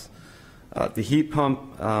house. The heat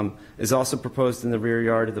pump is also proposed in the rear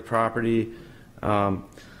yard of the property.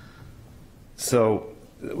 So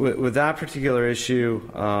with that particular issue,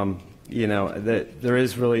 you know, there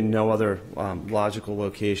is really no other logical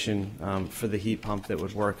location for the heat pump that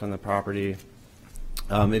would work on the property.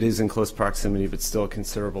 It is in close proximity, but still a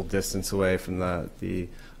considerable distance away from the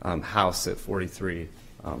house at 43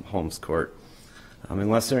 Holmes Court.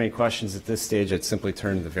 Unless there are any questions at this stage, I'd simply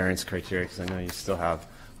turn to the variance criteria, because I know you still have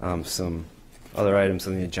some other items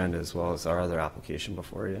on the agenda as well as our other application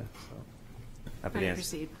before you. So, happy to answer.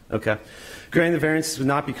 Proceed. Okay. Granting the variances would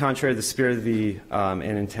not be contrary to the spirit of the and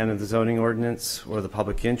intent of the zoning ordinance or the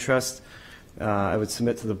public interest. I would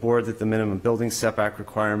submit to the board that the minimum building setback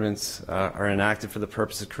requirements are enacted for the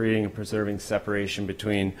purpose of creating and preserving separation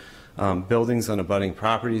between buildings on abutting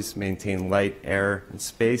properties, maintain light, air, and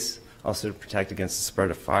space, also to protect against the spread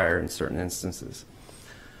of fire in certain instances.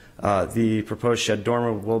 The proposed shed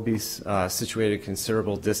dormer will be situated a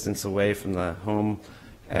considerable distance away from the home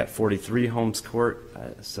at 43 Holmes Court,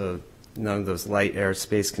 so none of those light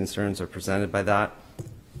airspace concerns are presented by that,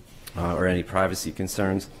 or any privacy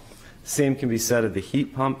concerns. Same can be said of the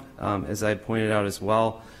heat pump, as I pointed out as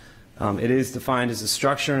well. It is defined as a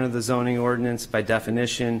structure under the zoning ordinance by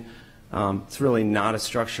definition. It's really not a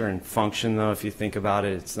structure in function, though. If you think about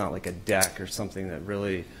it, it's not like a deck or something that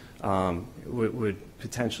really would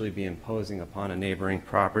potentially be imposing upon a neighboring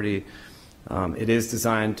property. It is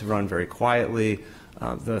designed to run very quietly.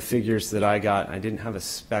 The figures that I got, I didn't have a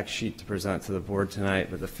spec sheet to present to the board tonight,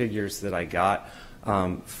 but the figures that I got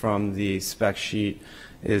from the spec sheet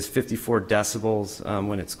is 54 decibels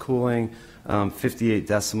when it's cooling, 58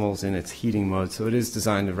 decibels in its heating mode. So it is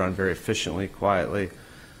designed to run very efficiently, quietly.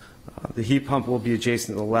 The heat pump will be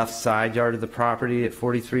adjacent to the left side yard of the property at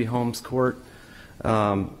 43 Holmes Court,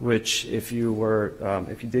 which if you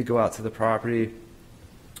did go out to the property,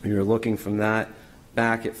 you're looking from that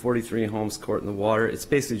back at 43 Holmes Court in the water. It's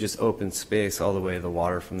basically just open space all the way to the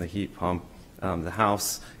water from the heat pump. The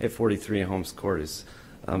house at 43 Holmes Court is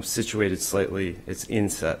situated slightly, it's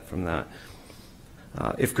inset from that.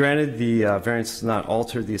 If granted, the variance does not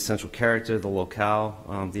alter the essential character of the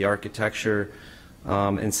locale. The architecture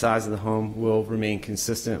and size of the home will remain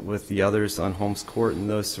consistent with the others on Holmes Court and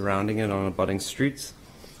those surrounding it on abutting streets.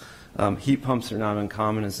 Heat pumps are not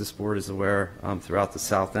uncommon, as this board is aware, throughout the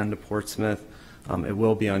south end of Portsmouth. It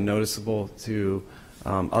will be unnoticeable to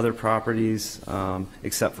other properties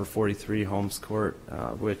except for 43 Holmes Court,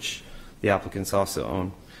 which the applicants also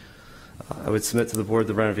own. I would submit to the board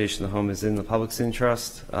the renovation of the home is in the public's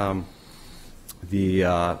interest.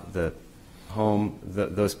 The home,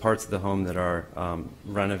 those parts of the home that are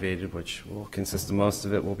renovated, which will consist of most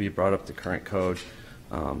of it, will be brought up to current code.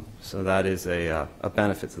 So that is a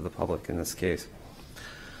benefit to the public in this case.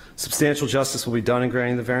 Substantial justice will be done in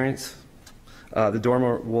granting the variance. The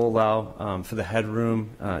dormer will allow for the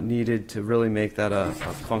headroom needed to really make that a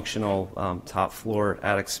functional top floor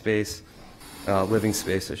attic space, living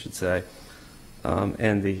space, I should say.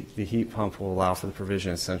 And the heat pump will allow for the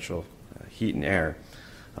provision of central heat and air.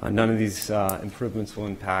 None of these improvements will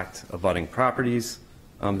impact abutting properties.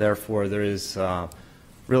 Therefore, there is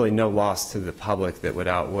really no loss to the public that would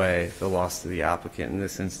outweigh the loss to the applicant in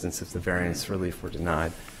this instance if the variance relief were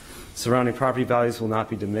denied. Surrounding property values will not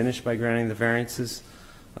be diminished by granting the variances.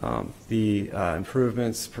 The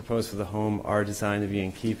improvements proposed for the home are designed to be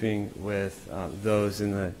in keeping with those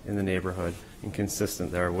in the neighborhood and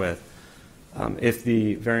consistent therewith. If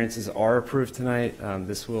the variances are approved tonight,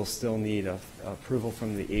 this will still need approval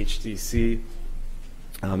from the HDC.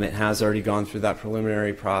 It has already gone through that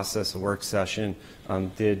preliminary process. A work session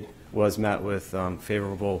was met with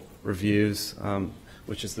favorable reviews,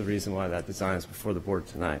 which is the reason why that design is before the board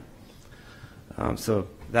tonight. So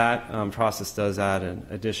that process does add an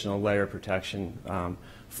additional layer of protection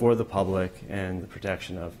for the public and the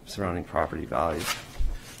protection of surrounding property values.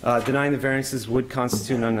 Denying the variances would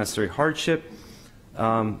constitute an unnecessary hardship.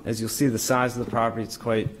 As you'll see, the size of the property is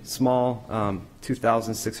quite small,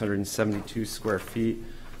 2,672 square feet.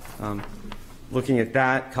 Looking at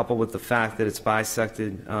that, coupled with the fact that it's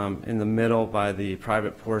bisected in the middle by the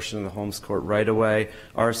private portion of the Holmes Court right-of-way,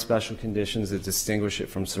 are special conditions that distinguish it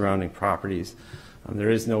from surrounding properties. There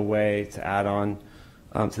is no way to add on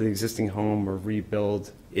to the existing home or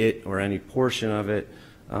rebuild it or any portion of it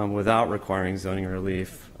without requiring zoning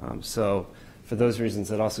relief. So for those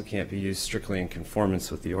reasons, it also can't be used strictly in conformance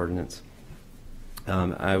with the ordinance.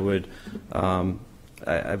 I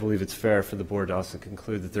believe it's fair for the board to also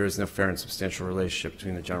conclude that there is no fair and substantial relationship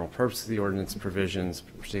between the general purpose of the ordinance provisions,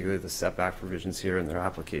 particularly the setback provisions here in their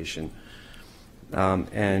application.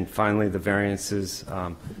 And finally, the variances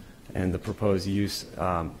and the proposed use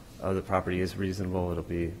of the property is reasonable. It'll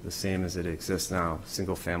be the same as it exists now,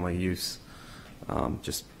 single-family use,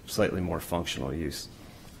 just slightly more functional use.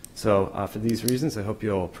 So for these reasons, I hope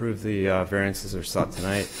you'll approve the variances that are sought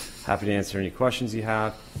tonight. Happy to answer any questions you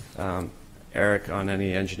have. Eric on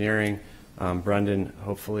any engineering. Brendan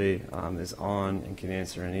hopefully is on and can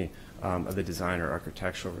answer any of the design or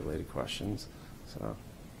architectural related questions. So.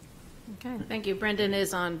 Okay, thank you. Brendan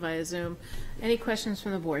is on via Zoom. Any questions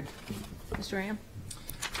from the board? Mr. Ram?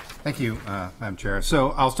 Thank you, Madam Chair.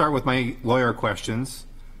 So I'll start with my lawyer questions,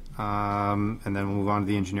 and then we'll move on to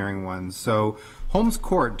the engineering ones. So Holmes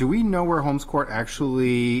Court, do we know where Holmes Court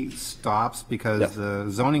actually stops? Because the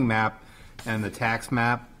zoning map and the tax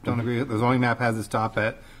map don't agree. The zoning map has it stop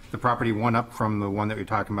at the property one up from the one that you're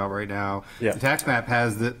talking about right now. The tax map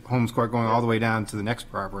has the Holmes Court going all the way down to the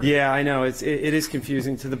next property. Yeah, I know. It is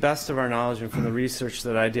confusing. To the best of our knowledge and from the research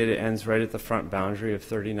that I did, it ends right at the front boundary of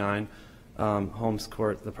 39 Holmes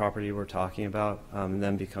Court, the property we're talking about, and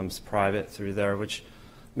then becomes private through there, which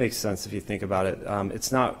makes sense if you think about it.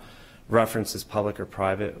 It's not referenced as public or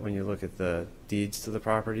private when you look at the deeds to the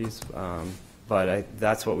properties, but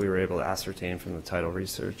that's what we were able to ascertain from the title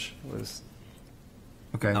research was.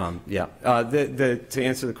 Okay. Yeah. To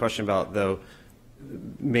answer the question about the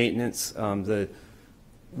maintenance,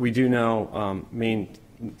 we do know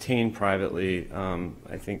maintain privately.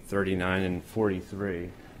 I think 39 and 43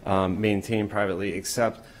 maintain privately,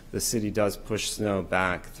 except the city does push snow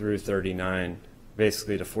back through 39,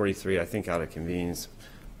 basically to 43. I think out of convenience,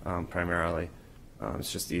 primarily.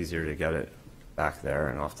 It's just easier to get it back there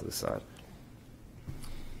and off to the side.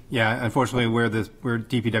 Yeah, unfortunately, where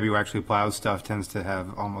DPW actually plows stuff tends to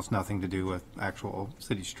have almost nothing to do with actual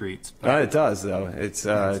city streets. It does, though. It's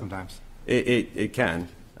sometimes it can.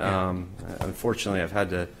 Yeah. Unfortunately, I've had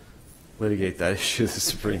to litigate that issue with the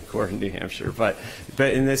Supreme Court in New Hampshire. But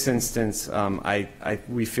in this instance,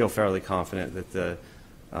 we feel fairly confident that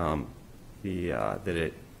that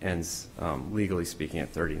it ends legally speaking at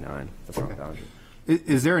 39, the front boundary.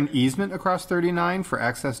 Is there an easement across 39 for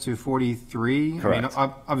access to 43? Correct. I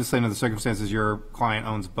mean, obviously, under the circumstances, your client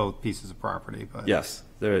owns both pieces of property. But yes,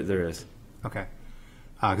 there is. Okay,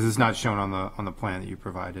 because it's not shown on the plan that you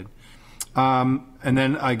provided. And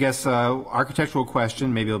then I guess architectural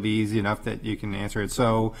question. Maybe it'll be easy enough that you can answer it.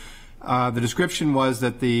 So the description was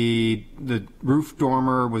that the roof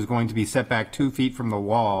dormer was going to be set back 2 feet from the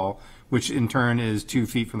wall, which in turn is 2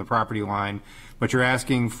 feet from the property line. But you're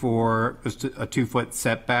asking for a 2 foot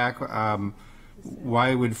setback.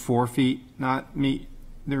 Why would 4 feet not meet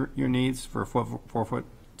your needs for a 4 foot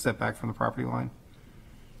setback from the property line?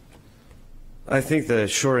 I think the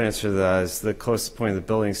short answer to that is the closest point of the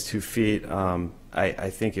building is 2 feet. I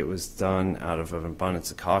think it was done out of an abundance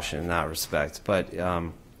of caution in that respect. But I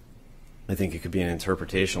think it could be an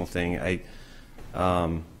interpretational thing.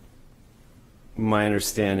 My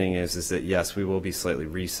understanding is that, yes, we will be slightly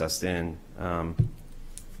recessed in,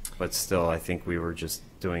 but still, I think we were just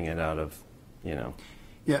doing it out of, yeah.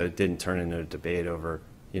 It didn't turn into a debate over,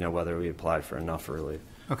 whether we applied for enough relief.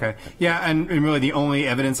 Okay. Yeah, and really the only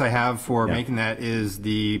evidence I have for making that is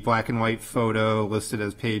the black and white photo listed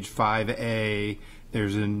as page 5A.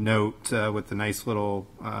 There's a note with the nice little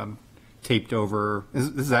taped over. This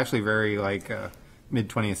is actually very mid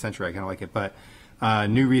 20th century. I kind of like it, but.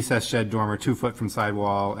 New recessed shed dormer, 2 foot from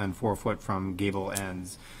sidewall and 4 foot from gable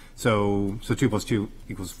ends. So 2 plus 2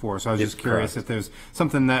 equals 4. So I was just curious if there's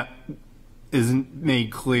something that isn't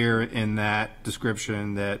made clear in that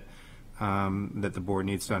description that that the board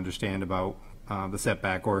needs to understand about the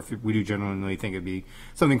setback, or if we do genuinely think it'd be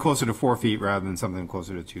something closer to 4 feet rather than something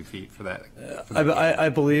closer to 2 feet for that. I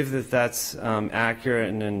believe that that's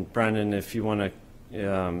accurate, and then Brendan, if you want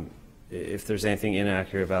to. If there's anything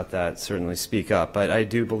inaccurate about that, certainly speak up. But I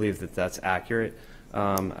do believe that that's accurate.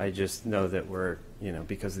 I just know that we're,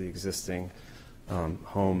 because the existing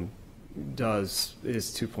home is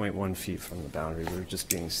 2.1 feet from the boundary. We're just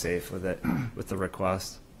being safe with it, with the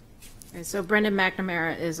request. Okay, so Brendan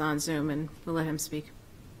McNamara is on Zoom, and we'll let him speak.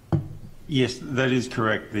 Yes, that is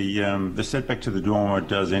correct. The setback to the dormer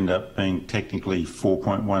does end up being technically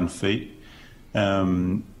 4.1 feet.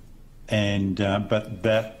 But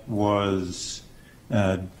that was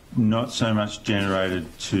not so much generated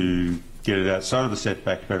to get it outside of the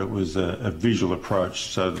setback, but it was a visual approach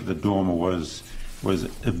so that the dormer was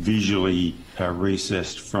visually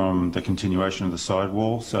recessed from the continuation of the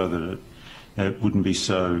sidewall so that it wouldn't be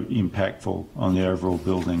so impactful on the overall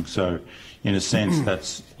building. So in a sense,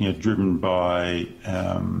 that's driven by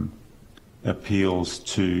appeals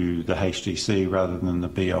to the HDC rather than the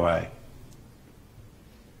BOA.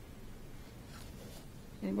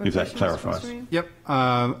 If that clarifies. Yep.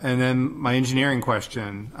 And then my engineering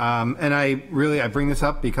question, and I bring this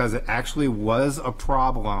up because it actually was a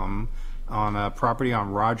problem on a property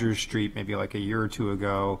on Rogers Street maybe like a year or two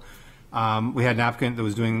ago. We had an applicant that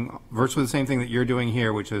was doing virtually the same thing that you're doing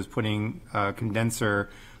here, which is putting a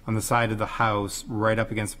condenser on the side of the house right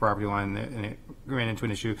up against the property line, and it ran into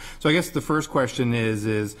an issue. So I guess the first question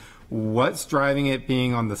is what's driving it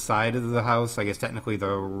being on the side of the house? I guess technically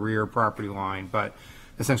the rear property line, but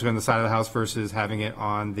essentially on the side of the house versus having it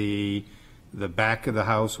on the back of the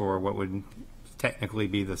house, or what would technically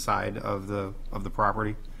be the side of the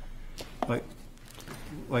property. Like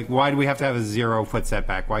why do we have to have a 0 foot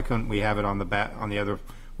setback? Why couldn't we have it on the back, on the other,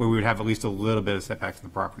 where we would have at least a little bit of setback to the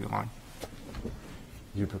property line?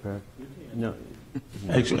 You prepared? No.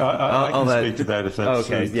 Actually, I can speak to that if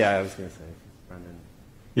that's okay. Yeah, I was going to say, Brendan.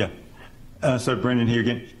 Yeah. So Brendan here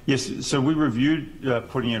again. Yes. So we reviewed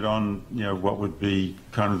putting it on, what would be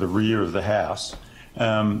kind of the rear of the house,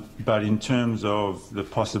 but in terms of the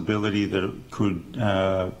possibility that it could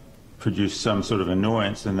produce some sort of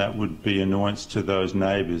annoyance, and that would be annoyance to those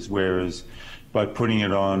neighbours, whereas by putting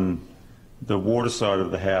it on the water side of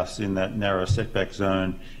the house in that narrow setback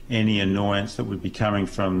zone, any annoyance that would be coming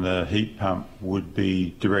from the heat pump would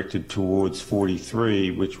be directed towards 43,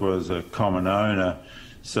 which was a common owner,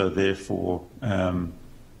 so therefore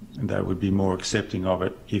they would be more accepting of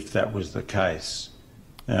it if that was the case.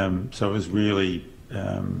 So it was really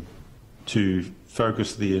to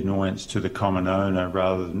focus the annoyance to the common owner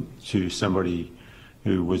rather than to somebody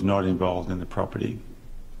who was not involved in the property.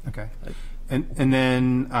 Okay. And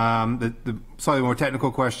then the slightly more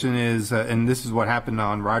technical question is, and this is what happened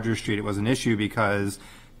on Rogers Street, it was an issue because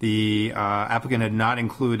the applicant had not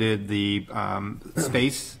included the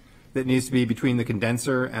space that needs to be between the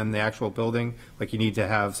condenser and the actual building. Like you need to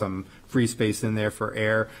have some free space in there for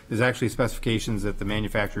air. There's actually specifications that the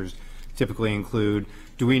manufacturers typically include.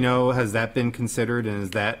 Do we know, has that been considered, and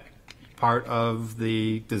is that part of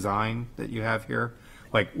the design that you have here?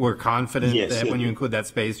 Like, we're confident that when you include that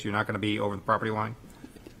space, you're not going to be over the property line?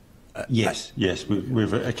 Yes,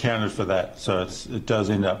 we've accounted for that. So it does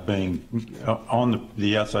end up being on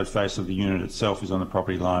the outside face of the unit itself is on the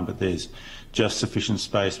property line, but there's just sufficient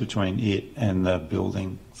space between it and the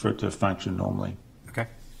building for it to function normally. Okay.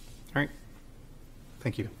 All right.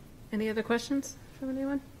 Thank you. Any other questions from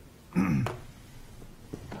anyone? No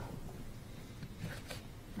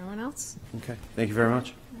one else? Okay, thank you very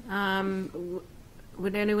much.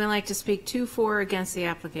 Would anyone like to speak to, for, or against the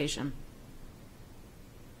application?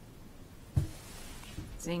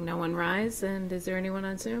 Seeing no one rise, and is there anyone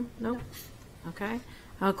on Zoom? No? Okay.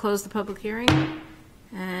 I'll close the public hearing.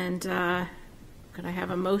 And could I have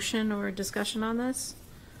a motion or a discussion on this?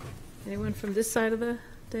 Anyone from this side of the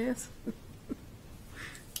dais?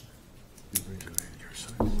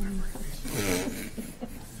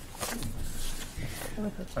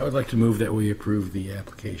 I would like to move that we approve the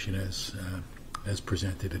application as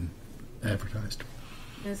presented and advertised.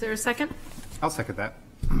 Is there a second? I'll second that.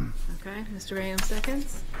 Okay, Mr. Rayam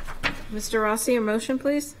seconds. Mr. Rossi, your motion,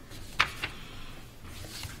 please.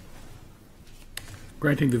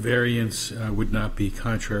 Granting the variance would not be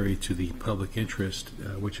contrary to the public interest,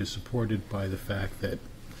 which is supported by the fact that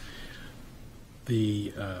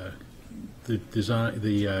the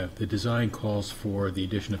design calls for the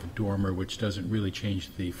addition of a dormer, which doesn't really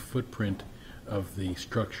change the footprint of the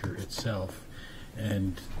structure itself,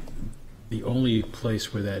 and the only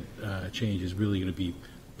place where that change is really going to be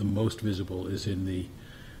the most visible is in the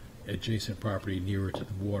adjacent property nearer to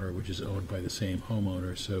the water, which is owned by the same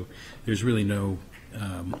homeowner. So there's really no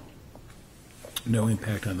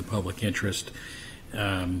impact on the public interest.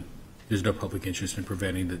 There's no public interest in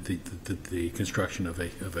preventing the construction of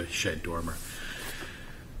a shed dormer.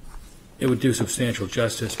 It would do substantial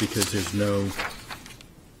justice because there's no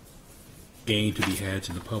gain to be had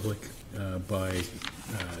to the public by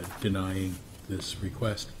denying this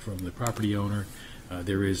request from the property owner.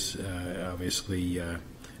 There is obviously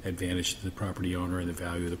advantage to the property owner and the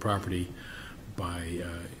value of the property by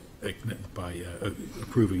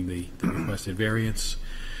approving the requested variance.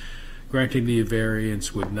 Granting the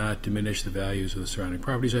variance would not diminish the values of the surrounding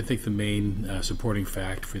properties. I think the main supporting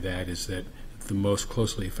fact for that is that the most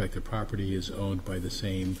closely affected property is owned by the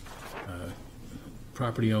same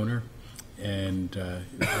property owner, and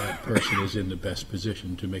that person is in the best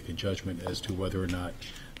position to make a judgment as to whether or not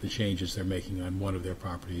the changes they're making on one of their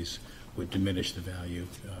properties would diminish the value.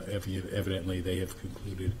 Evidently, they have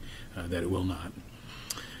concluded that it will not.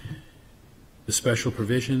 The special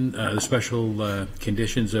provision, the special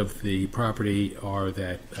conditions of the property are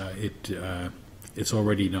that it's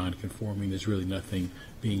already non-conforming. There's really nothing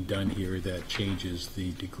being done here that changes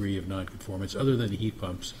the degree of non-conformance other than the heat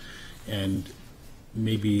pumps. And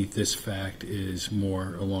maybe this fact is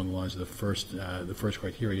more along the lines of the first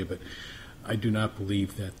criteria, but I do not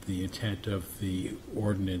believe that the intent of the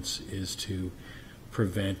ordinance is to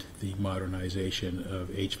prevent the modernization of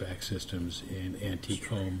HVAC systems in antique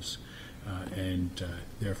homes.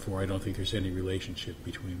 Therefore, I don't think there's any relationship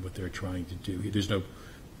between what they're trying to do. There's no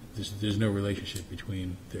relationship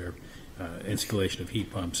between their installation of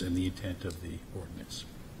heat pumps and the intent of the ordinance.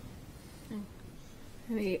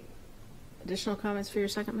 Any additional comments for your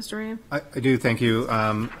second, Mr. Ryan? I do, thank you.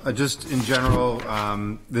 Just in general,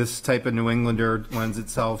 this type of New Englander lends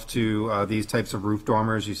itself to these types of roof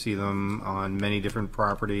dormers. You see them on many different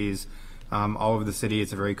properties all over the city.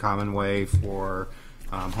 It's a very common way for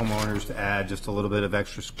homeowners to add just a little bit of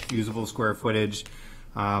extra usable square footage.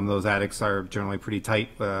 Those attics are generally pretty tight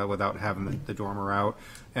without having the dormer out,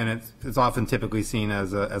 and it's often typically seen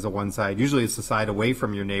as a one side. Usually it's the side away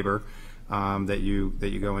from your neighbor, that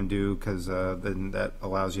you go and do, because then that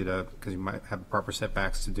allows you to, because you might have proper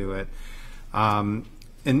setbacks to do it.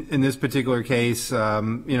 In this particular case,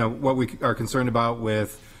 what we are concerned about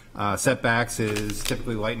with setbacks is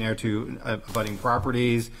typically light and air to abutting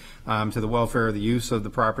properties, to the welfare of the use of the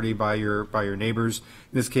property by your neighbors.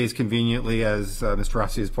 In this case, conveniently, as Mr.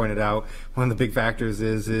 Rossi has pointed out, one of the big factors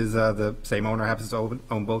is the same owner happens to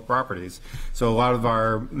own both properties. So a lot of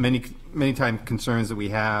our many time concerns that we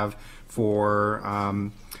have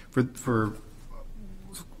for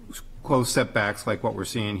close setbacks like what we're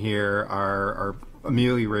seeing here are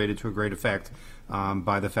ameliorated to a great effect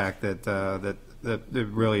by the fact that there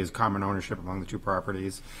really is common ownership among the two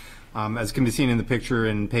properties. As can be seen in the picture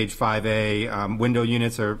in page 5A, window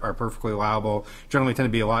units are perfectly allowable. Generally tend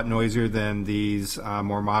to be a lot noisier than these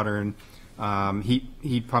more modern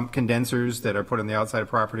heat pump condensers that are put on the outside of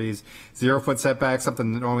properties. 0-foot setback,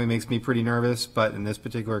 something that normally makes me pretty nervous, but in this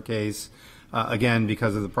particular case, again,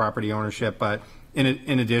 because of the property ownership. But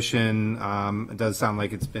in addition, it does sound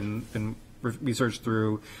like it's been researched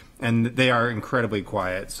through, and they are incredibly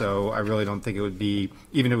quiet. So I really don't think it would be,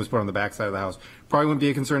 even if it was put on the back side of the house, probably wouldn't be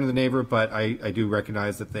a concern to the neighbor, but I do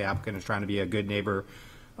recognize that the applicant is trying to be a good neighbor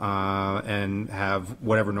and have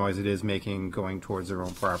whatever noise it is making going towards their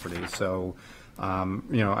own property. So,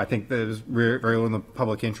 I think there's very little in the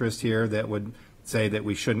public interest here that would say that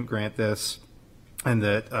we shouldn't grant this, and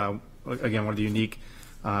that, again, one of the unique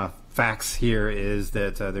facts here is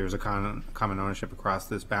that there's a common ownership across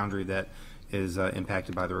this boundary that is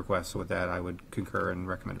impacted by the request. So with that, I would concur and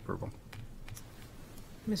recommend approval.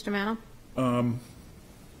 Mr. Manno?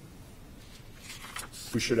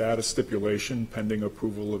 We should add a stipulation pending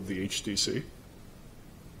approval of the HDC.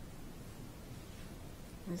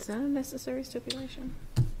 Is that a necessary stipulation?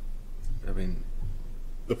 I mean,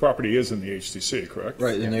 the property is in the HDC, correct?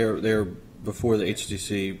 Right, and they're before the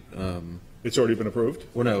HDC. It's already been approved?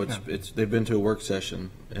 Well, no, they've been to a work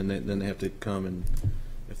session, and then they have to come, and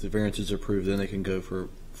if the variance is approved, then they can go for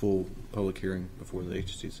full public hearing before the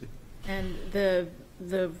HDC. And the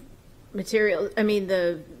material,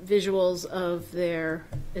 the visuals of their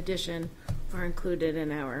addition are included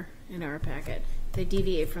in our packet. If they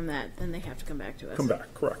deviate from that, then they have to come back to us. Come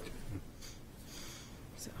back, correct.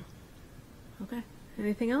 So, okay.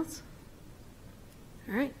 Anything else?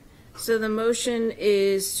 All right. So the motion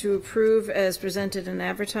is to approve as presented and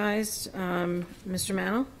advertised. Mr.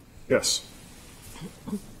 Manno? Yes.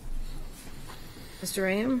 Mr.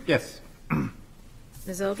 Rayam? Yes.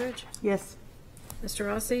 Ms. Eldridge? Yes. Mr.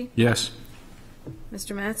 Rossi? Yes.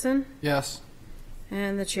 Mr. Mattson? Yes.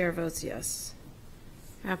 And the chair votes yes.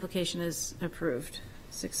 Application is approved,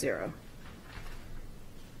 6-0.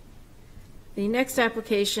 The next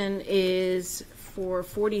application is for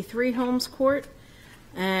 43 Holmes Court,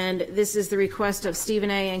 and this is the request of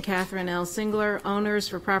Stephen A. and Catherine L. Singler, owners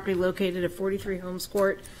for property located at 43 Holmes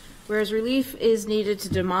Court, whereas relief is needed to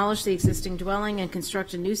demolish the existing dwelling and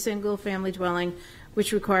construct a new single-family dwelling,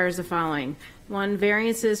 which requires the following. 1,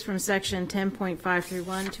 variances from section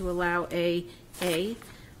 10.531 to allow a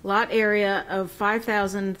lot area of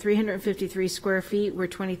 5,353 square feet where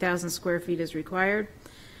 20,000 square feet is required.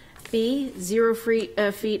 B, 0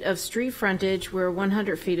 feet of street frontage where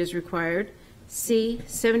 100 feet is required. C,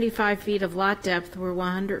 75 feet of lot depth where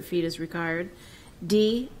 100 feet is required.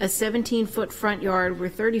 D, a 17-foot front yard where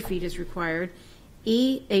 30 feet is required.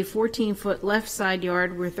 E, a 14-foot left side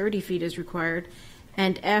yard where 30 feet is required.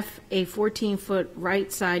 And F, a 14-foot right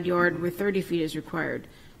side yard where 30 feet is required.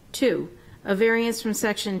 2, a variance from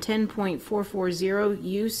section 10.440,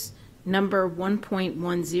 use number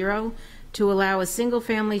 1.10, to allow a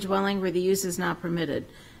single-family dwelling where the use is not permitted.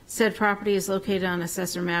 Said property is located on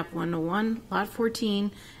Assessor Map 101, Lot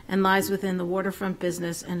 14, and lies within the waterfront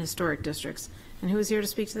business and historic districts. And who is here to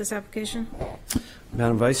speak to this application?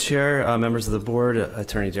 Madam Vice Chair, members of the board,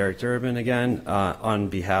 Attorney Derek Durbin again, on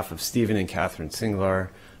behalf of Stephen and Catherine Singler,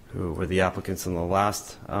 who were the applicants in the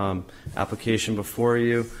last application before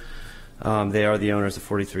you. They are the owners of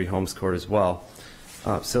 43 Holmes Court as well.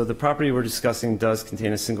 So the property we're discussing does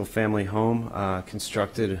contain a single-family home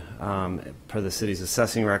constructed per the city's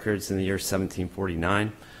assessing records in the year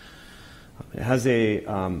 1749. It has a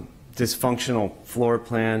dysfunctional floor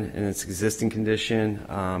plan in its existing condition.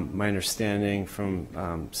 My understanding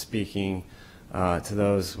from speaking to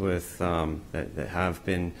those with that have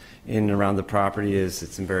been in and around the property is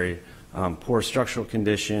it's in very poor structural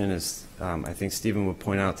condition. As I think Stephen would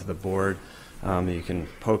point out to the board, you can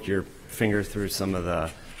poke your finger through some of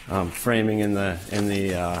the framing in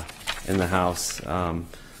the house.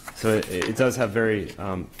 So it does have very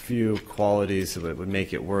few qualities that would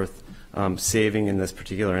make it worth saving in this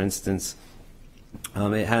particular instance.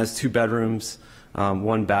 It has 2 bedrooms,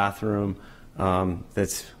 1 bathroom.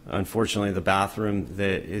 That's unfortunately the bathroom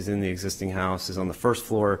that is in the existing house is on the first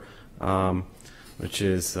floor, which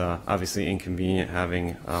is obviously inconvenient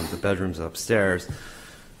having the bedrooms upstairs.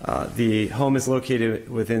 The home is located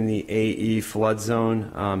within the AE flood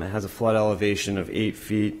zone. It has a flood elevation of 8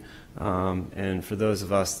 feet. And for those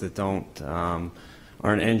of us that aren't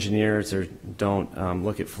engineers or don't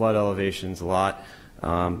look at flood elevations a lot,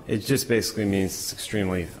 it just basically means it's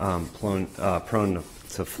extremely prone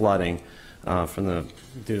to flooding due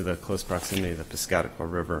to the close proximity to the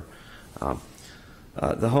Piscataqua River.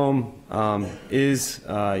 The home is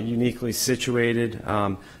uniquely situated.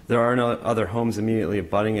 There are no other homes immediately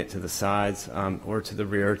abutting it to the sides or to the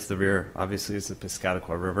rear. To the rear, obviously, is the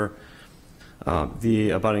Piscataqua River. The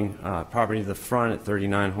abutting property to the front at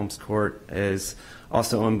 39 Holmes Court is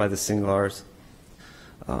also owned by the Singlars.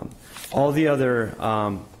 All the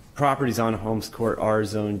other properties on Holmes Court are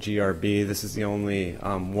zoned GRB. This is the only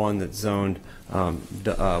one that's zoned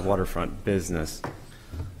waterfront business.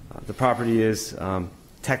 The property is,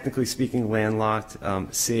 technically speaking, landlocked,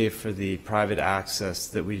 save for the private access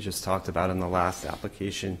that we just talked about in the last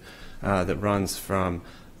application that runs from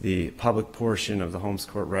the public portion of the Holmes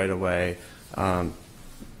Court right-of-way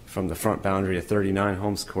from the front boundary of 39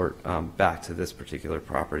 Holmes Court back to this particular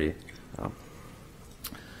property.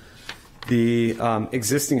 The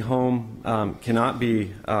existing home cannot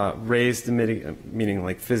be raised to meaning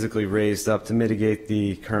like physically raised up to mitigate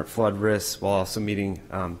the current flood risks while also meeting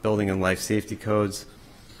building and life safety codes.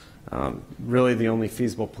 Really the only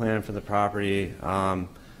feasible plan for the property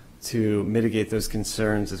to mitigate those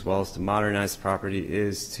concerns as well as to modernize the property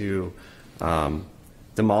is to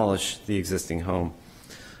demolish the existing home.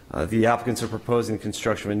 The applicants are proposing the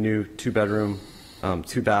construction of a new 2-bedroom,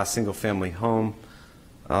 2-bath, single-family home.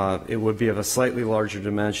 It would be of a slightly larger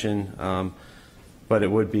dimension, but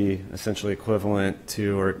it would be essentially equivalent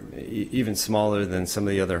to or even smaller than some of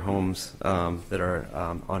the other homes that are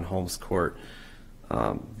on Holmes Court.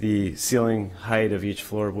 The ceiling height of each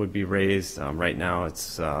floor would be raised. Right now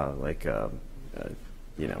it's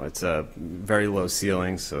it's a very low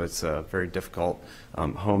ceiling, so it's a very difficult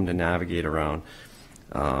home to navigate around.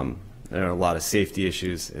 There are a lot of safety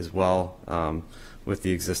issues as well with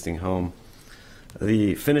the existing home.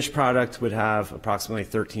 The finished product would have approximately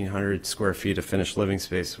 1,300 square feet of finished living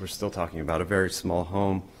space. We're still talking about a very small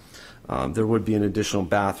home. There would be an additional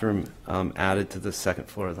bathroom added to the second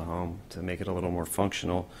floor of the home to make it a little more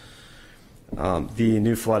functional. The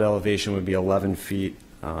new flood elevation would be 11 feet,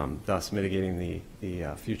 thus mitigating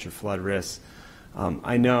the future flood risks.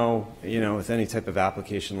 I know, with any type of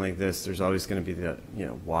application like this, there's always going to be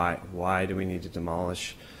why do we need to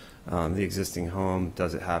demolish the existing home?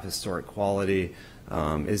 Does it have historic quality?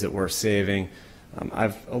 Is it worth saving?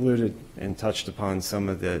 I've alluded and touched upon some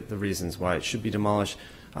of the reasons why it should be demolished.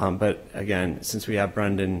 But again, since we have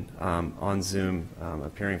Brendan on Zoom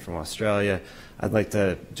appearing from Australia, I'd like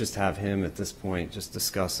to just have him at this point just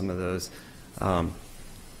discuss some of those,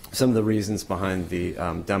 some of the reasons behind the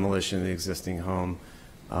demolition of the existing home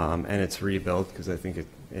and its rebuild, because I think it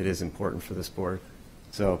is important for this board.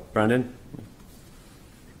 So, Brendan?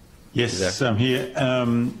 Yes, I'm here.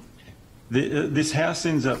 This house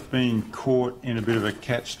ends up being caught in a bit of a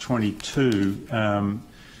catch-22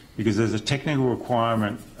 because there's a technical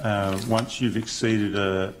requirement once you've exceeded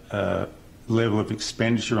a level of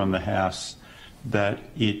expenditure on the house that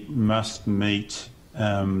it must meet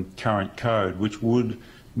current code, which would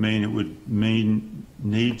mean it would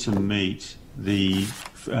need to meet the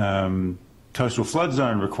coastal flood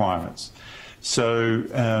zone requirements. So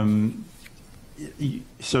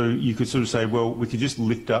you could sort of say, well, we could just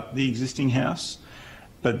lift up the existing house,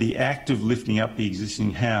 but the act of lifting up the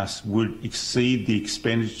existing house would exceed the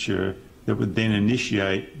expenditure that would then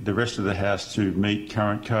initiate the rest of the house to meet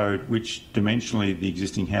current code, which dimensionally the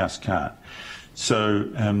existing house can't. So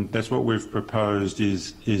that's what we've proposed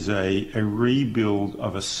is a rebuild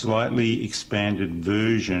of a slightly expanded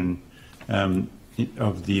version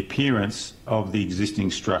of the appearance of the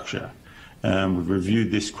existing structure. We've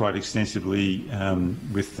reviewed this quite extensively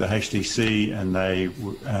with the HDC, and they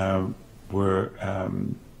were,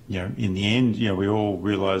 in the end, we all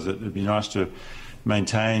realised that it'd be nice to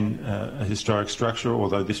maintain a historic structure,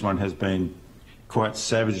 although this one has been quite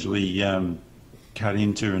savagely cut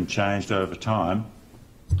into and changed over time.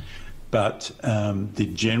 But the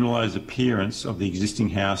generalised appearance of the existing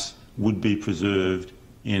house would be preserved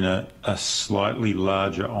in a slightly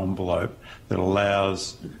larger envelope that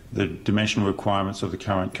allows the dimensional requirements of the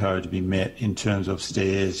current code to be met in terms of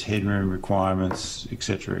stairs, headroom requirements,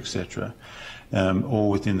 etc., etc.,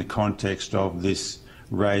 all within the context of this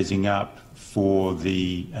raising up for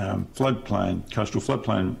the floodplain, coastal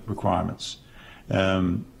floodplain requirements,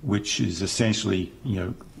 which is essentially,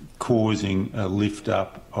 causing a lift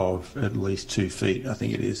up of at least 2 feet, I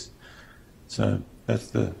think it is. So that's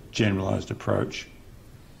the generalised approach.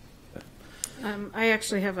 I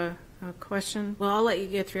actually have a question. Well, I'll let you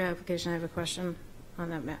get through your application. I have a question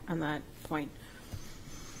on that point.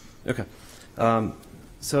 Okay.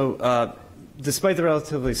 Despite the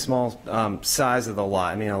relatively small size of the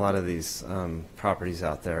lot, I mean, a lot of these properties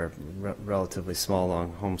out there are relatively small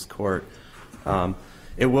along Holmes Court.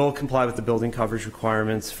 It will comply with the building coverage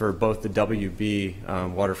requirements for both the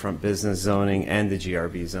WB waterfront business zoning and the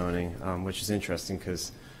GRB zoning, which is interesting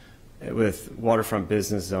because with waterfront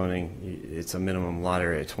business zoning, it's a minimum lot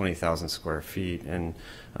area of 20,000 square feet, and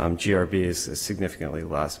GRB is significantly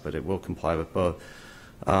less, but it will comply with both.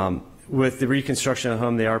 With the reconstruction of the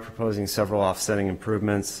home, they are proposing several offsetting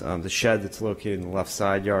improvements. The shed that's located in the left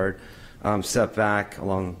side yard, set back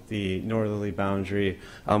along the northerly boundary,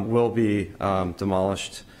 will be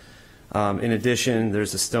demolished. In addition,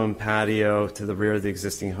 there's a stone patio to the rear of the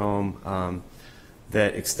existing home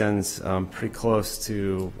that extends pretty close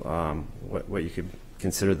to what you could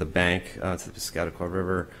consider the bank to the Piscataqua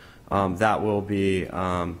River. That will be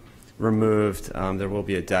removed. There will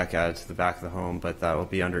be a deck added to the back of the home, but that will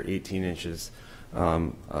be under 18 inches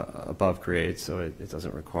above grade, so it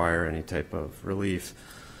doesn't require any type of relief.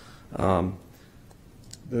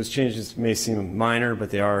 Those changes may seem minor,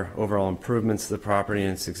 but they are overall improvements to the property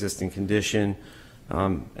and its existing condition.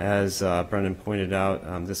 As Brendan pointed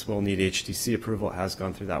out, this will need HDC approval. It has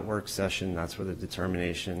gone through that work session. That's where the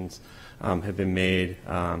determinations have been made.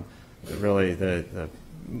 Really, the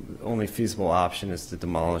only feasible option is to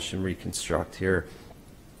demolish and reconstruct here.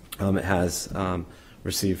 It has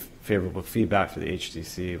received favorable feedback for the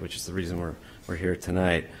HDC, which is the reason we're here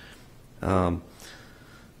tonight.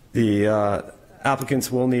 The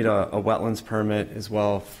applicants will need a wetlands permit as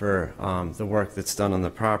well for the work that's done on the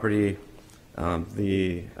property.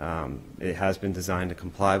 It has been designed to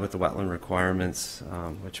comply with the wetland requirements,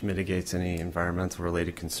 which mitigates any environmental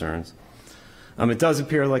related concerns. It does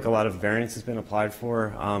appear like a lot of variance has been applied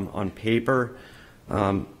for on paper,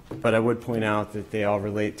 but I would point out that they all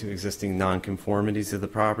relate to existing nonconformities of the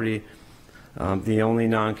property. The only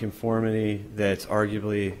nonconformity that's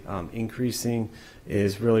arguably increasing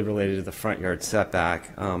is really related to the front yard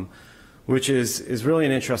setback, which is really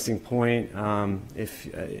an interesting point.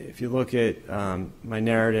 If you look at my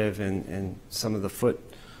narrative and some of the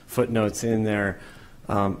footnotes in there,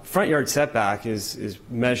 front yard setback is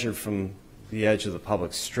measured from the edge of the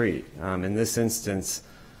public street. In this instance,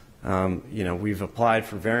 we've applied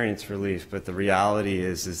for variance relief, but the reality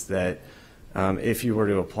is that if you were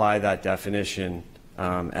to apply that definition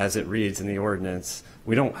as it reads in the ordinance,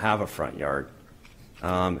 we don't have a front yard.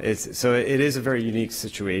 So it is a very unique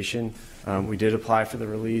situation. We did apply for the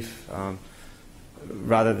relief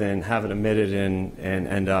rather than have it omitted and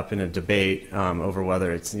end up in a debate over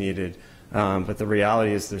whether it's needed. But the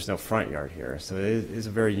reality is there's no front yard here. So it is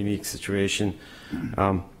a very unique situation.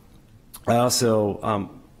 I also,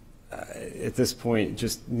 at this point,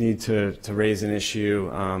 just need to raise an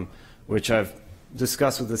issue which I've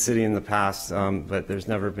discussed with the city in the past, but there's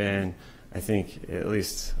never been, I think, at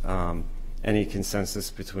least any consensus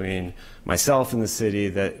between myself and the city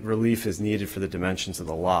that relief is needed for the dimensions of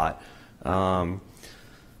the lot.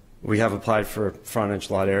 We have applied for frontage,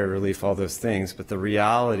 lot area relief, all those things, but the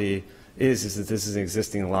reality is that this is an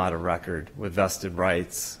existing lot of record with vested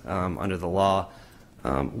rights under the law.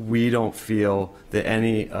 We don't feel that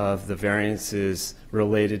any of the variances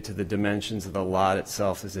related to the dimensions of the lot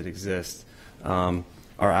itself as it exists are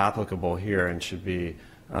applicable here and should be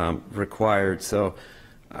required. So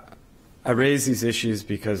I raise these issues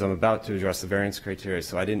because I'm about to address the variance criteria,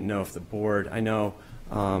 so I didn't know if the board, I know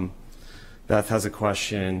Beth has a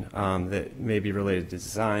question that may be related to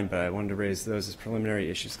design, but I wanted to raise those as preliminary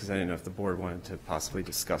issues because I didn't know if the board wanted to possibly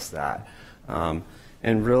discuss that.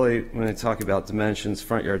 And really, when I talk about dimensions,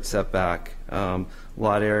 front yard setback,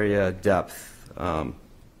 lot area, depth,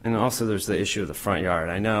 and also there's the issue of the front yard.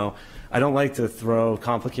 I know I don't like to throw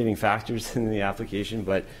complicating factors in the application,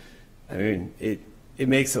 but I mean, it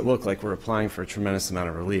makes it look like we're applying for a tremendous amount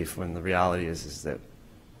of relief when the reality is that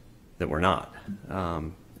we're not.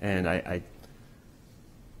 And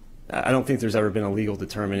I don't think there's ever been a legal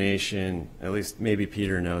determination, at least maybe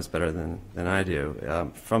Peter knows better than I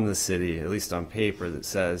do, from the city, at least on paper, that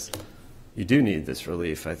says you do need this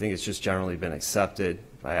relief. I think it's just generally been accepted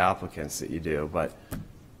by applicants that you do. But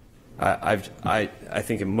I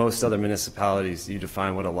think in most other municipalities you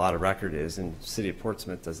define what a lot of record is, and the city of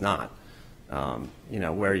Portsmouth does not.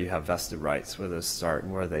 Where you have vested rights, where those start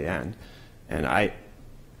and where they end. And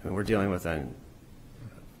we're dealing with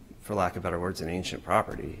for lack of better words, an ancient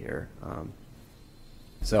property here.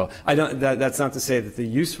 So that's not to say that the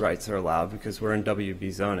use rights are allowed, because we're in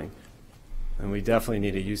WB zoning. And we definitely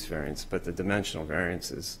need a use variance, but the dimensional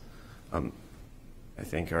variances, I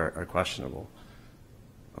think, are questionable.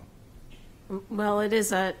 Well, it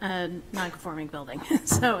is a non-conforming building,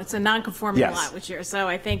 so it's a non-conforming Yes. lot, which you're, so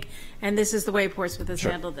I think, and this is the way Portsmouth has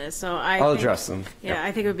Sure. handled this, so I'll address them. Yeah, Yep.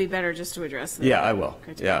 I think it would be better just to address them. Yeah, I will.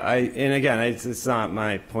 Yeah, and again, it's not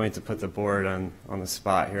my point to put the board on the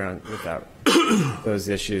spot here with those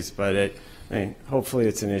issues, but hopefully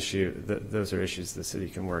it's an issue. Those are issues the city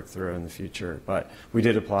can work through in the future. But we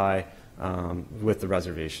did apply with the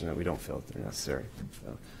reservation that we don't feel that they're necessary.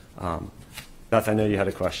 So, Beth, I know you had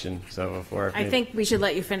a question, so before I think we should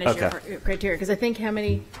let you finish your criteria, because I think how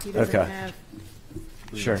many he doesn't Okay. have.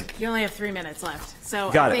 Sure. You only have 3 minutes left. So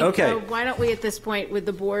Got I it. think, Okay. why don't we, at this point, with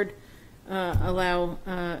the board, allow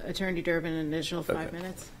Attorney Durbin an additional 5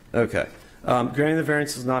 minutes? Okay. Granting the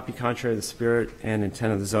variance will not be contrary to the spirit and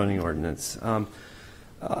intent of the zoning ordinance.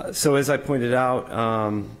 So as I pointed out,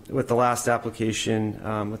 with the last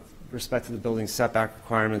application, with respect to the building setback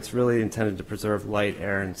requirements, really intended to preserve light,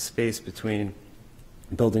 air, and space between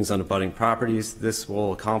buildings on abutting properties. This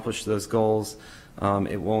will accomplish those goals.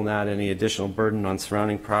 It won't add any additional burden on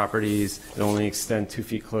surrounding properties. It only extend 2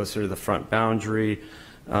 feet closer to the front boundary,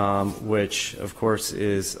 which, of course,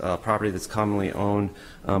 is a property that's commonly owned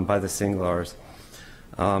by the Singlars.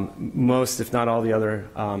 Most, if not all, the other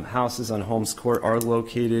houses on Holmes Court are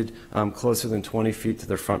located closer than 20 feet to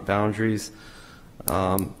their front boundaries.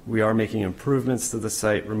 We are making improvements to the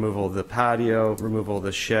site, removal of the patio, removal of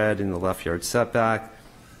the shed in the left yard setback.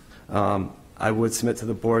 I would submit to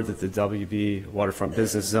the board that the WB waterfront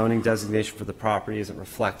business zoning designation for the property isn't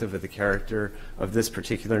reflective of the character of this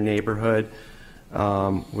particular neighborhood,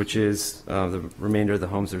 which is the remainder of the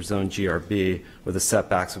homes are zoned GRB, where the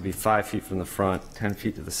setbacks would be 5 feet from the front, 10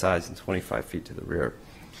 feet to the sides, and 25 feet to the rear.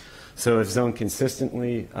 So if zoned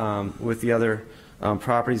consistently with the other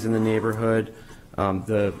properties in the neighborhood,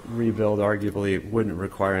 the rebuild arguably wouldn't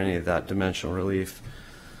require any of that dimensional relief.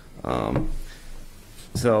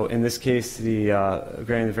 So in this case, the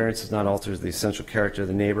granting the variance does not alter the essential character of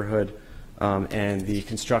the neighborhood, and the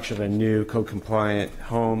construction of a new code-compliant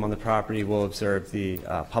home on the property will observe the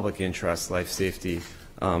public interest, life safety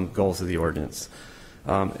goals of the ordinance,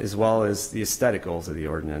 as well as the aesthetic goals of the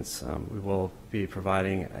ordinance. We will be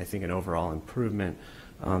providing, I think, an overall improvement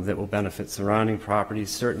that will benefit surrounding properties,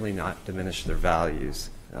 certainly not diminish their values.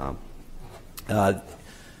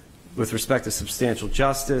 With respect to substantial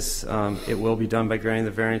justice, it will be done by granting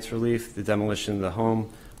the variance relief. The demolition of the home,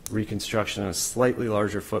 reconstruction on a slightly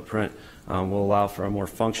larger footprint will allow for a more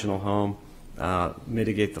functional home,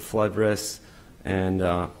 mitigate the flood risks, and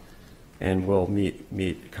will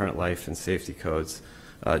meet current life and safety codes.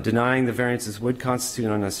 Denying the variances would constitute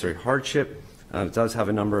an unnecessary hardship. It does have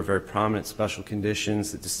a number of very prominent special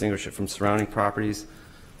conditions that distinguish it from surrounding properties.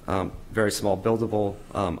 Very small buildable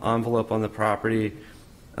envelope on the property.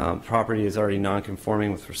 Property is already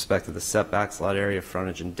non-conforming with respect to the setbacks, lot area,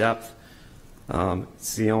 frontage, and depth.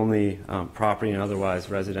 It's the only property in otherwise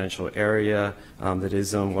residential area that is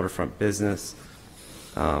zoned waterfront business.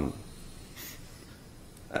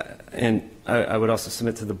 And I would also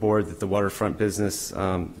submit to the board that the waterfront business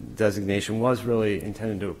designation was really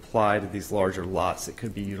intended to apply to these larger lots that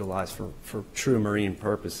could be utilized for true marine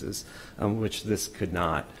purposes, which this could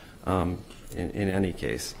not in any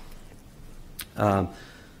case.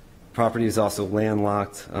 Property is also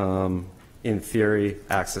landlocked, in theory,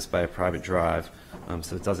 accessed by a private drive,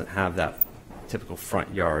 so it doesn't have that typical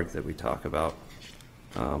front yard that we talk about,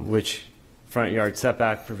 which front yard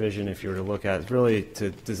setback provision, if you were to look at, is really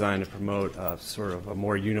designed to promote sort of a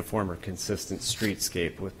more uniform or consistent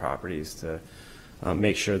streetscape with properties to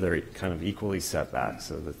make sure they're kind of equally set back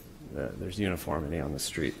so that there's uniformity on the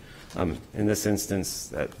street. In this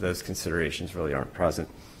instance, those considerations really aren't present.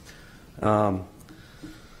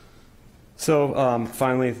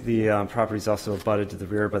 Finally, the property is also abutted to the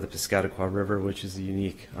rear by the Piscataqua River, which is a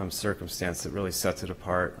unique circumstance that really sets it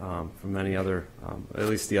apart from many other, at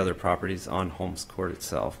least the other properties on Holmes Court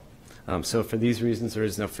itself. So for these reasons, there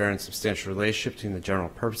is no fair and substantial relationship between the general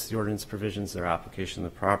purpose of the ordinance provisions, their application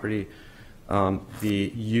of the property.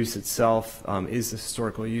 The use itself is the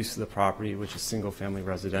historical use of the property, which is single-family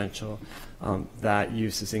residential. That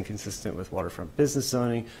use is inconsistent with waterfront business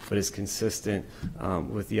zoning, but is consistent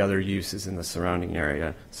with the other uses in the surrounding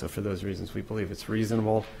area. So for those reasons, we believe it's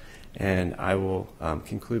reasonable. And I will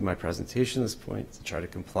conclude my presentation at this point to try to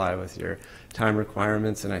comply with your time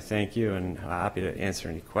requirements. And I thank you and happy to answer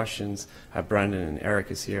any questions. Brendan and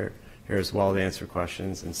Eric is here here as well to answer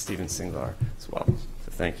questions, and Stephen Singlar as well.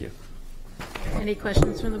 So thank you. Any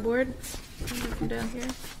questions from the board? From down here?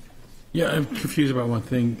 Yeah, I'm confused about one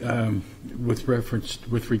thing with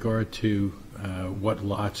regard to what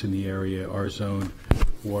lots in the area are zoned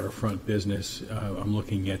waterfront business. I'm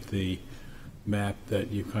looking at the map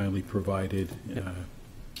that you kindly provided.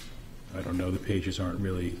 I don't know, the pages aren't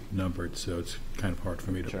really numbered, so it's kind of hard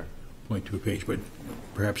for me to point to a page, but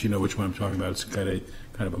perhaps you know which one I'm talking about. It's got a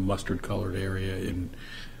kind of a mustard colored area and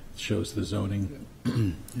shows the zoning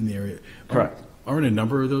in the area. Correct. Aren't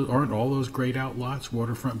all those grayed out lots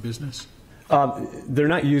waterfront business? They're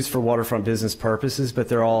not used for waterfront business purposes, but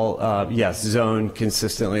they're all, yes, zoned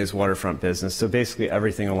consistently as waterfront business. So basically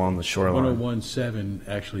everything along the shoreline. 101.7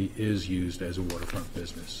 actually is used as a waterfront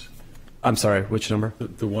business. I'm sorry, which number?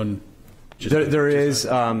 The one just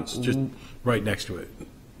just right next to it.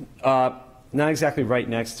 Not exactly right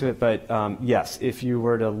next to it, but yes, if you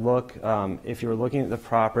were to look, if you were looking at the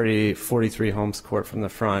property, 43 Holmes Court from the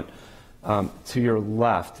front, to your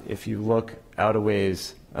left, if you look out a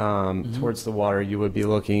ways towards the water, you would be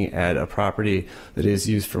looking at a property that is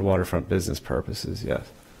used for waterfront business purposes, yes.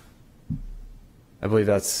 I believe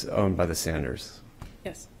that's owned by the Sanders.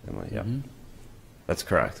 Yes. Family, yeah. That's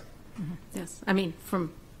correct. Yes. I mean,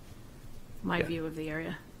 from my view of the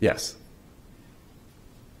area. Yes.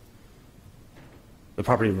 The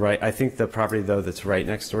property right, I think the property though that's right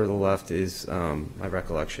next door to the left is, my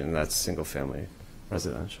recollection, that's single family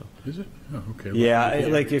residential. Is it? Oh, okay. Yeah,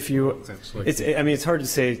 like if you, like it's, I mean, it's hard to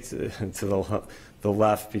say to the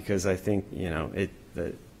left because I think, you know,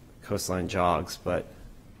 the coastline jogs, but.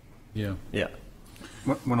 Yeah. Yeah.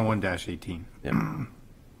 101-18. Yeah.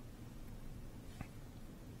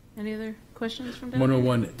 Any other questions from down here?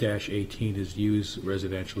 101-18 is used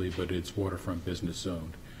residentially, but it's waterfront business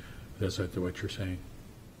zoned. That's what you're saying?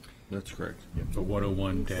 That's correct. Yeah, but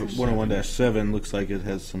 101-7. 101-7 looks like it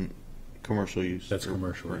has some commercial use. That's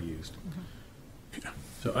commercially used.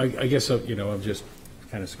 So I guess, you know, I'm just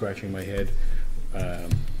kind of scratching my head,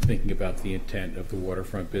 thinking about the intent of the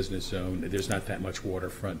waterfront business zone. There's not that much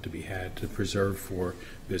waterfront to be had to preserve for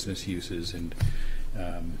business uses, and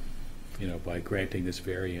you know, by granting this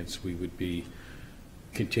variance, we would be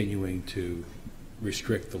continuing to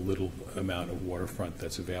restrict the little amount of waterfront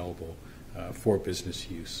that's available for business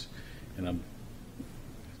use. And I'm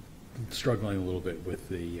struggling a little bit with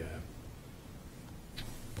the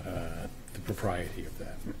propriety of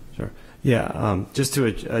that. Sure. Yeah, just to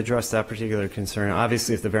address that particular concern,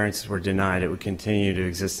 obviously if the variances were denied, it would continue to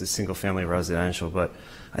exist as single-family residential, but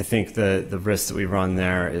I think the risk that we run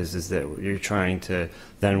there is that you're trying to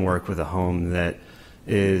then work with a home that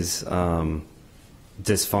is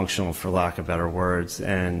dysfunctional, for lack of better words,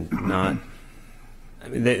 and not, I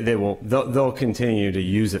mean, they'll continue to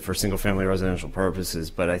use it for single-family residential purposes,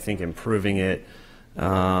 but I think improving it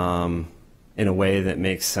in a way that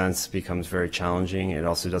makes sense becomes very challenging. It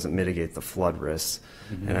also doesn't mitigate the flood risks.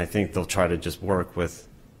 And I think they'll try to just work with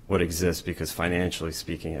what exists because financially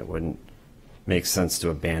speaking, it wouldn't make sense to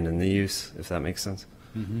abandon the use, if that makes sense.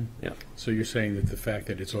 Yeah. So you're saying that the fact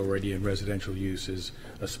that it's already in residential use is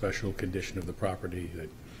a special condition of the property that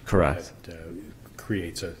correct that,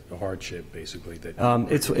 creates a hardship, basically. That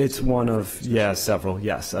it's one of several.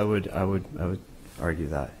 Yes, I would argue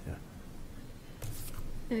that. Yeah.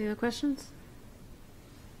 Any other questions?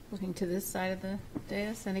 Looking to this side of the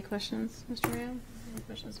dais. Any questions, Mr. Ram? Any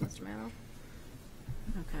questions, Mr. Mantle?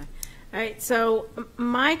 Okay. All right. So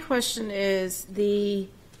my question is, the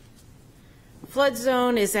flood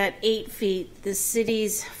zone is at 8 feet. The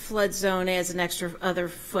city's flood zone adds an extra other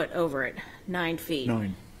foot over it, 9 feet.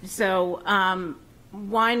 9. So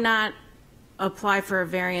why not apply for a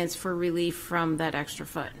variance for relief from that extra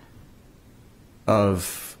foot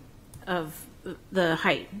of the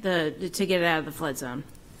height, to get it out of the flood zone?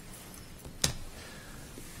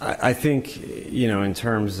 I think, you know, in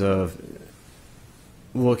terms of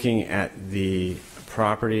looking at the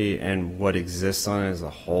property and what exists on it as a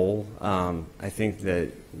whole, I think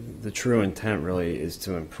that the true intent really is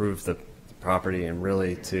to improve the property and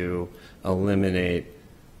really to eliminate,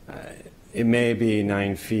 it may be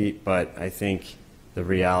 9 feet, but I think the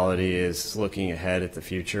reality is looking ahead at the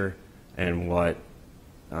future and what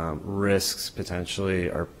risks potentially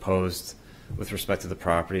are posed with respect to the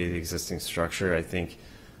property, the existing structure. I think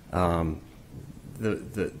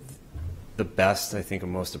the best, I think, a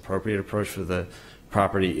most appropriate approach for the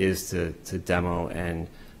property is to demo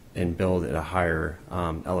and build at a higher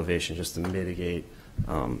elevation, just to mitigate.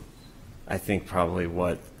 I think probably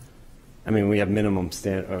we have minimum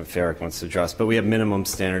standard. Farrick wants to address, but we have minimum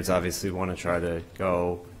standards. Obviously, we want to try to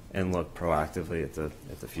go and look proactively at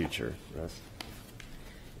the future. Yes.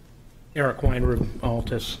 Eric Weinrib,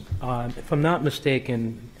 Altus. If I'm not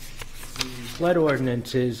mistaken, the flood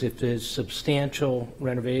ordinance is if there's substantial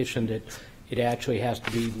renovation that it actually has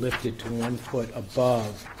to be lifted to 1 foot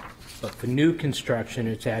above. But for new construction,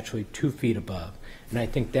 it's actually 2 feet above. And I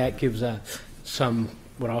think that gives some,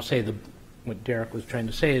 what I'll say, what Derek was trying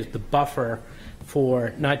to say is the buffer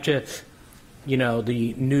for not just,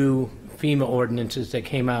 the new FEMA ordinances that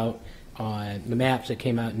came out on the maps that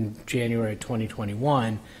came out in January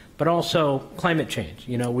 2021, but also climate change.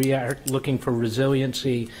 We are looking for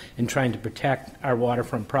resiliency and trying to protect our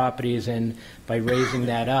waterfront properties, and by raising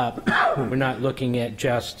that up, we're not looking at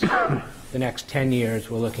just the next 10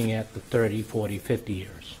 years, we're looking at the 30, 40, 50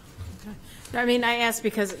 years. I mean, I asked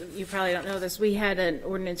because you probably don't know this. We had an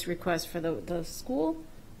ordinance request for the school.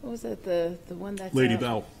 What was it? The one that's Lady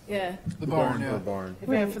Bell. Yeah. The barn. The barn.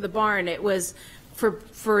 Yeah, for the barn. It was for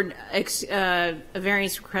a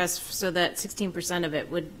variance request so that 16% of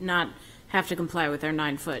it would not have to comply with our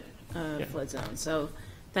 9-foot flood zone. So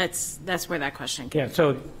that's where that question came. Yeah.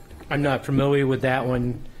 So I'm not familiar with that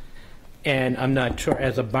one, and I'm not sure.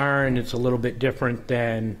 As a barn, it's a little bit different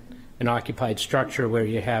than an occupied structure where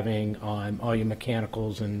you're having all your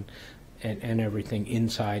mechanicals and everything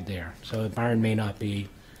inside there. So a barn may not be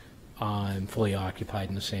fully occupied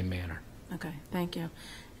in the same manner. Okay, thank you.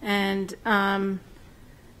 And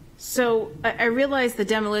so I realize the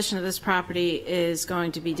demolition of this property is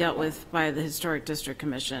going to be dealt with by the Historic District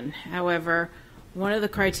Commission. However, one of the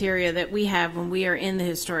criteria that we have when we are in the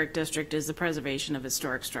Historic District is the preservation of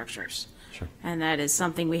historic structures. Sure. And that is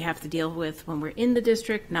something we have to deal with when we're in the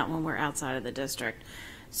district, not when we're outside of the district.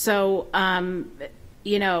 So, I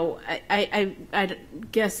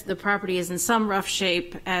guess the property is in some rough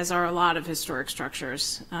shape, as are a lot of historic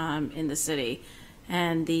structures in the city.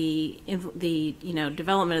 And the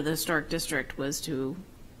development of the historic district was to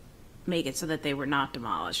make it so that they were not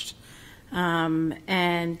demolished.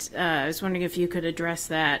 And I was wondering if you could address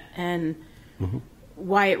that and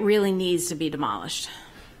why it really needs to be demolished.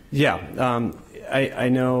 Yeah, I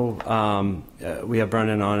know we have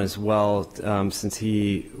Brendan on as well, since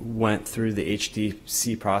he went through the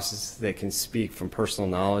HDC process, that can speak from personal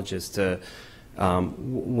knowledge as to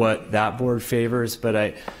what that board favors.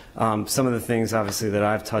 But some of the things, obviously, that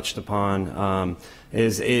I've touched upon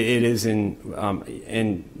is it is and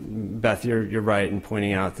Beth, you're right in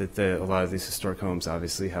pointing out that a lot of these historic homes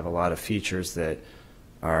obviously have a lot of features that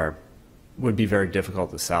would be very difficult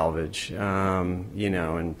to salvage,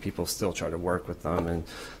 and people still try to work with them and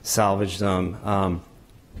salvage them.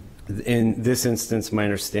 In this instance, my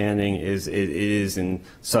understanding is it is in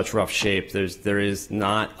such rough shape. There is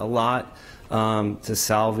not a lot to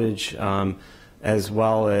salvage, as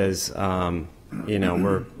well as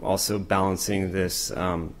we're also balancing this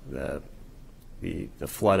the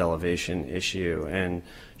flood elevation issue and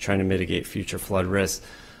trying to mitigate future flood risks.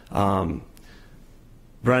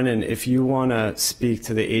 Brendan, if you want to speak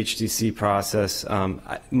to the HDC process,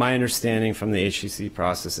 my understanding from the HDC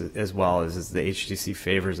process as well is the HDC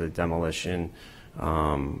favors a demolition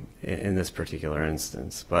in this particular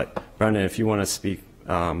instance. But Brendan, if you want to speak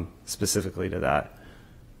specifically to that.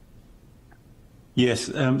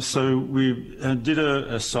 Yes, so we did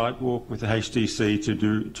a site walk with the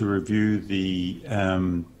HDC to review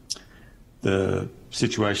the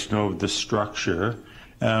situation of the structure.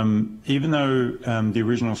 Even though the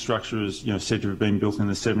original structure is said to have been built in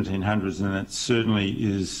the 1700s, and it certainly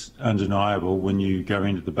is undeniable when you go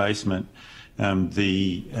into the basement,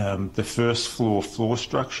 the first floor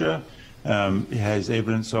structure has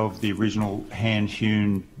evidence of the original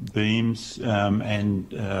hand-hewn beams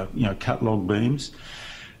and cut log beams,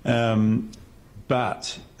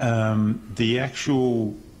 but the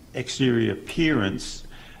actual exterior appearance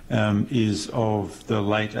is of the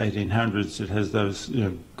late 1800s. It has those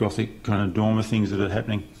Gothic kind of dormer things that are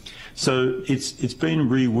happening. So it's been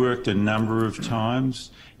reworked a number of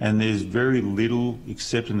times, and there's very little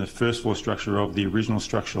except in the first floor structure of the original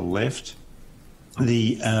structure left.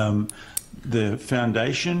 The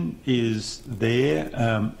foundation is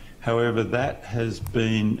there. However, that has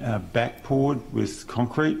been backpoured with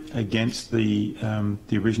concrete against the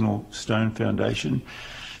original stone foundation.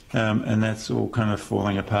 And that's all kind of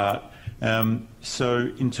falling apart.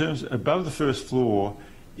 So in terms above the first floor,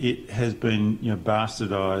 it has been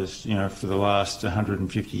bastardized for the last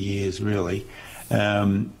 150 years really,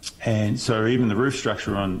 and so even the roof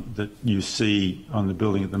structure that you see on the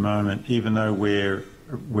building at the moment, even though we're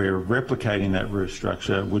replicating that roof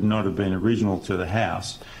structure, would not have been original to the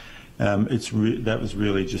house. That was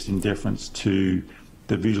really just in deference to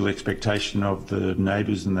the visual expectation of the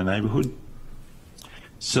neighbours in the neighbourhood.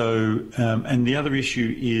 So, and the other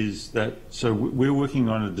issue is that, so we're working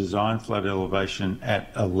on a design flood elevation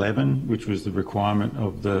at 11, which was the requirement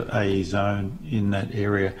of the AE zone in that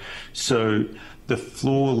area. So the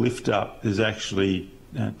floor lift up is actually,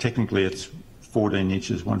 technically it's 14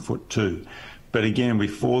 inches, 1'2". But again, we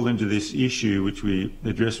fall into this issue, which we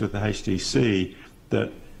address with the HDC,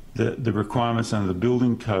 that the requirements under the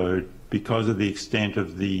building code, because of the extent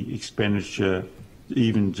of the expenditure,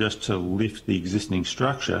 even just to lift the existing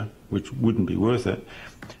structure, which wouldn't be worth it,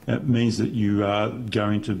 it means that you are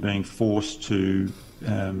going to being forced to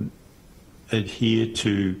adhere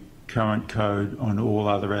to current code on all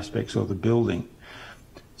other aspects of the building.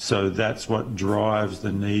 So that's what drives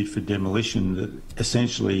the need for demolition, that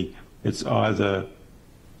essentially it's either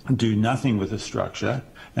do nothing with the structure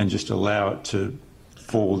and just allow it to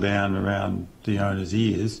fall down around the owner's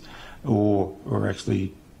ears, or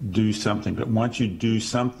actually do something. But once you do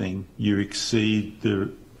something, you exceed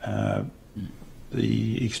the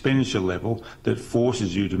expenditure level that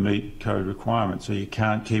forces you to meet code requirements, so you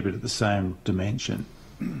can't keep it at the same dimension.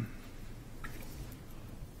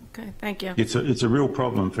 Okay, thank you. It's a real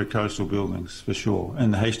problem for coastal buildings, for sure,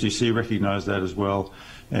 and the HDC recognised that as well,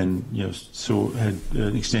 and had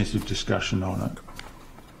an extensive discussion on it.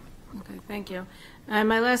 Okay, thank you.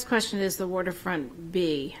 My last question is the waterfront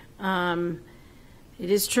B. It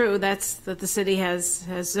is true that the city has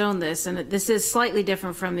zoned this, and this is slightly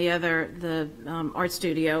different from the art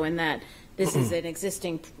studio in that this is an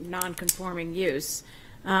existing non-conforming use.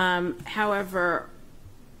 However,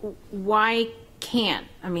 why can't,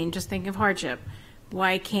 just think of hardship,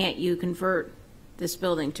 why can't you convert this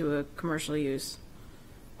building to a commercial use?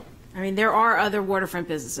 There are other waterfront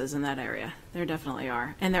businesses in that area. There definitely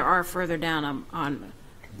are. And there are further down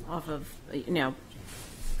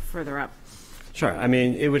further up. Sure.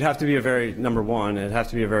 It would have to be number one, it'd have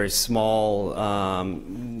to be a very small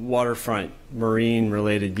waterfront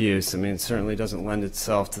marine-related use. It certainly doesn't lend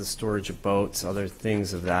itself to the storage of boats, other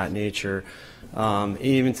things of that nature.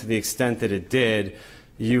 Even to the extent that it did,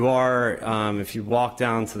 you are, if you walk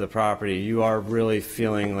down to the property, you are really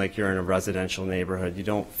feeling like you're in a residential neighborhood. You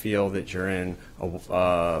don't feel that you're in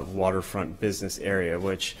a waterfront business area,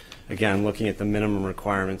 which, again, looking at the minimum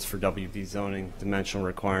requirements for WB zoning, dimensional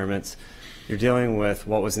requirements, you're dealing with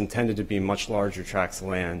what was intended to be much larger tracts of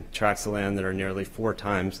land that are nearly 4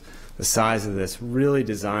 times the size of this, really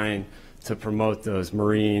designed to promote those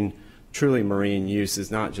truly marine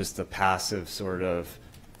uses, not just a passive sort of,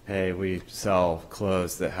 hey, we sell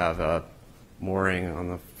clothes that have a mooring on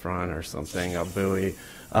the front or something, a buoy.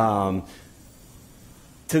 To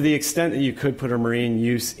the extent that you could put a marine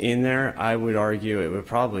use in there, I would argue it would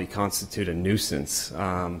probably constitute a nuisance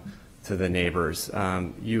to the neighbors.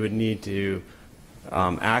 You would need to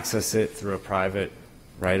access it through a private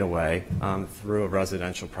right-of-way, through a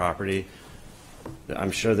residential property.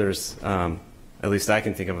 I'm sure there's, at least I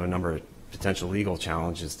can think of a number of potential legal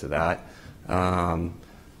challenges to that. And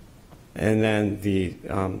then the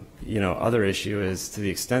other issue is, to the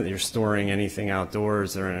extent that you're storing anything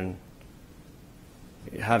outdoors or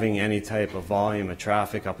having any type of volume of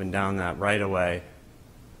traffic up and down that right-of-way,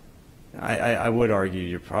 I would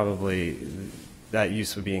argue that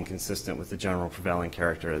use would be inconsistent with the general prevailing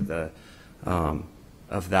character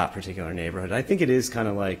of that particular neighborhood. I think it is kind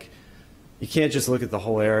of like, you can't just look at the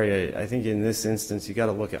whole area. I think in this instance, you got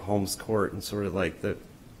to look at Holmes Court and sort of like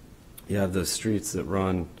you have those streets that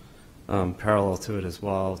run parallel to it as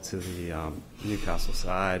well, to the Newcastle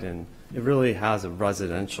side, and it really has a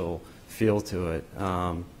residential feel to it.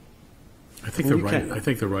 I think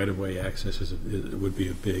the right-of-way access would be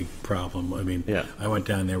a big problem. I went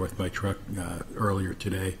down there with my truck earlier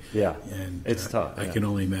today. Yeah, and it's tough. I can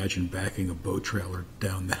only imagine backing a boat trailer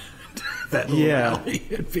down that little alley.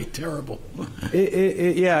 It'd be terrible.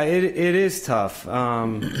 It is tough.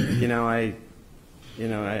 I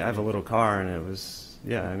have a little car, and it was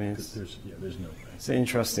there's no way. It's an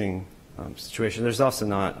interesting situation. There's also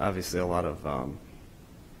not obviously a lot of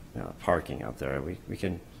parking out there.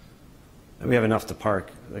 We have enough to park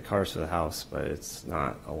the cars for the house, but it's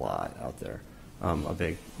not a lot out there.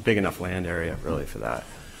 A big enough land area really for that.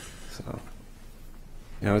 So,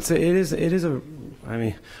 it is a.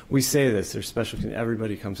 We say this. There's special.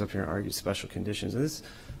 Everybody comes up here and argues special conditions. And this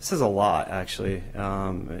is a lot, actually.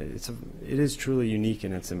 It is truly unique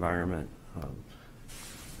in its environment.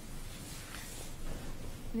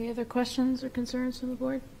 Any other questions or concerns from the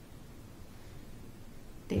board?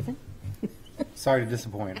 David? Sorry to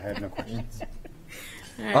disappoint. I have no questions.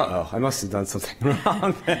 Right. Uh-oh, I must have done something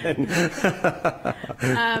wrong then.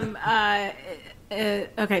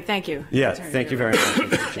 Okay, thank you. Yeah, Attorney thank you Rivera. very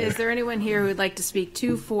much. Is there anyone here who would like to speak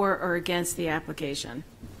to, for, or against the application?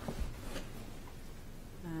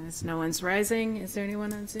 As no one's rising, is there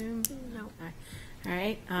anyone on Zoom? No. All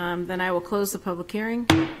right, then I will close the public hearing,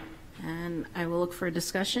 and I will look for a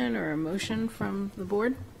discussion or a motion from the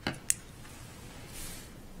board.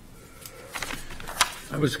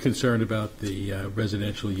 I was concerned about the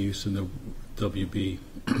residential use in the WB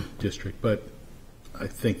district, but I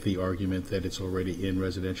think the argument that it's already in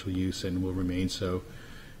residential use and will remain so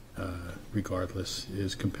regardless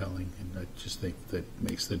is compelling, and I just think that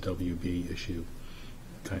makes the WB issue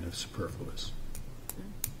kind of superfluous.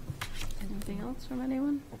 Anything else from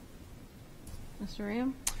anyone? Mr.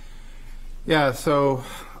 Ram? Yeah, so,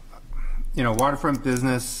 waterfront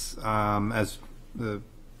business, as the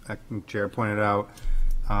acting chair pointed out,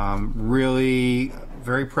 really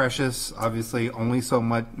very precious. Obviously, only so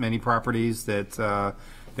many properties that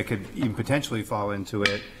could even potentially fall into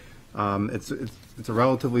it. It's a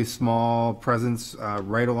relatively small presence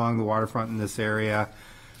right along the waterfront in this area.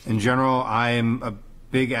 In general, I am a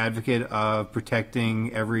big advocate of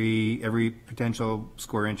protecting every potential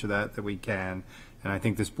square inch of that we can, and I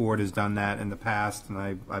think this board has done that in the past, and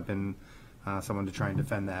I've been someone to try and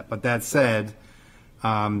defend that. But that said,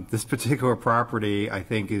 this particular property, I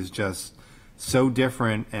think, is just so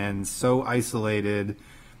different and so isolated.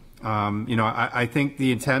 I think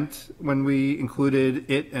the intent when we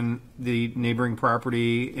included it and the neighboring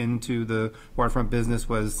property into the waterfront business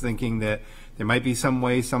was thinking that there might be some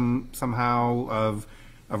way, somehow of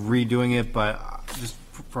redoing it, but just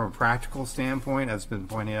from a practical standpoint, as has been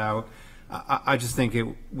pointed out, I just think it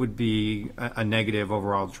would be a negative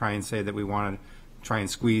overall to try and say that we want to try and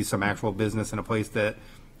squeeze some actual business in a place that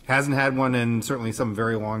hasn't had one in certainly some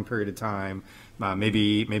very long period of time.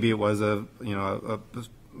 Maybe it was a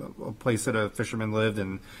place that a fisherman lived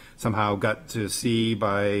and somehow got to see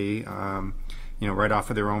by right off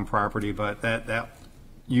of their own property, but that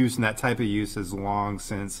use and that type of use has long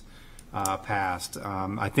since passed.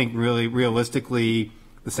 I think really realistically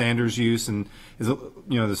the Sanders use and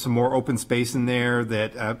there's some more open space in there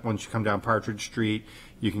that once you come down Partridge Street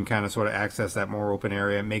you can kind of sort of access that more open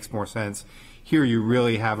area. It makes more sense. Here you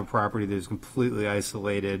really have a property that is completely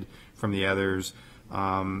isolated from the others.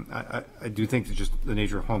 I do think that just the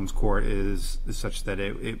nature of Holmes Court is such that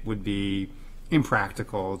it would be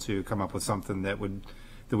impractical to come up with something that would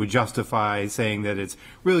justify saying that it's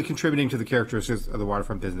really contributing to the characteristics of the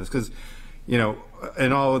waterfront business. Because,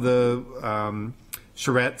 in all of the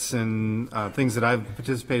charrettes and things that I've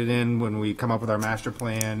participated in when we come up with our master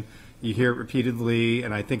plan, you hear it repeatedly,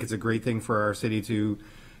 and I think it's a great thing for our city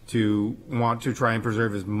to want to try and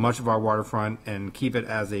preserve as much of our waterfront and keep it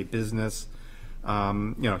as a business.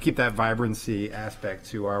 Keep that vibrancy aspect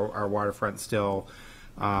to our waterfront still.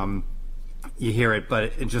 You hear it,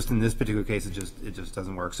 but just in this particular case, it just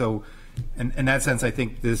doesn't work. So, in that sense, I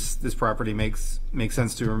think this property makes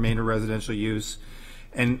sense to remain a residential use.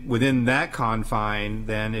 And within that confine,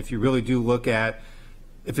 then if you really do look at,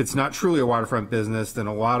 if it's not truly a waterfront business, then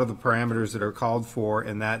a lot of the parameters that are called for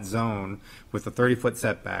in that zone with the 30-foot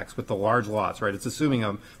setbacks, with the large lots, right? It's assuming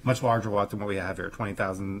a much larger lot than what we have here,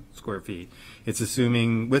 20,000 square feet. It's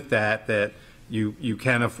assuming with that you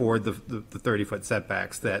can afford the 30-foot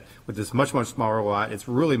setbacks, that with this much smaller lot, it's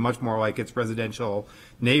really much more like its residential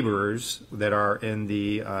neighbors that are in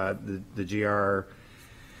the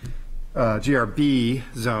GRB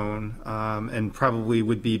zone, and probably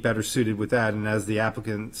would be better suited with that. And as the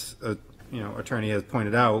applicant's attorney has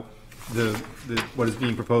pointed out, what is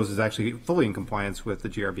being proposed is actually fully in compliance with the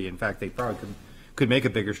GRB. In fact, they probably could make a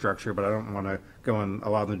bigger structure, but I don't want to go and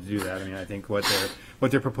allow them to do that. I mean, I think what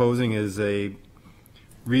they're proposing is a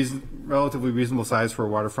relatively reasonable size for a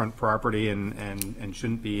waterfront property, and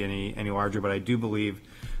shouldn't be any larger. But I do believe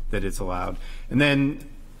that it's allowed. And then,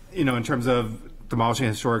 in terms of demolishing a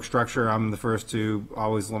historic structure, I'm the first to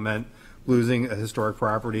always lament losing a historic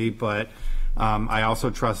property, but I also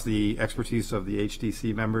trust the expertise of the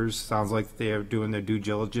HDC members. Sounds like they are doing their due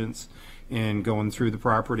diligence in going through the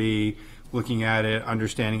property, looking at it,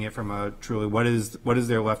 understanding it from a truly what is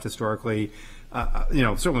there left historically.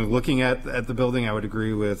 Certainly looking at the building, I would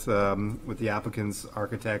agree with the applicant's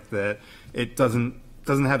architect that it doesn't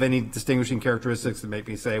have any distinguishing characteristics that make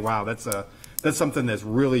me say, wow, that's something that's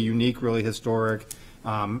really unique, really historic.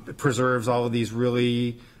 It preserves all of these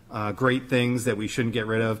really great things that we shouldn't get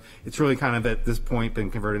rid of. It's really kind of at this point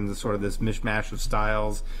been converted into sort of this mishmash of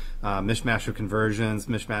styles, mishmash of conversions,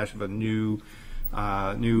 mishmash of a new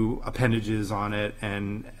appendages on it,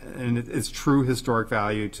 and its true historic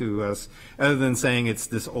value to us, other than saying it's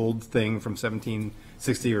this old thing from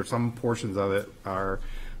 1760 or some portions of it are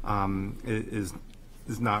is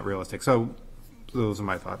not realistic. So those are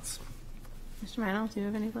my thoughts. Mr. Mantle, do you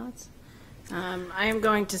have any thoughts? I am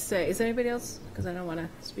going to say, is anybody else? Because I don't want to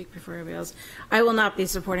speak before everybody else. I will not be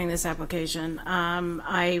supporting this application.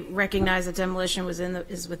 I recognize that demolition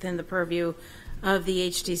is within the purview of the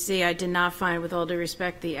HTC. I did not find, with all due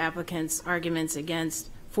respect, the applicant's arguments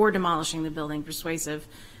for demolishing the building persuasive.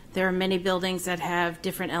 There are many buildings that have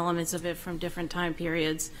different elements of it from different time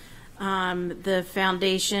periods. The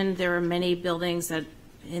foundation, there are many buildings that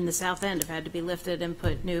in the South End have had to be lifted and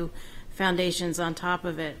put new foundations on top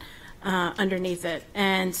of it. Underneath it.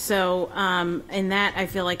 And so in that, I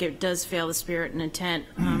feel like it does fail the spirit and intent.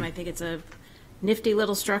 I think it's a nifty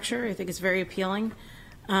little structure. I think it's very appealing.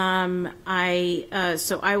 So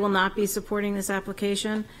I will not be supporting this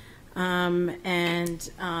application. I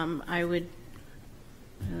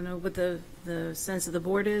don't know what the sense of the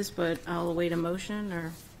board is, but I'll await a motion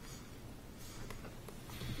or.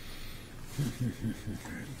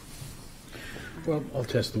 Well, I'll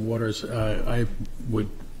test the waters. I would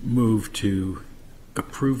move to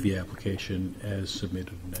approve the application as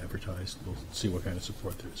submitted and advertised. We'll see what kind of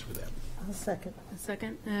support there is for that. I'll second. A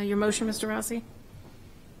second. Your motion, Mr. Rossi?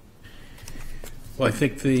 Well, I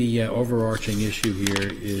think the overarching issue here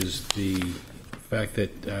is the fact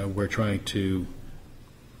that we're trying to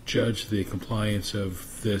judge the compliance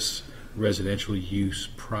of this residential use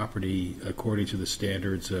property according to the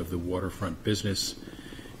standards of the waterfront business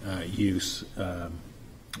use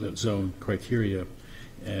zone criteria.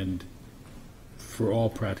 And for all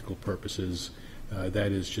practical purposes,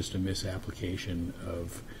 that is just a misapplication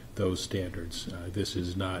of those standards. This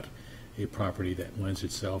is not a property that lends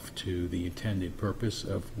itself to the intended purpose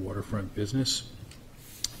of waterfront business,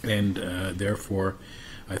 and therefore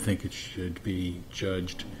I think it should be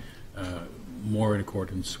judged more in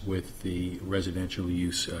accordance with the residential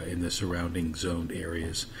use in the surrounding zoned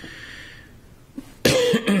areas.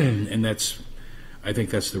 And I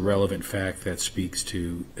think that's the relevant fact that speaks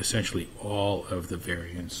to essentially all of the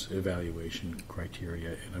variance evaluation criteria,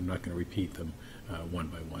 and I'm not going to repeat them one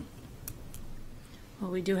by one.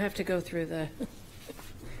 Well, we do have to go through the.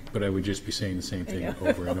 But I would just be saying the same thing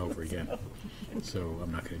over and over again, so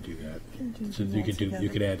I'm not going to do that. So you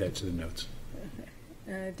could add that to the notes.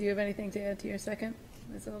 Do you have anything to add to your second,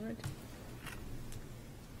 Ms. Eldridge?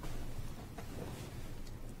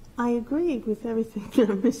 I agree with everything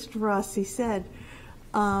that Mr. Rossi said.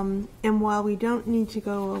 And while we don't need to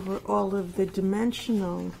go over all of the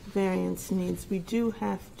dimensional variance needs, we do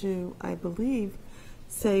have to, I believe,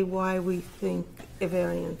 say why we think a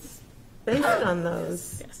variance based on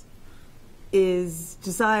those is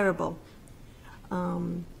desirable.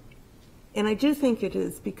 And I do think it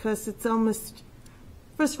is, because it's almost,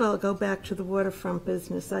 first of all, I'll go back to the waterfront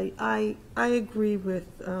business. I agree with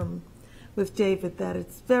David that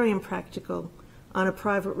it's very impractical on a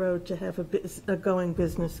private road to have a going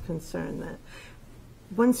business concern. That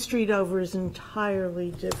one street over is an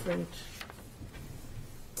entirely different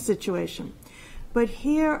situation. But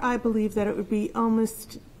here I believe that it would be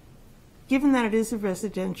almost, given that it is a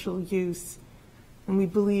residential use and we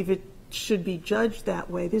believe it should be judged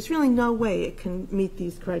that way, there's really no way it can meet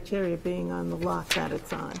these criteria being on the lot that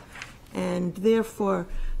it's on. And therefore,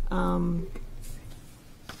 do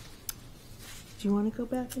you want to go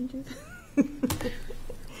back and do that?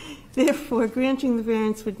 Therefore, granting the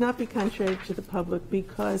variance would not be contrary to the public,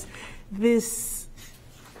 because this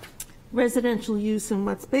residential use in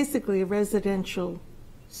what's basically a residential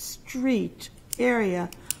street area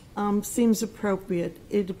seems appropriate.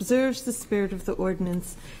 It observes the spirit of the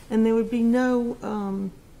ordinance, and there would be no,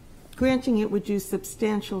 granting it would do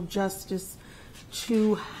substantial justice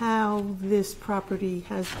to how this property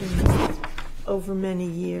has been used over many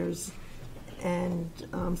years. And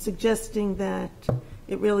suggesting that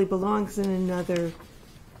it really belongs in another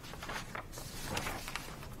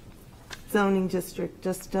zoning district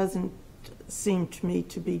just doesn't seem to me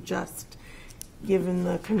to be just, given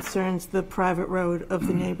the concerns, the private road of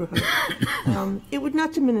the neighborhood. It would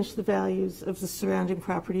not diminish the values of the surrounding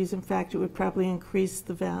properties. In fact, it would probably increase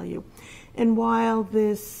the value. And while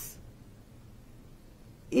this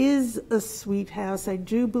is a sweet house, I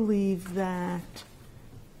do believe that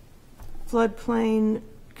floodplain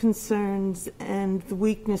concerns and the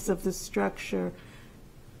weakness of the structure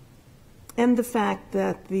and the fact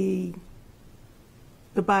that the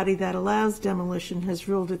body that allows demolition has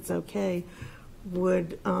ruled it's okay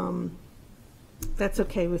would, that's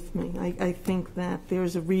okay with me. I think that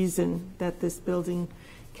there's a reason that this building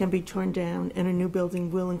can be torn down and a new building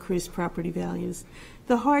will increase property values.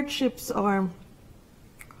 The hardships are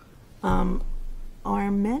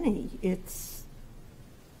many. It's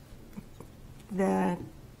that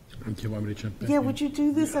Do you want me to jump in? Yeah, would you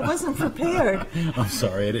do this? I wasn't prepared. I'm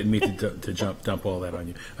sorry, I didn't mean to dump all that on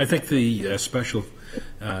you. I think the special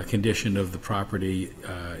condition of the property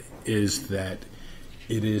is that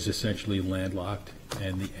it is essentially landlocked,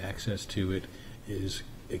 and the access to it is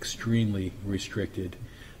extremely restricted,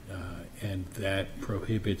 and that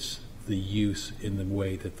prohibits the use in the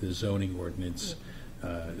way that the zoning ordinance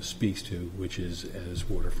speaks to, which is as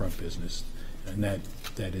waterfront business, and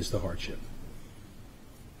that is the hardship.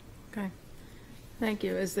 Okay. Thank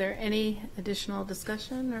you. Is there any additional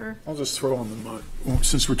discussion, or? I'll just throw on the mud,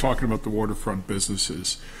 since we're talking about the waterfront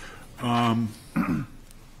businesses.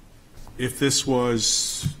 If this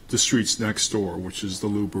was the streets next door, which is the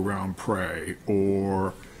loop around Prey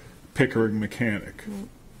or Pickering Mechanic,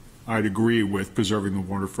 I'd agree with preserving the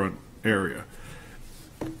waterfront area.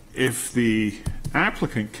 If the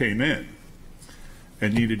applicant came in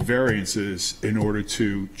and needed variances in order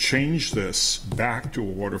to change this back to a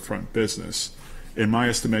waterfront business, in my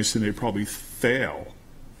estimation, they'd probably fail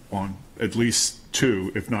on at least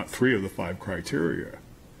 2, if not 3 of the 5 criteria,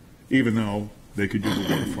 even though they could do the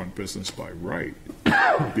waterfront business by right,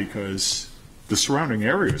 because the surrounding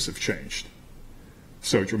areas have changed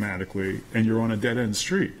so dramatically, and you're on a dead-end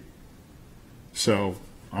street. So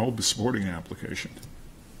I will be supporting the application.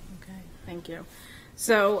 Okay, thank you.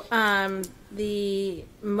 So the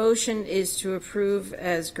motion is to approve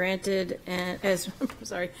as granted and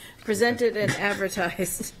presented and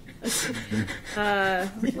advertised.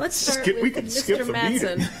 Let's start with Mr.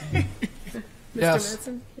 Mattson. Mr. Yes.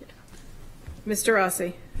 Mattson? Mr.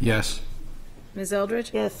 Rossi? Yes. Ms.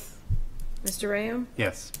 Eldridge? Yes. Mr. Rayam?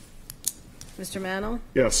 Yes. Mr. Mannel?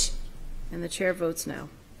 Yes. And the chair votes no.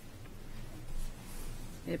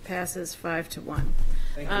 It passes 5-1.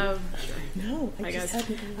 Thank you. No, I Hi, just guys.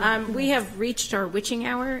 hadn't. We have reached our witching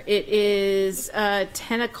hour. It is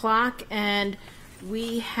 10 o'clock, and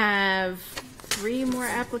we have 3 more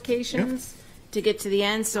applications to get to the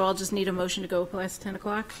end, so I'll just need a motion to go past 10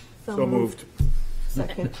 o'clock. So moved.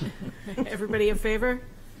 Second. Everybody in favor?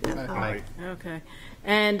 Aye. Okay.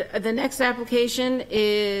 And the next application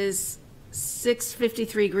is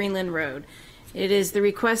 653 Greenland Road. It is the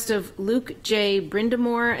request of Luke J.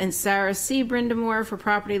 Brindamore and Sarah C. Brindamore for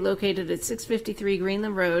property located at 653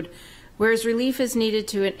 Greenland Road, whereas relief is needed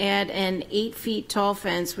to add an 8 feet tall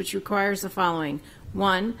fence, which requires the following.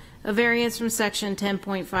 1, a variance from section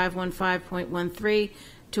 10.515.13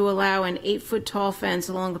 to allow an 8-foot tall fence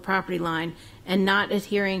along the property line and not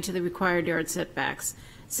adhering to the required yard setbacks.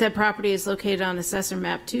 Said property is located on Assessor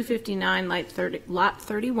Map 259, Lot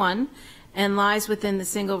 31, and lies within the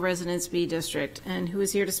single residence B district. And who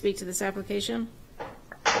is here to speak to this application?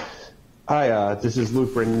 Hi, this is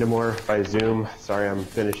Luke Brindamore by Zoom. Sorry, I'm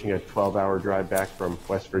finishing a 12-hour drive back from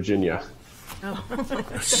West Virginia. Oh.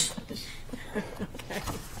 Okay.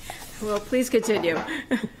 Well, please continue.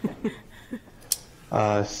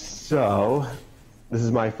 So, this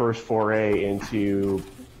is my first foray into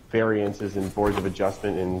variances and boards of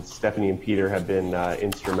adjustment, and Stephanie and Peter have been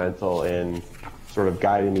instrumental in sort of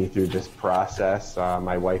guiding me through this process.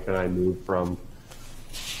 My wife and I moved from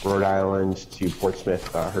Rhode Island to Portsmouth.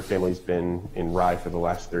 Her family's been in Rye for the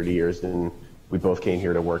last 30 years, and we both came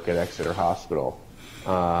here to work at Exeter Hospital.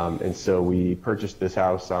 And so we purchased this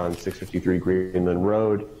house on 653 Greenland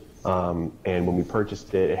Road, and when we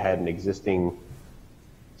purchased it, it had an existing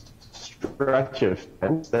stretch of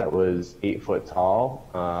fence that was 8 foot tall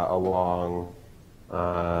along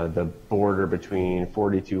the border between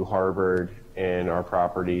 42 Harvard and our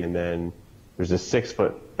property, and then there's a 6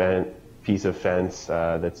 foot piece of fence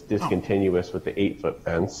that's discontinuous with the 8 foot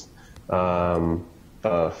fence.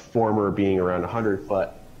 The former being around 100 foot,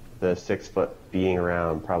 the 6 foot being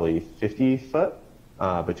around probably 50 foot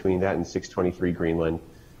between that and 623 Greenland.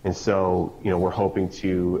 And so, we're hoping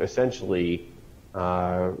to essentially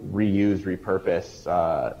repurpose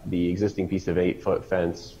the existing piece of 8 foot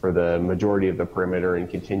fence for the majority of the perimeter and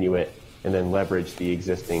continue it, and then leverage the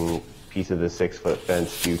existing piece of the 6 foot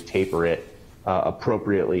fence to taper it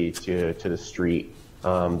appropriately to the street.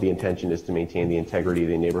 The intention is to maintain the integrity of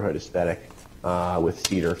the neighborhood aesthetic with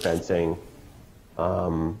cedar fencing.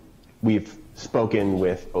 We've spoken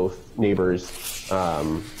with both neighbors,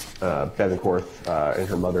 Bevancorth and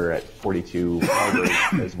her mother at 42 Harvard,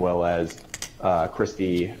 as well as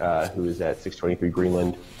Christy, who is at 623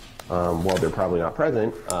 Greenland. While they're probably not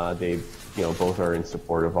present, they've, both are in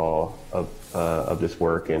support of all of this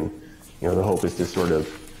work, and the hope is to sort of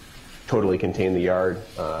totally contain the yard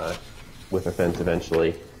with a fence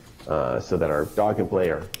eventually, so that our dog can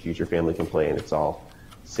play, our future family can play, and it's all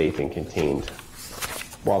safe and contained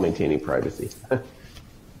while maintaining privacy.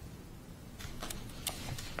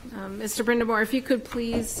 Mr. Brindamore, if you could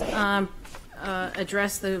please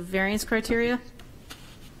address the variance criteria?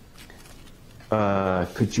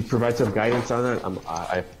 Could you provide some guidance on that?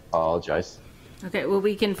 I apologize. Okay, well,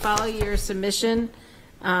 we can follow your submission,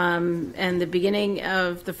 and the beginning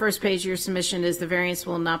of the first page of your submission is the variance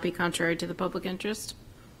will not be contrary to the public interest?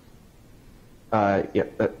 Yeah,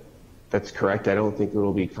 that's correct. I don't think it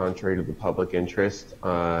will be contrary to the public interest.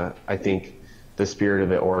 I think the spirit of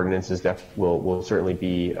the ordinance will certainly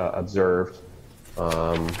be observed.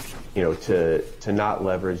 To not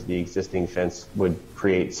leverage the existing fence would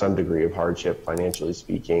create some degree of hardship, financially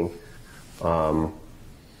speaking.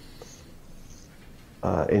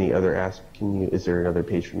 Any other ask? Is there another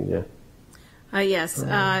page for me to? Yes.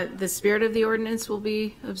 The spirit of the ordinance will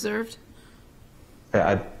be observed?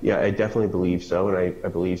 I definitely believe so, and I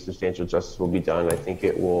believe substantial justice will be done. I think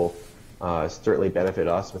it will certainly benefit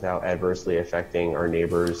us without adversely affecting our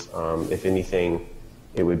neighbors. If anything,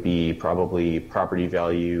 it would be probably property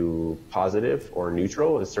value positive or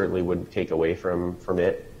neutral. It certainly wouldn't take away from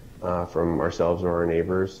ourselves or our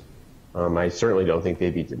neighbors. I certainly don't think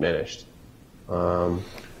they'd be diminished. And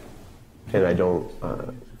I don't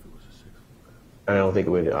think it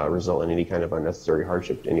would result in any kind of unnecessary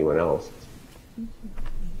hardship to anyone else.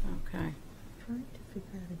 Okay.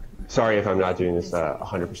 Sorry if I'm not doing this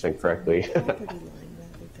 100% correctly.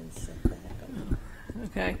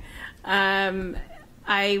 Okay.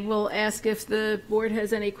 I will ask if the board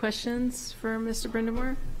has any questions for Mr.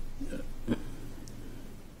 Brindamore.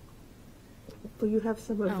 Well, you have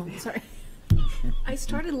some over Oh, there. sorry. I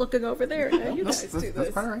started looking over there. Now you guys do this. That's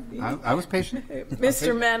quite all right. I was patient.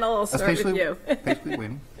 Mr. Mantle, I'll start with you. Patiently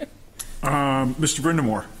waiting. Mr.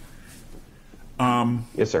 Brindamore.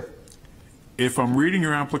 Yes, sir. If I'm reading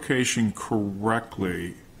your application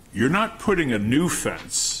correctly, you're not putting a new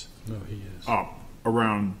fence up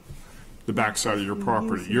around the backside of your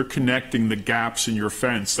property. You're connecting the gaps in your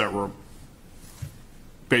fence that were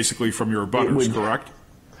basically from your abutters, correct?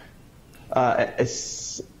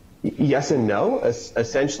 Yes and no.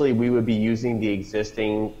 Essentially, we would be using the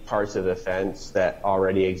existing parts of the fence that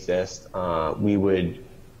already exist. We would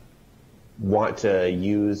want to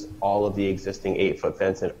use all of the existing 8-foot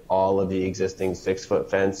fence and all of the existing 6-foot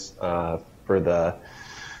fence for the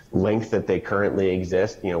length that they currently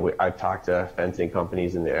exist. I've talked to fencing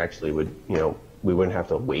companies, and they actually would, we wouldn't have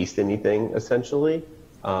to waste anything, essentially.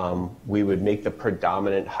 We would make the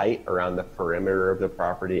predominant height around the perimeter of the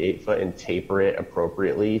property 8 foot and taper it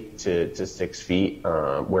appropriately to 6 feet,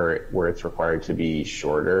 where it's required to be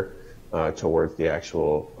shorter towards the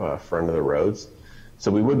actual front of the roads. So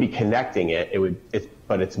we would be connecting it.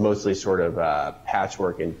 But it's mostly sort of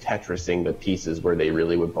patchwork and Tetrising the pieces where they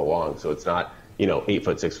really would belong. So it's not 8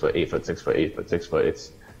 foot, 6 foot, 8 foot, 6 foot, 8 foot, 6 foot.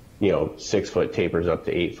 It's 6 foot tapers up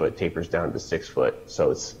to 8 foot, tapers down to 6 foot. So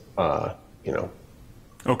it's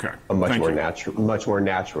okay. A much more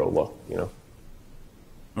natural look,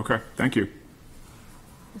 Okay, thank you.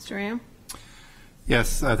 Mr. Ram?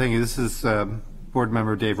 Yes, thank you. This is Board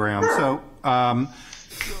Member Dave Ram. So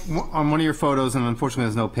on one of your photos, and unfortunately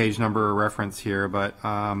there's no page number or reference here, but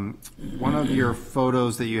one of your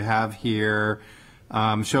photos that you have here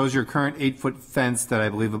shows your current 8-foot fence that I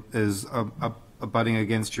believe is abutting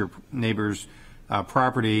against your neighbor's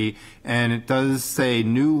property, and it does say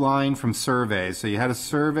new line from survey. So you had a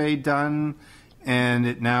survey done, and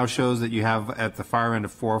it now shows that you have at the far end a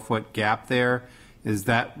 4-foot gap there. Is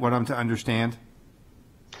that what I'm to understand?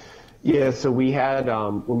 Yeah, so we had,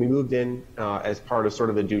 when we moved in as part of sort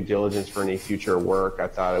of the due diligence for any future work, I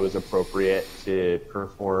thought it was appropriate to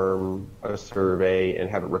perform a survey and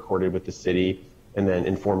have it recorded with the city, and then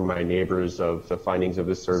inform my neighbors of the findings of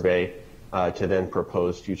the survey to then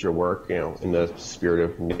propose future work, in the spirit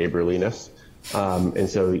of neighborliness. And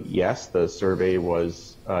so, yes, the survey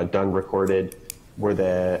was done, recorded.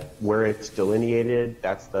 Where it's delineated,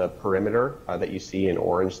 that's the perimeter that you see in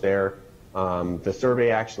orange there. The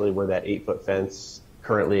survey actually where that 8-foot fence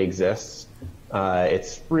currently exists,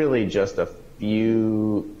 it's really just a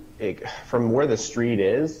few, from where the street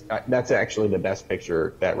is, that's actually the best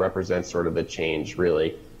picture that represents sort of the change,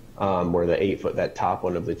 really, where the 8-foot, that top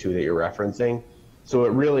one of the two that you're referencing. So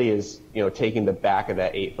it really is, taking the back of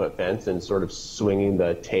that 8-foot fence and sort of swinging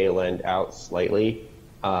the tail end out slightly.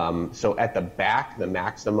 So at the back, the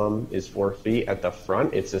maximum is 4 feet. At the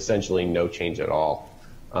front, it's essentially no change at all.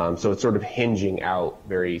 So it's sort of hinging out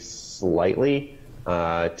very slightly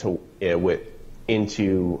into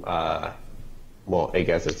well, I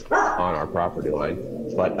guess it's on our property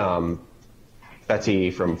line. But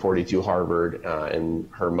Betsy from 42 Harvard and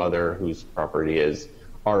her mother, whose property is,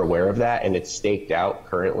 are aware of that, and it's staked out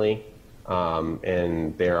currently,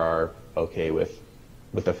 and they are okay with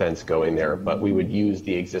with the fence going there, but we would use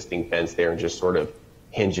the existing fence there and just sort of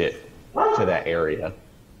hinge it to that area.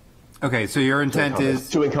 Okay, so your intent is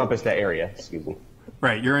to encompass that area, excuse me.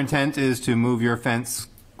 Right, your intent is to move your fence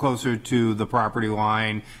closer to the property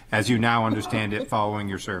line as you now understand it following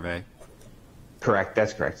your survey. Correct,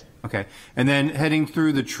 that's correct. Okay, and then heading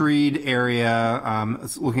through the treed area,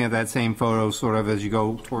 looking at that same photo sort of as you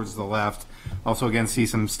go towards the left, also again see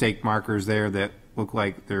some stake markers there that look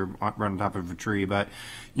like they're right on top of a tree, but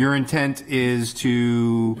your intent is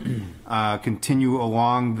to continue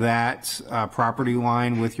along that property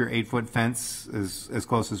line with your 8-foot fence as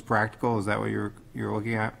close as practical. Is that what you're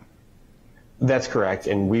looking at? That's correct,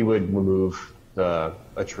 and we would remove a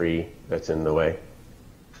tree that's in the way.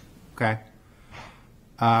 Okay.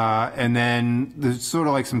 And then there's sort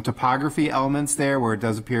of like some topography elements there where it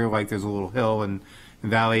does appear like there's a little hill and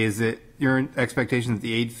valley. Is it your expectation that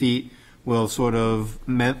the 8 feet will sort of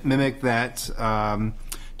mimic that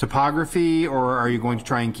topography, or are you going to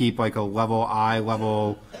try and keep like a level eye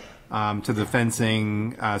level to the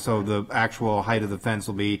fencing, so the actual height of the fence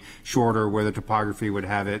will be shorter where the topography would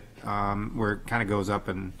have it, where it kind of goes up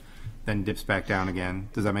and then dips back down again?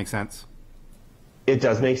 Does that make sense? It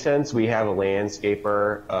does make sense. We have a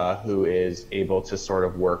landscaper who is able to sort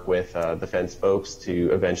of work with the fence folks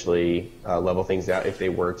to eventually level things out if they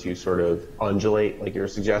were to sort of undulate like you're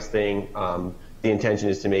suggesting. The intention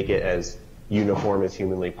is to make it as uniform as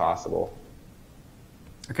humanly possible.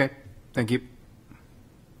 Okay, thank you.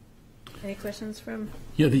 Any questions from?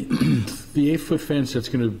 Yeah, the 8-foot fence that's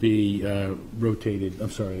going to be rotated.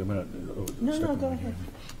 I'm sorry, I'm going to. No, go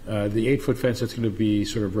ahead. The 8-foot fence that's going to be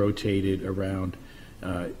sort of rotated around.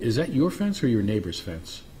 Is that your fence or your neighbor's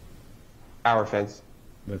fence? Our fence.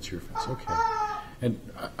 That's your fence. Okay. And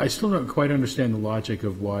I still don't quite understand the logic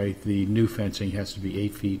of why the new fencing has to be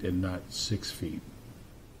 8 feet and not 6 feet.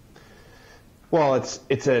 Well,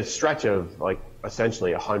 it's a stretch of like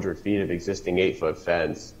essentially 100 feet of existing 8-foot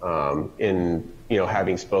fence.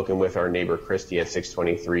 Having spoken with our neighbor Christy at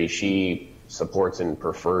 623, she supports and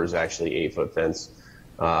prefers actually 8-foot fence.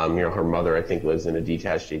 Her mother, I think, lives in a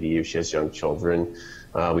detached ADU. She has young children.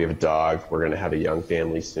 We have a dog. We're going to have a young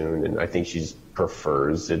family soon, and I think she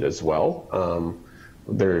prefers it as well.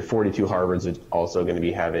 There are 42 Harvards also going to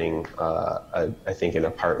be having, I think, an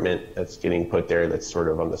apartment that's getting put there that's sort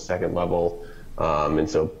of on the second level. And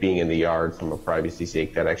so being in the yard from a privacy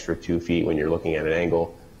sake, that extra 2 feet when you're looking at an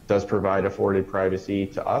angle does provide afforded privacy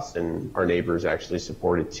to us, and our neighbors actually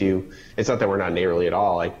support it too. It's not that we're not neighborly at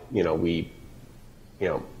all. I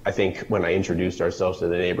think when I introduced ourselves to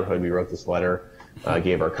the neighborhood, we wrote this letter,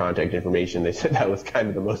 gave our contact information. They said that was kind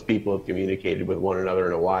of the most people have communicated with one another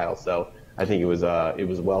in a while. So I think it was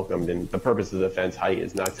welcomed. And the purpose of the fence height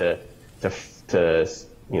is not to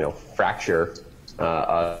fracture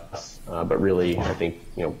us, but really, I think,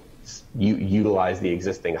 utilize the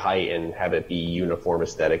existing height and have it be uniform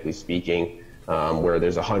aesthetically speaking, where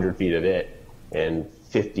there's 100 feet of it and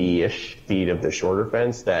 50-ish feet of the shorter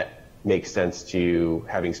fence that makes sense to,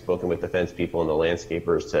 having spoken with the fence people and the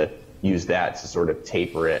landscapers, to use that to sort of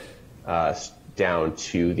taper it down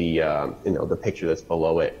to the picture that's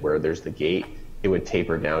below it where there's the gate. It would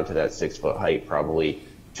taper down to that 6-foot height, probably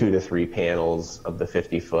 2 to 3 panels of the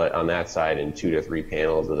 50-foot on that side and 2 to 3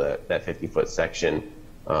 panels of that 50-foot section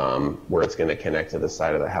where it's going to connect to the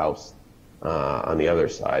side of the house on the other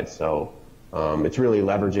side. So it's really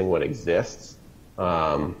leveraging what exists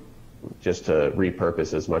just to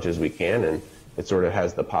repurpose as much as we can, and it sort of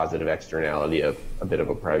has the positive externality of a bit of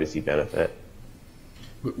a privacy benefit.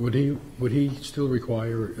 Would he still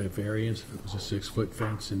require a variance if it was a 6-foot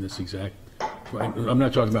fence in this exact? I'm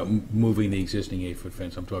not talking about moving the existing 8-foot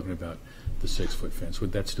fence. I'm talking about the 6-foot fence.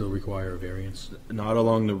 Would that still require a variance? Not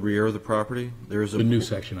along the rear of the property. There's the new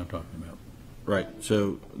section I'm talking about. Right.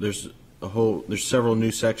 So there's several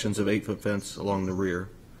new sections of 8-foot fence along the rear.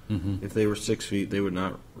 Mm-hmm. If they were 6 feet, they would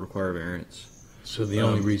not require variance. So the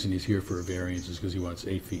only reason he's here for a variance is because he wants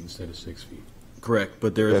 8 feet instead of 6 feet. Correct,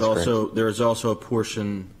 but there is also a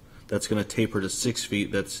portion that's going to taper to 6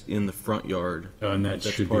 feet that's in the front yard. And that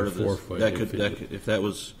should be 4 foot. That could if that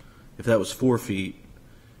was 4 feet.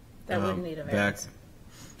 That wouldn't need a variance. Back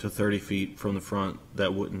to 30 feet from the front,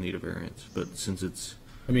 that wouldn't need a variance. But since it's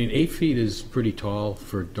 8 feet is pretty tall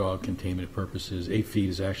for dog containment purposes. 8 feet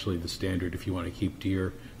is actually the standard if you want to keep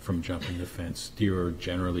deer from jumping the fence. Deer are,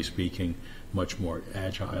 generally speaking, much more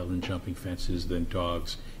agile in jumping fences than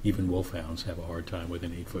dogs. Even wolfhounds have a hard time with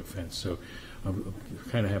an 8-foot fence. So I'm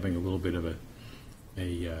kind of having a little bit of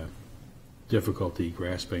a difficulty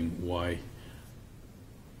grasping why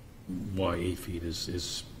 8 feet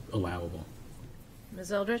is allowable.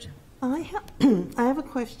 Ms. Eldridge? I have a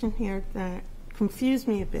question here that confused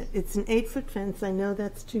me a bit. It's an 8-foot fence. I know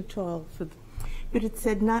that's too tall but it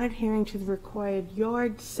said not adhering to the required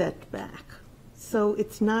yard setback. So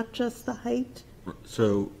it's not just the height?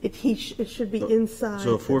 So It should be inside.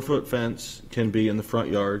 So a 4-foot fence can be in the front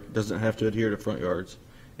yard, doesn't have to adhere to front yards,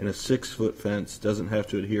 and a 6-foot fence doesn't have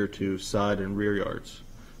to adhere to side and rear yards.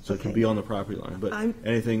 So it can be on the property line, but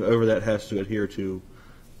anything over that has to adhere to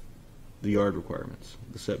the yard requirements,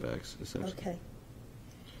 the setbacks, essentially. Okay.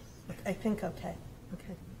 I think okay.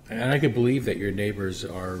 Okay. And I could believe that your neighbors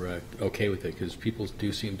are okay with it, because people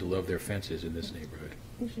do seem to love their fences in this neighborhood.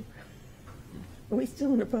 Are we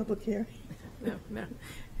still in a public hearing? No.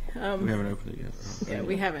 We haven't opened it yet. Yeah,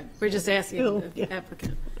 we haven't. We're just asking the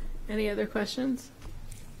applicant. Any other questions?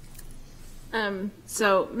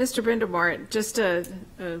 So, Mr. Brindamore, just a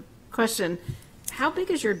question. How big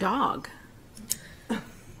is your dog?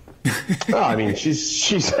 Oh, I mean, she's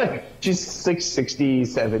 60,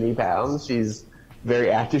 70 pounds. She's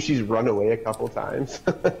very active. She's run away a couple times.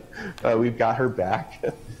 We've got her back.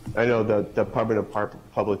 I know the Department of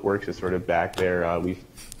Public Works is sort of back there.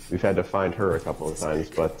 We've had to find her a couple of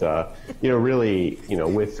times, but really,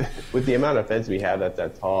 with the amount of fence we have that's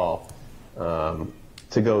that tall,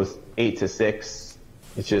 to go 8 to 6,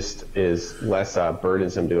 it just is less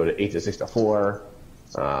burdensome to go to 8 to 6 to 4.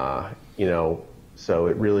 So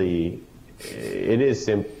it really, it is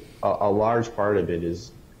a large part of it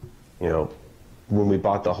is, when we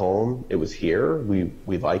bought the home, it was here. We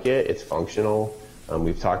like it. It's functional.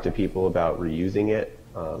 We've talked to people about reusing it.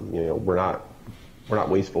 We're not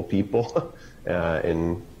wasteful people,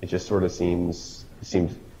 and it just sort of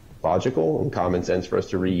seemed logical and common sense for us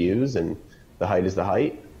to reuse. And the height is the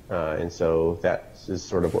height, and so that is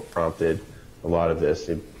sort of what prompted a lot of this.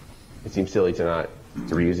 It seems silly to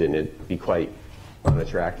reuse it, and it'd be quite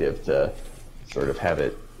unattractive to sort of have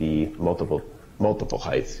it be multiple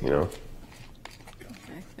heights. Okay,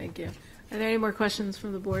 thank you. Are there any more questions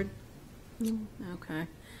from the board? No. Okay.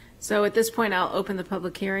 So at this point, I'll open the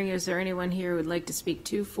public hearing. Is there anyone here who would like to speak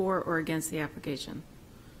to, for, or against the application?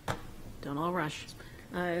 Don't all rush.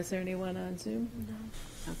 Is there anyone on Zoom?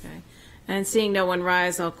 No. Okay. And seeing no one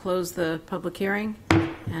rise, I'll close the public hearing,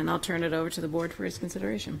 and I'll turn it over to the board for its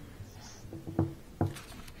consideration.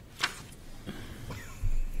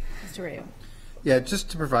 Mr. Rayo. Yeah, just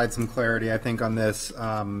to provide some clarity, I think, on this,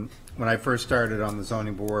 when I first started on the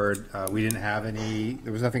zoning board, we didn't have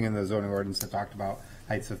there was nothing in the zoning ordinance that talked about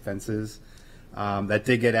heights of fences. That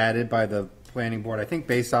did get added by the planning board, I think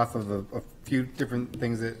based off of a few different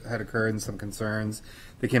things that had occurred and some concerns.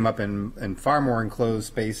 They came up in far more enclosed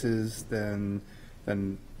spaces than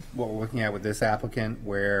what we're looking at with this applicant,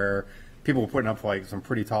 where people were putting up like some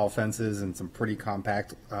pretty tall fences and some pretty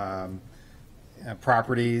compact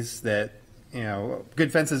properties that,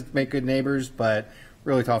 good fences make good neighbors, but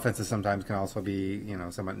really tall fences sometimes can also be,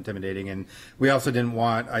 somewhat intimidating. And we also didn't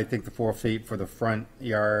want, I think the 4 feet for the front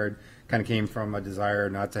yard kind of came from a desire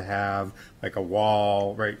not to have like a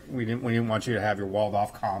wall, right? We didn't want you to have your walled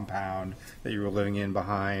off compound that you were living in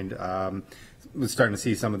behind. We're starting to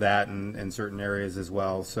see some of that in certain areas as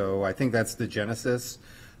well. So I think that's the genesis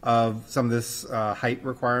of some of this height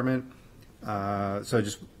requirement. So I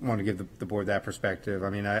just want to give the board that perspective. I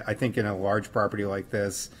mean, I think in a large property like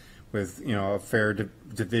this, with a fair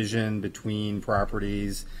division between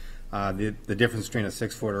properties, the difference between a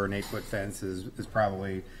 6-foot or an 8-foot fence is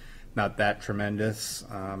probably not that tremendous.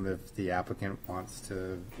 If the applicant wants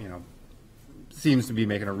to, seems to be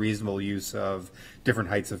making a reasonable use of different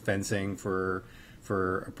heights of fencing for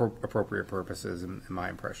appropriate purposes, in my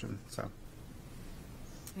impression. So,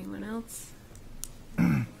 anyone else?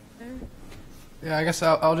 Yeah, I guess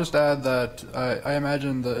I'll just add that I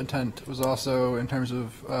imagine the intent was also in terms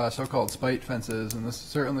of so-called spite fences, and this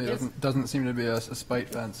certainly doesn't seem to be a spite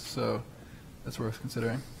fence, so that's worth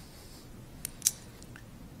considering.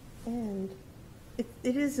 And it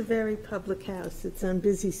is a very public house. It's on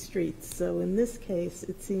busy streets, so in this case,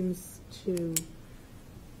 it seems to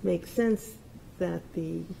make sense that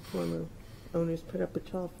the former owners put up a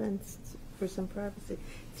tall fence for some privacy.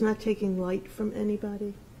 It's not taking light from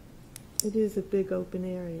anybody. It is a big open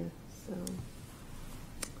area, so.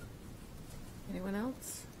 Anyone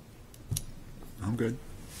else? I'm good.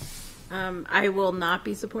 I will not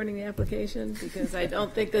be supporting the application because I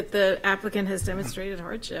don't think that the applicant has demonstrated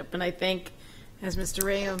hardship. And I think, as Mr.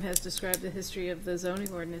 Rayom has described the history of the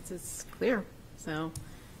zoning ordinance, it's clear. So,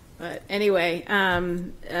 but anyway,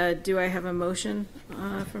 do I have a motion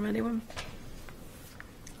from anyone?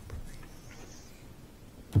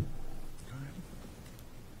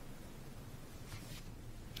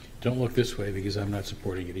 Don't look this way because I'm not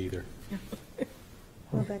supporting it either.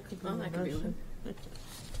 Well, that could be Well, that could be one.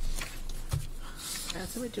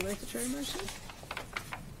 So would you like to try a motion?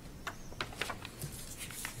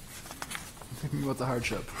 Thinking about the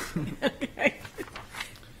hardship. Okay.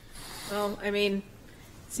 Well, I mean,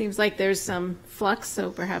 seems like there's some flux, so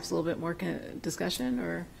perhaps a little bit more discussion,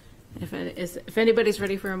 or if anybody's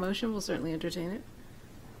ready for a motion, we'll certainly entertain it.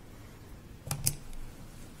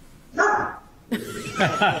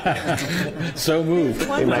 So moved.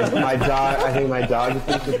 I think my dog is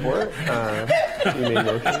in support. You made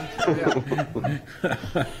motion.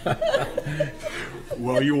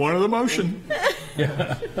 Well, you wanted the motion.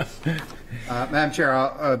 Madam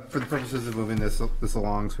Chair, for the purposes of moving this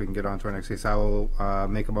along so we can get on to our next case, I will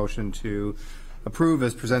make a motion to approve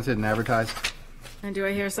as presented and advertised. And do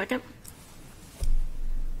I hear a second?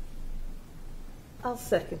 I'll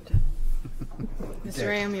second. Mr.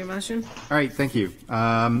 Ram, your motion? All right, thank you.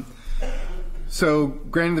 So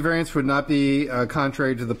granting the variance would not be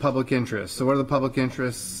contrary to the public interest. So what are the public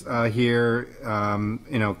interests here?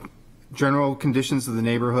 General conditions of the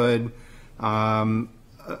neighborhood.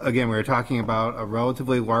 Again, we were talking about a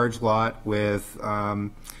relatively large lot with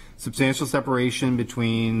substantial separation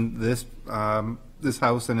between this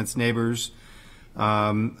house and its neighbors.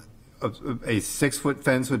 A 6-foot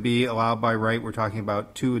fence would be allowed by right. We're talking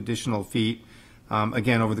about 2 additional feet.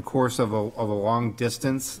 Again, over the course of a long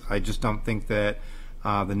distance, I just don't think that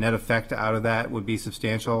the net effect out of that would be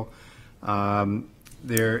substantial.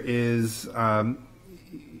 There is, someone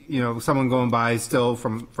going by still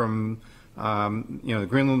from the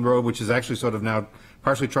Greenland Road, which is actually sort of now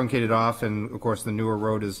partially truncated off, and of course the newer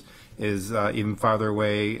road is even farther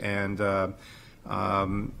away, and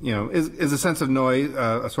is a sense of noise,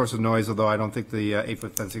 a source of noise. Although I don't think the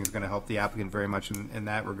 8-foot fencing is going to help the applicant very much in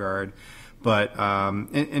that regard. But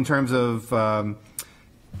in terms of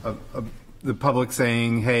the public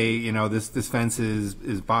saying, hey, this fence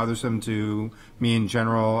is bothersome to me in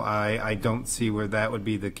general, I don't see where that would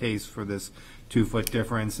be the case for this 2-foot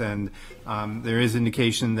difference. And there is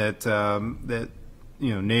indication that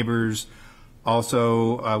neighbors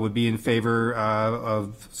also would be in favor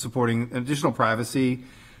of supporting additional privacy.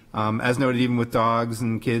 As noted, even with dogs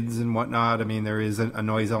and kids and whatnot, I mean, there is a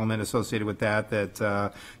noise element associated with that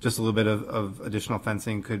just a little bit of additional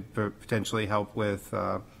fencing could potentially help with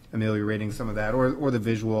ameliorating some of that, or the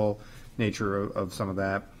visual nature of some of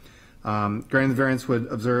that. Granting the variance would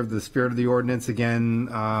observe the spirit of the ordinance. Again,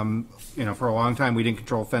 for a long time we didn't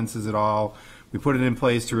control fences at all. We put it in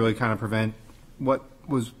place to really kind of prevent what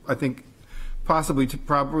was, I think, possibly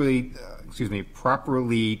properly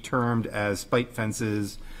termed as spite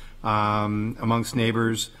fences amongst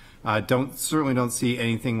neighbors. Certainly don't see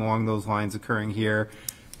anything along those lines occurring here.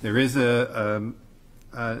 There is an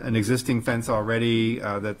existing fence already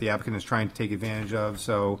that the applicant is trying to take advantage of.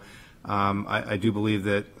 So I do believe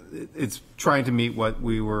that it's trying to meet what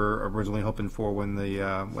we were originally hoping for when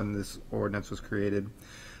this ordinance was created.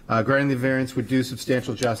 Granting the variance would do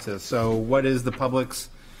substantial justice. So what is the public's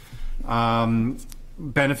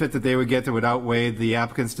benefit that they would get that would outweigh the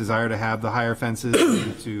applicant's desire to have the higher fences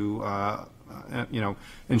to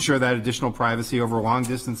ensure that additional privacy over long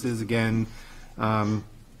distances? Again, from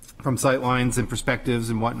sight lines and perspectives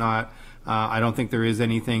and whatnot, I don't think there is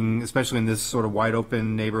anything, especially in this sort of wide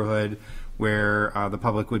open neighborhood, where the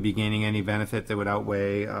public would be gaining any benefit that would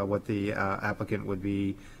outweigh what the applicant would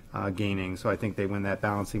be gaining. So I think they win that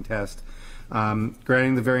balancing test.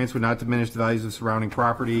 Granting the variance would not diminish the values of surrounding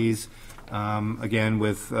properties. Again,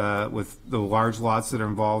 with the large lots that are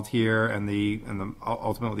involved here and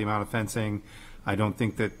ultimately the amount of fencing, I don't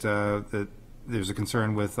think that that there's a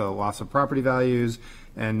concern with loss of property values,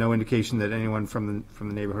 and no indication that anyone from the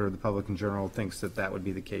neighborhood or the public in general thinks that would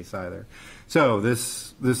be the case either. So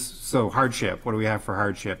so hardship. What do we have for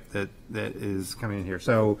hardship that is coming in here?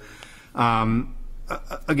 So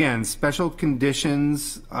again, special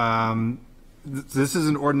conditions. This is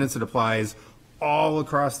an ordinance that applies all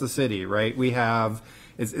across the city, right? We have,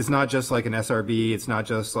 it's not just like an SRB, it's not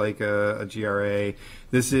just like a GRA.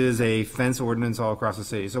 This is a fence ordinance all across the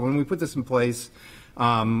city. So when we put this in place,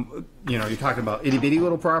 you're talking about itty bitty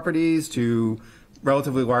little properties to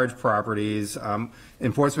relatively large properties.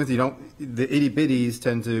 In Portsmouth, the itty bitties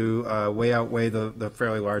tend to outweigh the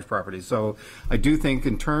fairly large properties. So I do think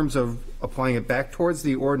in terms of applying it back towards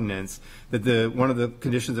the ordinance, that one of the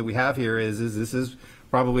conditions that we have here is this is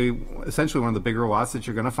probably essentially one of the bigger lots that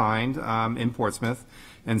you're going to find in Portsmouth,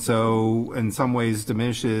 and so in some ways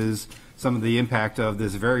diminishes some of the impact of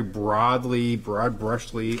this very broad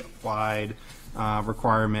brushly applied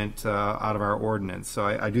requirement out of our ordinance. So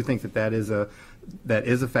I do think that is a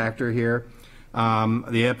factor here.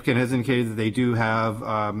 The applicant has indicated that they do have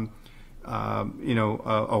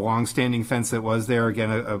a longstanding fence that was there,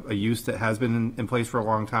 again, a use that has been in place for a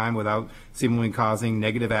long time without seemingly causing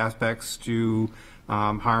negative aspects to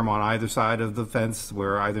harm on either side of the fence,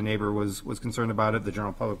 where either neighbor was concerned about it, the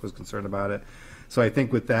general public was concerned about it. So I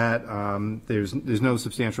think with that, there's no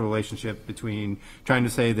substantial relationship between trying to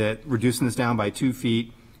say that reducing this down by 2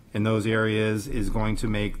 feet in those areas is going to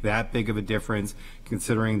make that big of a difference,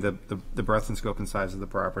 considering the breadth and scope and size of the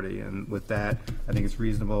property. And with that, I think it's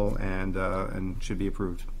reasonable and should be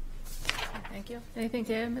approved. Thank you. Anything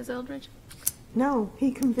to add, Ms. Eldridge? No,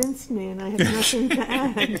 he convinced me, and I have nothing to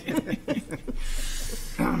add.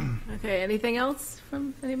 Okay, anything else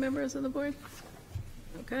from any members of the board?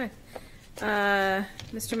 Okay.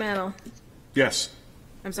 Mr. Mantle? Yes.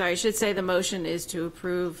 I'm sorry, I should say the motion is to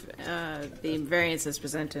approve the variance as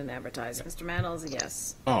presented and advertised. Mr. Mantle is a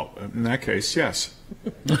yes. Oh, in that case, yes.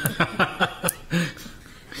 Mr.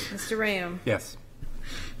 Rayam? Yes.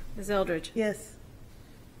 Ms. Eldridge? Yes.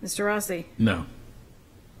 Mr. Rossi? No.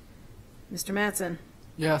 Mr. Mattson?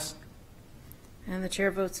 Yes. And the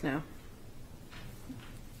chair votes no.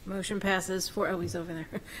 Motion passes he's over there.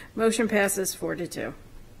 Motion passes 4-2.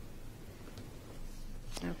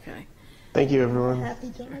 Okay. Thank you, everyone. Happy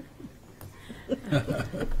dog.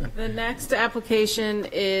 The next application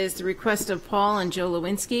is the request of Paul and Joe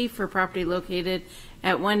Lewinsky for property located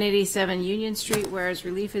at 187 Union Street, whereas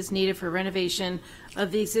relief is needed for renovation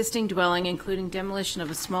of the existing dwelling, including demolition of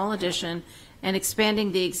a small addition and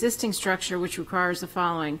expanding the existing structure, which requires the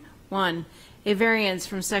following. 1, a variance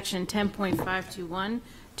from section 10.521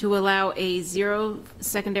 to allow a 0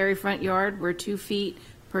 secondary front yard where 2 feet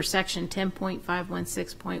per section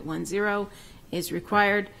 10.516.10 is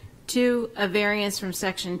required. 2, a variance from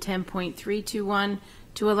section 10.321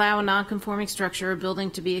 to allow a nonconforming structure or building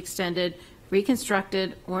to be extended,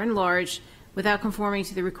 reconstructed, or enlarged without conforming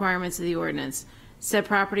to the requirements of the ordinance. Said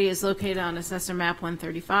property is located on Assessor Map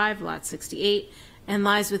 135, Lot 68, and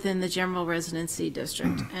lies within the General Residency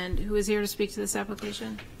District. And who is here to speak to this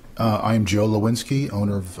application? I'm Joe Lewinsky,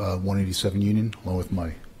 owner of 187 Union, along with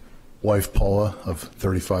my wife Paula of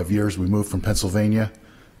 35 years. We moved from Pennsylvania.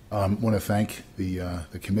 I want to thank the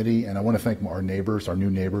committee, and I want to thank our neighbors, our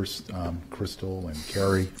new neighbors, Crystal and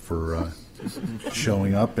Carrie, for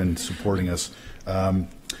showing up and supporting us.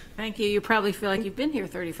 Thank you. You probably feel like you've been here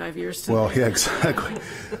 35 years. Too. Well, yeah, exactly.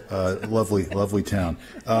 Lovely town.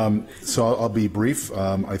 So I'll be brief.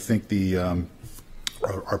 I think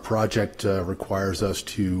our project requires us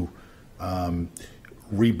to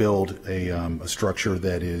rebuild a structure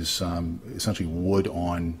that is essentially wood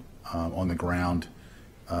on the ground,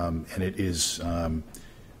 and it is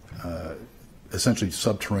essentially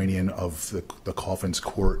subterranean of the Coffins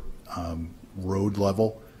Court road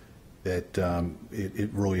level. That it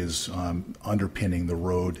really is underpinning the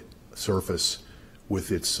road surface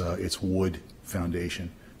with its wood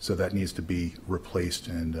foundation. So that needs to be replaced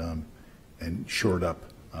and shored up.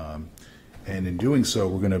 And in doing so,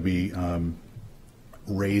 we're going to be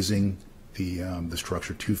raising the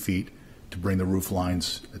structure 2 feet to bring the roof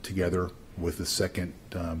lines together with the second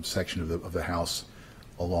section of the house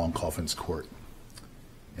along Coffins Court.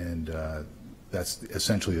 And that's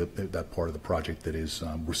essentially that part of the project that is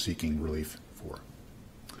we're seeking relief for.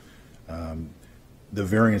 The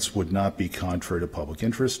variance would not be contrary to public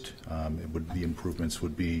interest. The improvements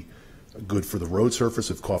would be good for the road surface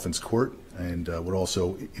of Coffins Court, and would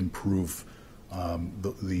also improve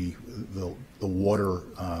the water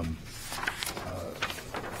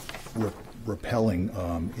repelling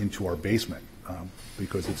into our basement,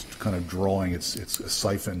 because it's kind of drawing it's a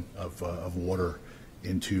siphon of water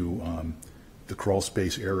into the crawl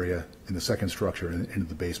space area in the second structure and into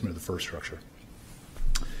the basement of the first structure.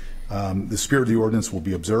 The spirit of the ordinance will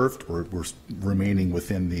be observed. We're remaining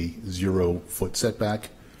within the 0-foot setback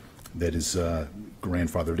that is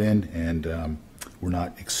grandfathered in, and we're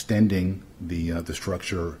not extending the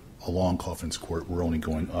structure along Coffins Court. We're only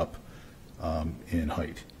going up in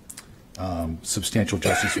height. Substantial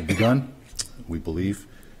justice will be done, we believe.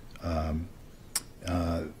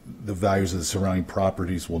 The values of the surrounding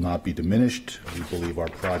properties will not be diminished. We believe our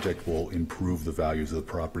project will improve the values of the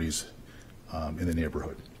properties in the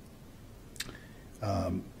neighborhood.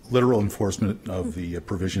 Literal enforcement of the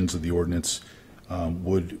provisions of the ordinance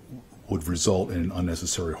would result in an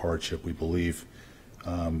unnecessary hardship, we believe,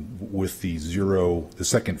 with the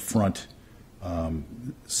second front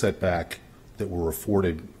setback that we're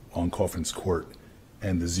afforded on Coffins Court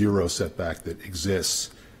and the 0 setback that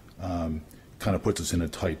exists. Kind of puts us in a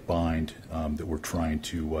tight bind that we're trying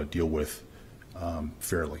to deal with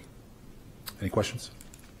fairly. Any questions?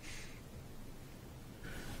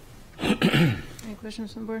 Any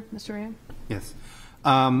questions from the board? Mr. Ram? Yes.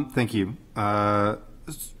 Thank you.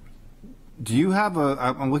 Do you have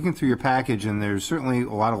I'm looking through your package, and there's certainly a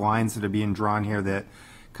lot of lines that are being drawn here that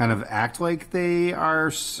kind of act like they are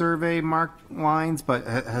survey marked lines, but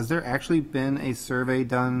has there actually been a survey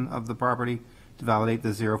done of the property to validate the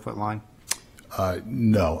 0-foot line?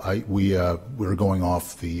 No, we're going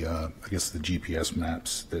off the, I guess, the GPS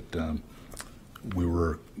maps that we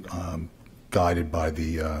were guided by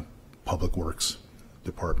the Public Works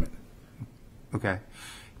Department. Okay.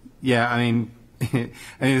 Yeah, I mean,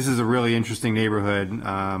 this is a really interesting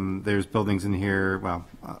neighborhood. There's buildings in here, well,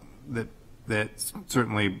 that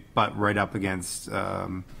certainly butt right up against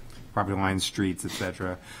property lines, streets, et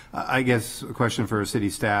cetera. I guess a question for city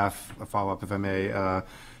staff, a follow-up if I may.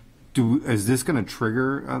 Is this going to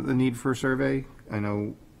trigger the need for a survey? I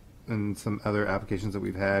know in some other applications that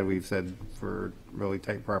we've had, we've said for really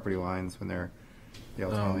tight property lines when they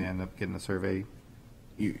ultimately end up getting a survey.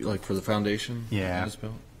 Like for the foundation? Yeah. As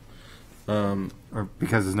built? Or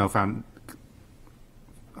because there's no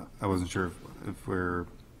I wasn't sure if we're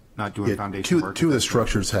not doing foundation work. Two of the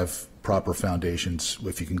structures have proper foundations,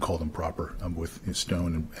 if you can call them proper, with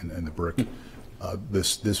stone and the brick.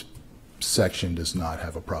 This section does not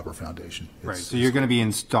have a proper foundation. Right. So you're going to be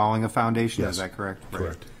installing a foundation. Yes. Is that correct?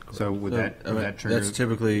 Correct. Right. So would that trigger? That's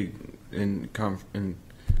typically in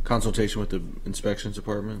consultation with the inspections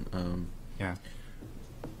department. Yeah.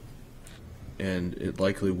 And it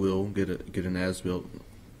likely will get an as-built.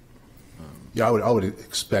 Yeah, I would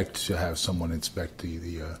expect to have someone inspect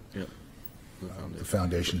the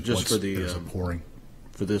foundation just once for the there's a pouring.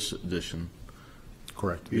 For this addition.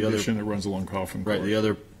 Correct. The addition that runs along Coffin Court. Right. The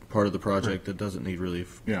other part of the project that doesn't need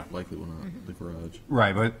relief. Yeah. Likely will not. The garage.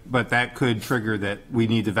 Right, but that could trigger that we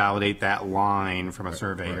need to validate that line from a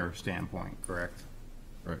surveyor standpoint. Correct.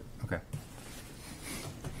 Right. Okay. All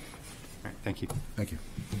right. Thank you. Thank you.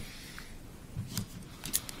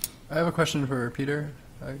 I have a question for Peter.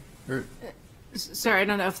 Sorry, I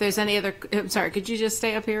don't know if there's any other, I'm sorry, could you just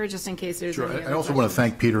stay up here just in case there's Sure. any I other also want to questions?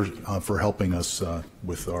 thank Peter for helping us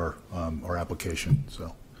with our application.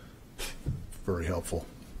 So very helpful.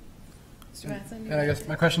 Mr. Matson, And I guess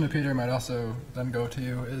my question to Peter might also then go to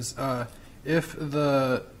you is if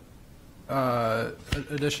the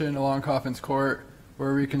addition along Coffin's Court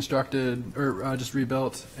were reconstructed or just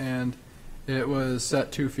rebuilt and it was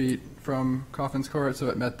set 2 feet from Coffin's Court so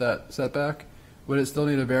it met that setback, would it still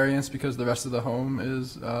need a variance because the rest of the home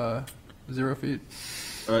is 0 feet?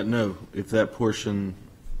 No. If that portion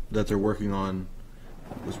that they're working on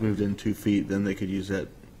was moved in 2 feet, then they could use that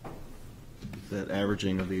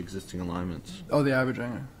averaging of the existing alignments. Oh, the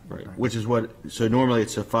averaging. Right. Which is what, so normally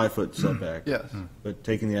it's a 5-foot setback. Yes. But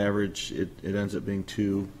taking the average, it ends up being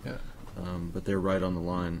 2. Yeah. But they're right on the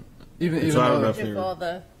line. Even So I don't know though if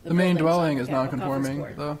you're- the main dwelling is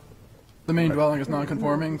non-conforming, though. The main dwelling is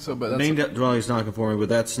non-conforming, so but The that's main dwelling is non-conforming, but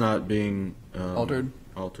that's not being altered.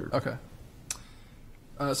 Altered. Okay.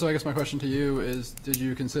 So I guess my question to you is: did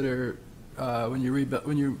you consider when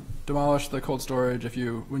you demolished the cold storage,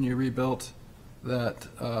 when you rebuilt that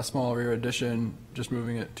small rear addition, just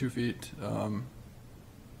moving it 2 feet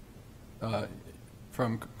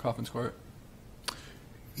from Coffin's Court?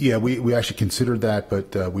 Yeah, we actually considered that,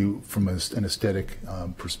 but from an aesthetic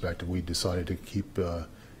perspective, we decided to keep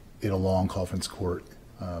it along Coffin's Court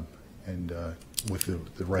and with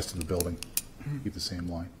the rest of the building, keep the same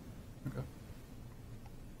line. Okay. Are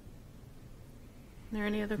there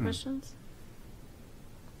any other questions?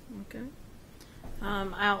 Okay.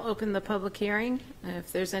 I'll open the public hearing.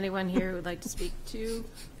 If there's anyone here who would like to speak to,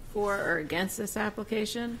 for, or against this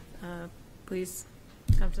application, please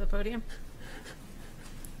come to the podium.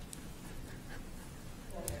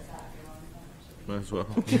 Might as well.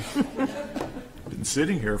 Been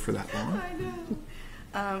sitting here for that long.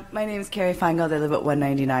 My name is Carrie Feingold. I live at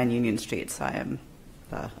 199 Union Street, so I am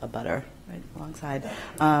a butter right alongside.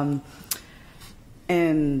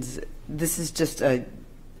 And this is just I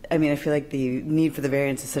feel like the need for the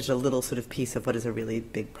variance is such a little sort of piece of what is a really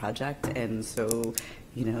big project. And so,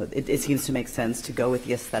 it seems to make sense to go with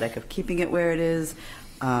the aesthetic of keeping it where it is.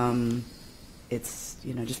 It's,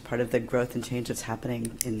 just part of the growth and change that's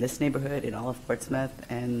happening in this neighborhood, in all of Portsmouth.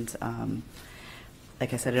 And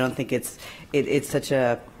like I said, I don't think it's such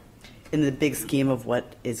a, in the big scheme of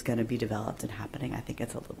what is going to be developed and happening, I think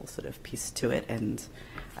it's a little sort of piece to it. And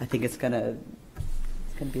I think it's going to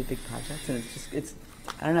be a big project. And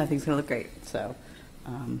I don't know, I think it's going to look great. So,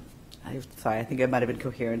 I think I might have been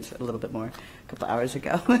coherent a little bit more a couple hours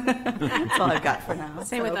ago. That's all I've got for now.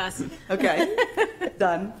 Same with us. Okay.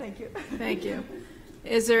 Done. Thank you. Thank you.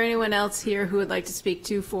 Is there anyone else here who would like to speak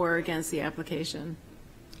to, for, or against the application?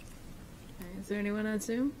 Is there anyone on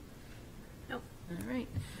Zoom? No. All right.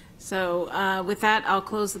 So with that, I'll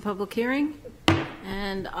close the public hearing,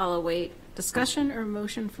 and I'll await discussion or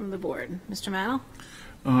motion from the board. Mr. Mannell?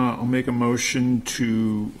 I'll make a motion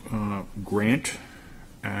to grant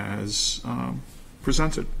as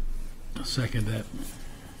presented. I'll second that.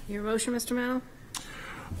 Your motion, Mr. Mannell?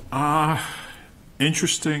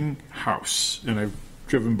 Interesting house, and I've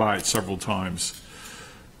driven by it several times,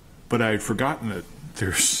 but I had forgotten that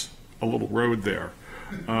there's a little road there.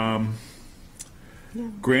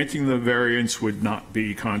 Granting the variance would not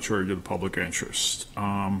be contrary to the public interest.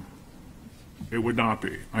 It would not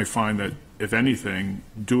be. I find that, if anything,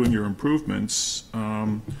 doing your improvements,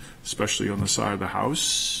 especially on the side of the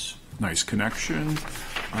house, nice connection,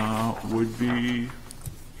 would be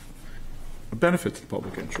a benefit to the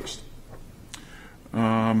public interest.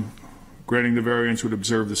 Granting the variance would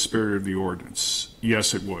observe the spirit of the ordinance.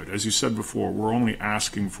 Yes, it would. As you said before, we're only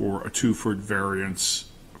asking for a 2-foot variance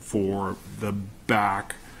for the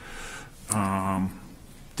back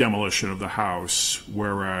demolition of the house,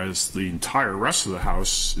 whereas the entire rest of the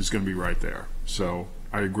house is going to be right there. So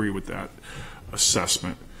I agree with that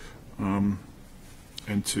assessment. And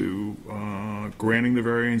to granting the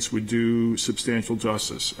variance would do substantial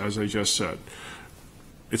justice, as I just said.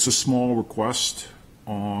 It's a small request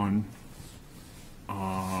on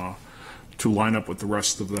to line up with the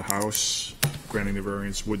rest of the house. Granting the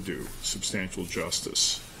variance would do substantial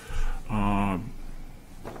justice.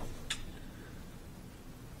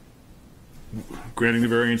 Granting the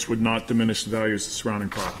variance would not diminish the values of the surrounding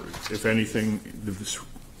property. If anything, the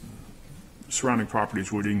surrounding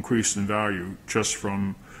properties would increase in value just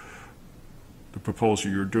from the proposal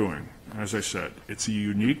you're doing. As I said, it's a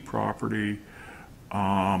unique property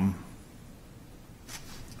from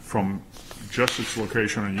just its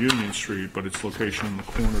location on Union Street, but its location on the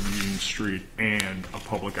corner of Union Street and a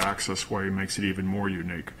public access way makes it even more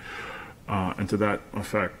unique. And to that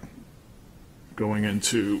effect, going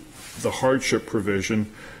into the hardship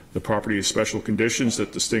provision, the property has special conditions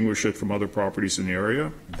that distinguish it from other properties in the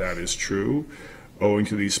area. That is true. Owing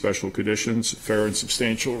to these special conditions, fair and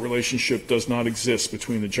substantial relationship does not exist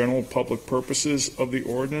between the general public purposes of the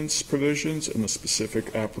ordinance provisions and the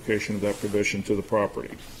specific application of that provision to the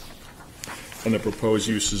property. And the proposed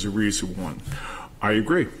use is a reasonable one. I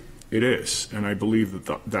agree, it is, and I believe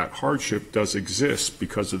that that hardship does exist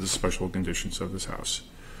because of the special conditions of this house.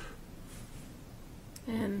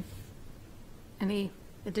 And any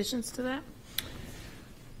additions to that?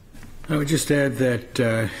 I would just add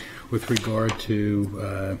that with regard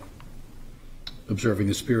to observing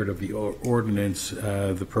the spirit of the ordinance,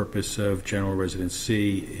 the purpose of general residence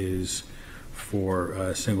C is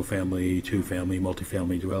for single-family, two-family,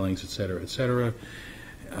 multifamily dwellings, et cetera,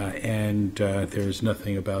 and there's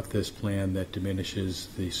nothing about this plan that diminishes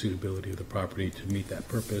the suitability of the property to meet that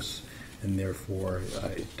purpose, and therefore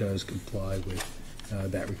it does comply with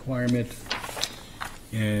that requirement.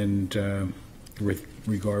 And with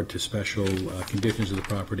regard to special conditions of the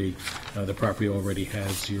property already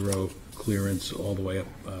has zero clearance all the way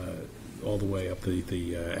up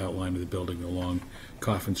the outline of the building along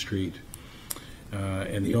Coffin Street.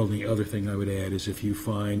 And the only other thing I would add is if you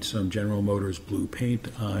find some General Motors blue paint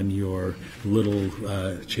on your little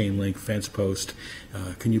chain link fence post,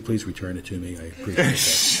 can you please return it to me? I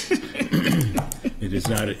appreciate that. It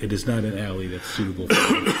is not an alley that's suitable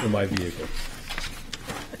for my vehicle.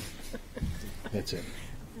 That's it.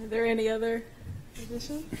 Are there any other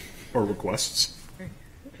additions? Or requests?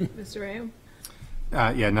 Mr. Ram?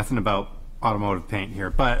 Yeah, nothing about automotive paint here,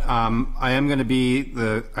 but I am going to be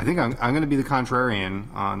I think I'm going to be the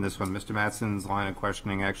contrarian on this one. Mr. Mattson's line of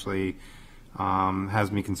questioning actually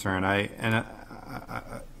has me concerned. I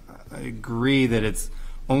agree that it's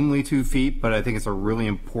only 2 feet, but I think it's a really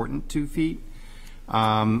important 2 feet.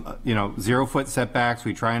 0-foot setbacks,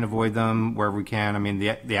 we try and avoid them wherever we can. I mean,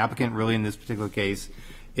 the applicant really in this particular case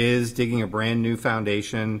is digging a brand new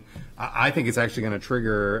foundation. I think it's actually going to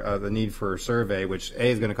trigger the need for a survey, which A,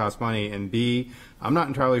 is going to cost money, and B, I'm not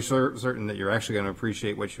entirely certain that you're actually going to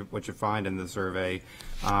appreciate what you find in the survey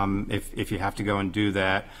if you have to go and do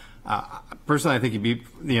that. Personally, I think you'd be,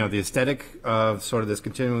 the aesthetic of sort of this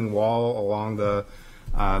continuing wall along the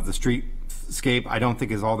streetscape, I don't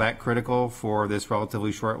think is all that critical for this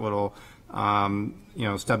relatively short little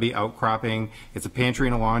stubby outcropping. It's a pantry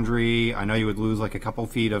and a laundry. I know you would lose like a couple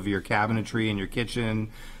feet of your cabinetry in your kitchen.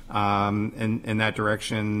 In that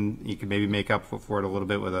direction, you could maybe make up for it a little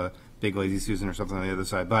bit with a big Lazy Susan or something on the other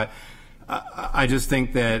side. But I just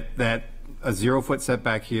think that a 0-foot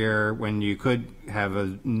setback here when you could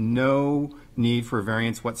have no need for a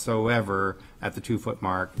variance whatsoever at the 2-foot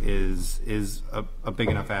mark is a big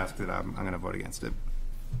enough ask that I'm going to vote against it.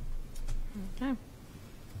 Okay.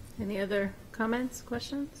 Any other comments,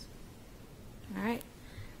 questions? All right.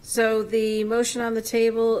 So the motion on the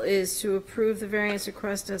table is to approve the variance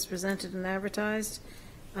request as presented and advertised.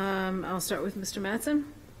 I'll start with Mr. Mattson.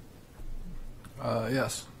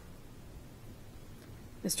 Yes.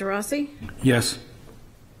 Mr. Rossi? Yes.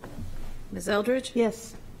 Ms. Eldridge?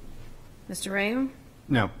 Yes. Mr. Rayum?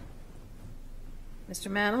 No. Mr.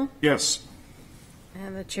 Mannel? Yes.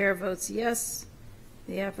 And the chair votes yes.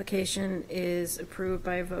 The application is approved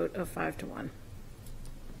by a vote of 5-1.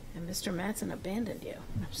 And Mr. Mattson abandoned you.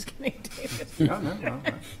 I'm just kidding, David. No.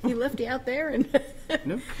 He left you out there and.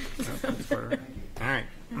 No. All right.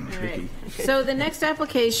 All right. So the next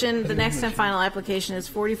application, the next and final application is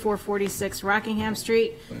 4446 Rockingham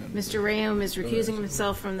Street. Mr. Rayum is recusing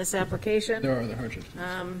himself from this application. There are other hardships.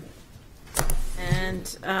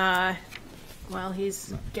 Well,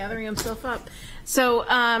 he's gathering himself up. So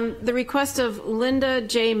the request of Linda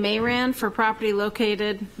J. Mayran for property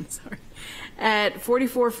located at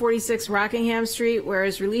 4446 Rockingham Street,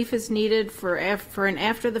 whereas relief is needed for an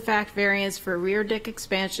after-the-fact variance for rear deck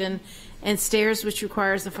expansion and stairs, which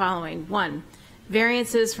requires the following. 1,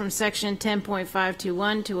 variances from section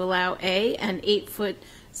 10.521 to allow A, an 8-foot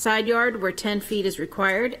side yard where 10 feet is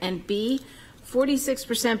required, and B,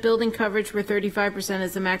 46% building coverage where 35%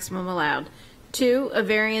 is the maximum allowed. 2, a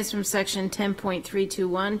variance from section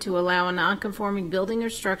 10.321 to allow a non-conforming building or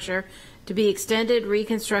structure to be extended,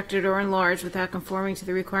 reconstructed, or enlarged without conforming to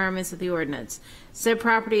the requirements of the ordinance. Said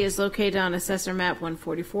property is located on Assessor Map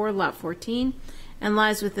 144, Lot 14, and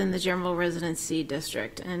lies within the General Residence C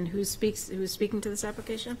District. And who's speaking to this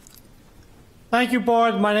application? Thank you,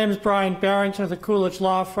 Board. My name is Brian Barrington of the Coolidge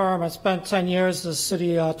Law Firm. I spent 10 years as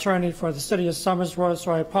city attorney for the city of Somersworth,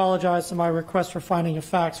 so I apologize that my request for finding of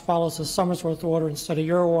facts follows the Somersworth order instead of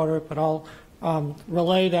your order, but I'll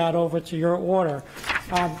relay that over to your order.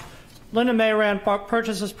 Linda Mayran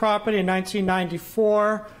purchased this property in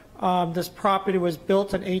 1994. This property was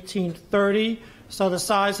built in 1830. So the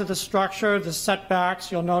size of the structure, the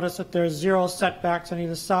setbacks, you'll notice that there's 0 setbacks on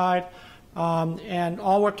either side. And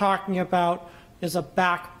all we're talking about is a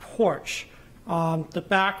back porch. The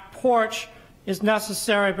back porch is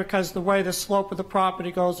necessary because the way the slope of the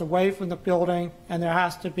property goes away from the building, and there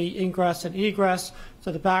has to be ingress and egress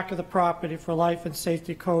to the back of the property for life and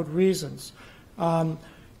safety code reasons.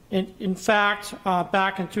 In fact,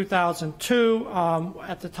 back in 2002,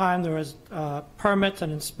 at the time there was permits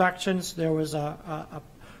and inspections, there was a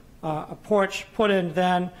porch put in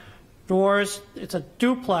then, doors, it's a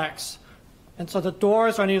duplex, and so the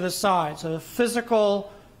doors on either side. So the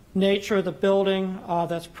physical nature of the building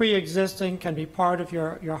that's pre-existing can be part of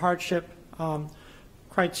your hardship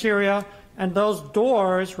criteria, and those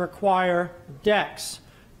doors require decks.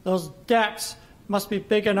 Those decks must be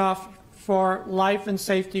big enough for life and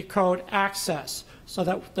safety code access so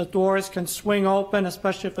that the doors can swing open,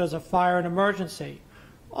 especially if there's a fire and emergency.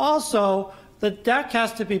 Also, the deck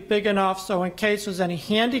has to be big enough so in case there's any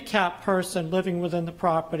handicapped person living within the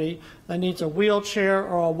property that needs a wheelchair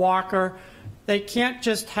or a walker, they can't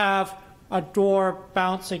just have a door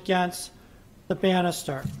bounce against the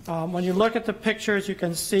banister. When you look at the pictures, you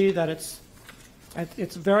can see that it's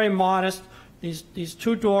very modest. These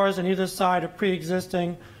 2 doors on either side are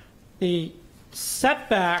pre-existing. The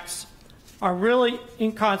setbacks are really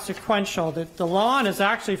inconsequential. The lawn is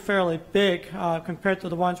actually fairly big compared to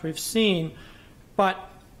the ones we've seen, but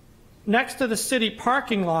next to the city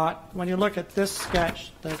parking lot, when you look at this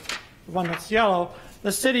sketch, the one that's yellow,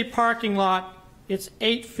 the city parking lot, it's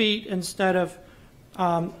 8 feet instead of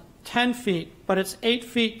 10 feet, but it's 8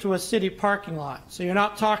 feet to a city parking lot. So you're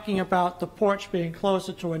not talking about the porch being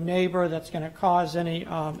closer to a neighbor that's going to cause any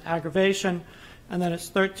aggravation. And then it's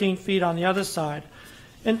 13 feet on the other side.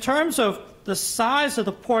 In terms of the size of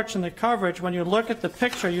the porch and the coverage, when you look at the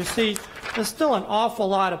picture, you see there's still an awful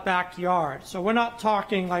lot of backyard. So we're not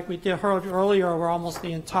talking like we heard earlier where almost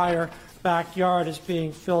the entire backyard is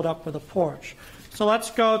being filled up with a porch. So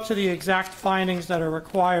let's go to the exact findings that are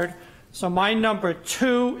required. So my number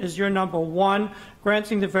 2 is your number 1.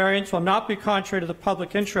 Granting the variance will not be contrary to the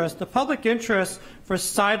public interest. The public interest for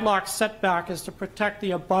side lot setback is to protect the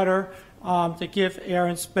abutter, to give air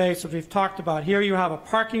and space, as we've talked about. Here you have a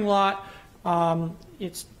parking lot.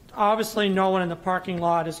 It's obviously no one in the parking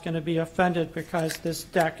lot is going to be offended because this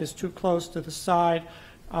deck is too close to the side.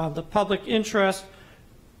 The public interest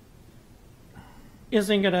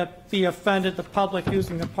isn't going to be offended. The public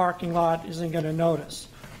using the parking lot isn't going to notice.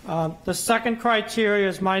 The second criteria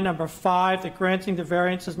is my number 5, that granting the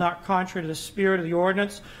variance is not contrary to the spirit of the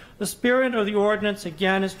ordinance. The spirit of the ordinance,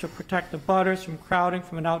 again, is to protect the butters from crowding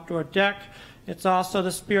from an outdoor deck. It's also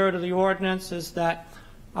the spirit of the ordinance is that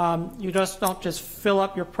you just don't just fill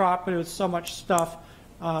up your property with so much stuff.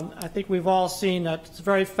 I think we've all seen that it's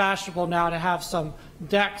very fashionable now to have some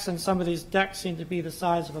decks, and some of these decks seem to be the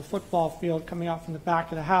size of a football field coming out from the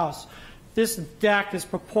back of the house. This deck is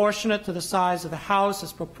proportionate to the size of the house,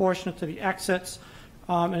 it's proportionate to the exits,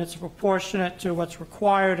 and it's proportionate to what's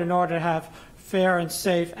required in order to have fair and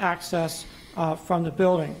safe access from the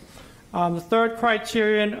building. The third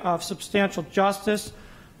criterion of substantial justice.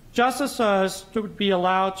 Justice would be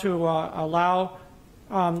allowed to allow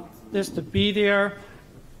this to be there.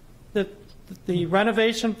 The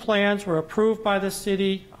renovation plans were approved by the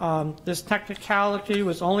city. This technicality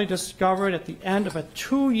was only discovered at the end of a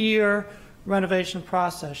 2-year renovation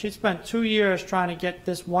process. She spent 2 years trying to get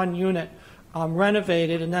this one unit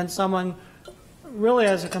renovated, and then someone really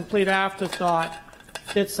as a complete afterthought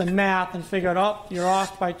did some math and figured, oh, you're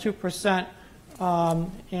off by 2%.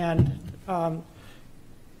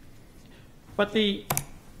 But the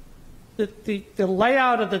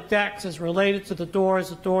layout of the decks is related to the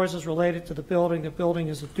doors is related to the building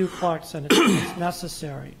is a duplex, and it's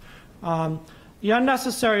necessary. The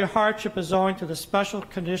unnecessary hardship is owing to the special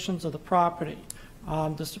conditions of the property.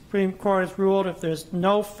 The Supreme Court has ruled if there's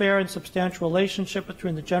no fair and substantial relationship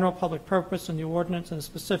between the general public purpose and the ordinance and the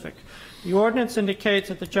specific. The ordinance indicates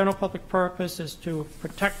that the general public purpose is to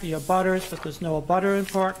protect the abutters, but there's no abutter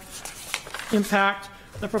impact.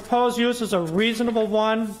 The proposed use is a reasonable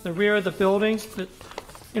one, the rear of the buildings.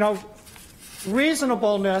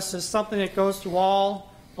 Reasonableness is something that goes through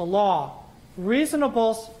all the law.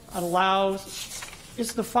 Reasonable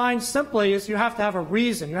is defined simply as you have to have a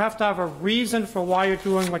reason. You have to have a reason for why you're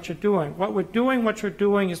doing what you're doing. What you're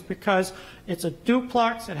doing is because it's a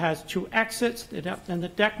duplex, it has 2 exits, and the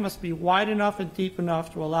deck must be wide enough and deep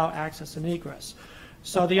enough to allow access and egress.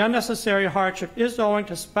 So the unnecessary hardship is owing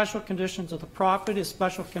to special conditions of the property. The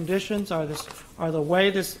special conditions are the way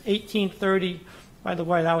this 1830, by the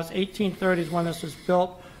way, that was 1830s when this was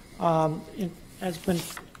built, has been,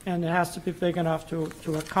 and it has to be big enough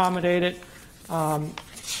to accommodate it. And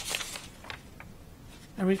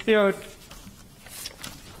we feel,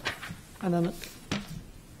 and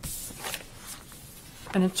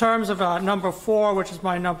in terms of number 4, which is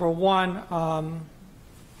my number 1,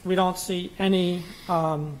 we don't see any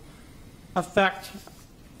effect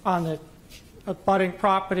on the abutting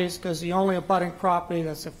properties, because the only abutting property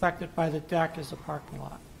that's affected by the deck is the parking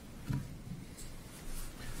lot.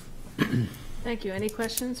 Thank you. Any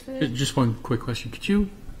questions for this? Just one quick question. Could you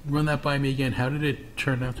run that by me again? How did it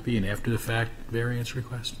turn out to be an after-the-fact variance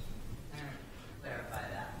request? Clarify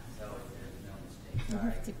that, so there's no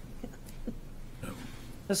mistake. Sorry.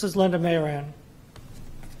 This is Linda Mayran.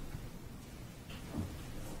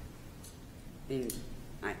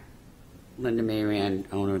 Hi. Linda Mayran,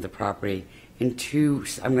 owner of the property. I'm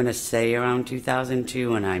going to say around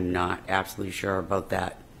 2002, and I'm not absolutely sure about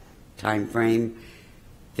that time frame,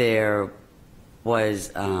 there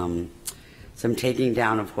was some taking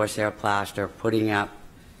down of horsehair plaster, putting up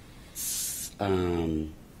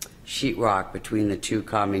sheetrock between the 2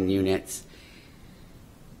 common units.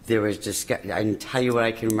 There was I can tell you what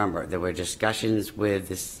I can remember. There were discussions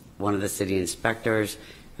with one of the city inspectors.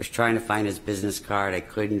 I was trying to find his business card. I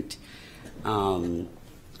couldn't.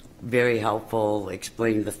 Very helpful,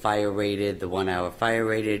 explained the fire rated, the 1-hour fire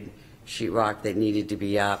rated sheetrock that needed to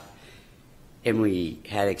be up. And we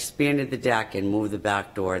had expanded the deck and moved the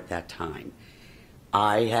back door at that time.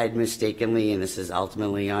 I had mistakenly, and this is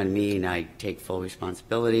ultimately on me, and I take full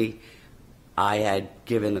responsibility, I had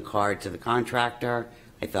given the card to the contractor.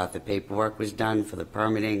 I thought the paperwork was done for the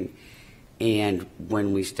permitting. And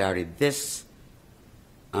when we started this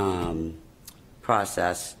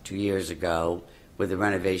process 2 years ago with the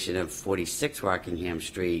renovation of 46 Rockingham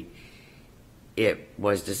Street, it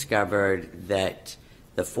was discovered that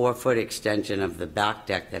the 4-foot extension of the back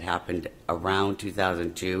deck that happened around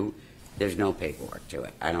 2002, there's no paperwork to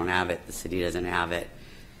it. I don't have it. The city doesn't have it.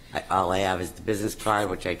 All I have is the business card,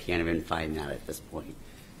 which I can't even find that at this point.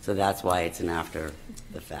 So that's why it's an after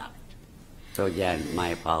the fact. So again, my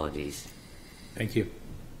apologies. Thank you.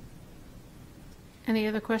 Any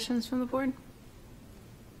other questions from the board?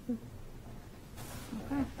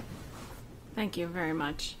 Okay. Thank you very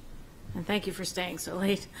much. And thank you for staying so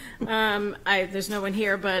late. There's no one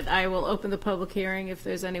here, but I will open the public hearing if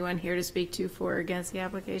there's anyone here to speak to for or against the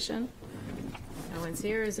application. No one's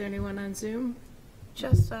here. Is there anyone on Zoom?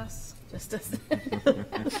 Just us. Just us.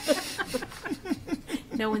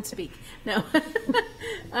 No one speak. No.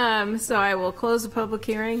 So I will close the public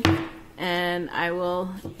hearing, and I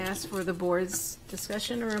will ask for the board's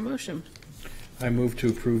discussion or a motion. I move to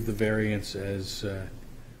approve the variance as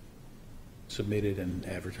submitted and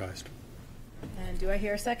advertised. And do I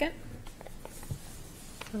hear a second?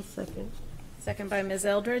 I'll second. Second by Ms.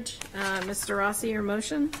 Eldridge. Mr. Rossi, your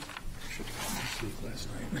motion? Should have gone to sleep last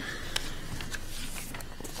night.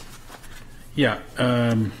 Yeah.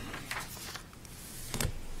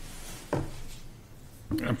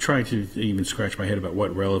 I'm trying to even scratch my head about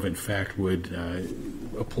what relevant fact would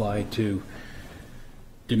apply to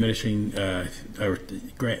diminishing or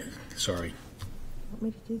sorry. Want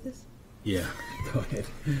me to do this? Yeah, go ahead.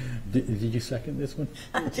 Did you second this one?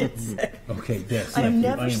 I did second. Okay, yes. I am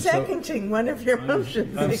never seconding one of your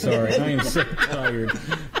motions. I'm sorry. I am so tired.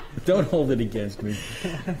 Don't hold it against me.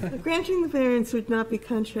 Granting the variance would not be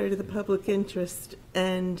contrary to the public interest,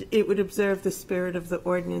 and it would observe the spirit of the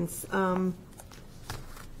ordinance.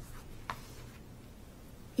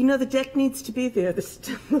 You know, the deck needs to be there.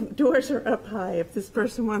 The doors are up high. If this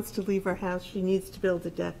person wants to leave her house, she needs to build a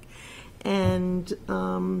deck. And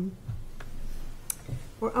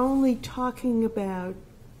we're only talking about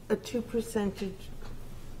a 2%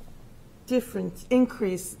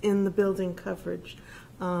 increase in the building coverage.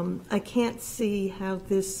 I can't see how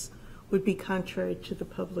this would be contrary to the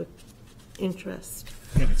public interest.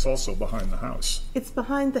 And it's also behind the house. It's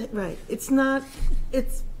behind the, right.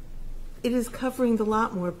 It is covering the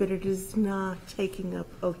lot more, but it is not taking up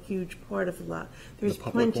a huge part of the lot. There's The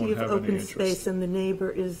public plenty won't of have any open interest. space, and the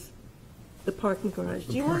neighbor is the parking garage.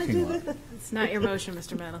 Do you want to do this? It's not your motion,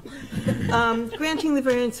 Mr. Meadow. Granting the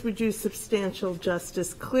variance would do substantial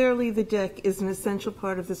justice. Clearly, the deck is an essential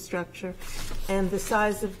part of the structure, and the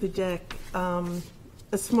size of the deck, a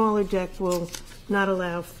smaller deck will not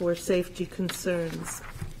allow for safety concerns.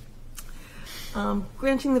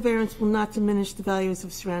 Granting the variance will not diminish the values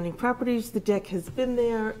of surrounding properties. The deck has been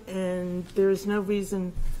there, and there is no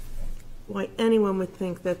reason why anyone would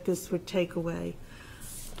think that this would take away.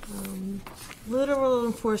 Literal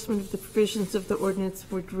enforcement of the provisions of the ordinance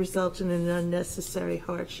would result in an unnecessary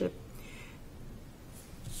hardship.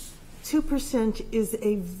 2% is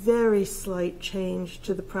a very slight change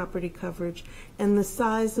to the property coverage, and the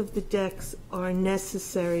size of the decks are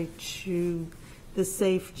necessary to the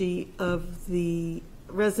safety of the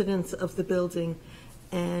residents of the building.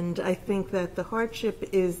 And I think that the hardship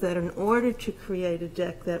is that in order to create a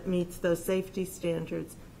deck that meets those safety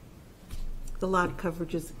standards, the lot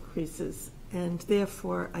coverage increases. And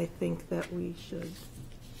therefore, I think that we should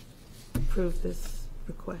approve this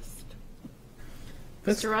request.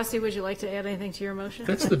 Mr. Rossi, would you like to add anything to your motion?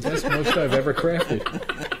 That's the best motion I've ever crafted.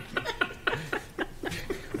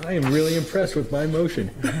 I am really impressed with my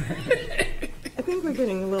motion. I think we're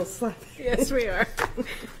getting a little sloppy. Yes, we are.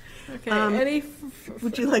 Okay,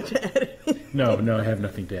 would you like to add anything? No, I have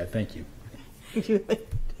nothing to add. Thank you.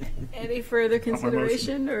 Any further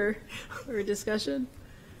consideration or discussion?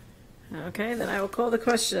 Okay, then I will call the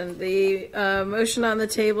question. The motion on the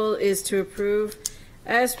table is to approve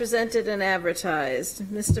as presented and advertised.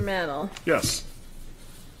 Mr. Mantle? Yes.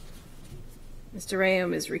 Mr.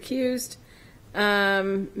 Rayum is recused.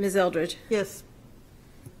 Ms. Eldridge? Yes.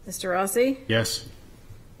 Mr. Rossi? Yes.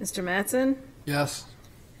 Mr. Mattson? Yes.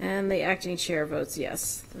 And the acting chair votes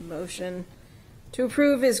yes. The motion to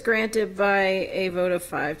approve is granted by a vote of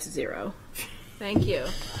 5-0. Thank you.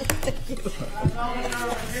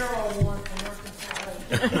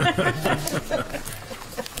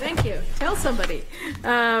 Thank you. Tell somebody.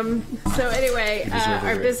 So anyway,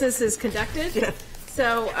 our business is conducted. Yeah.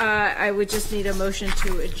 So I would just need a motion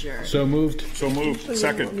to adjourn. So moved. So moved.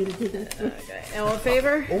 Second. Okay. All in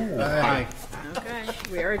favor? Aye. Okay.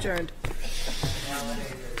 We are adjourned.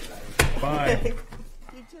 Bye.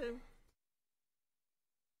 You too.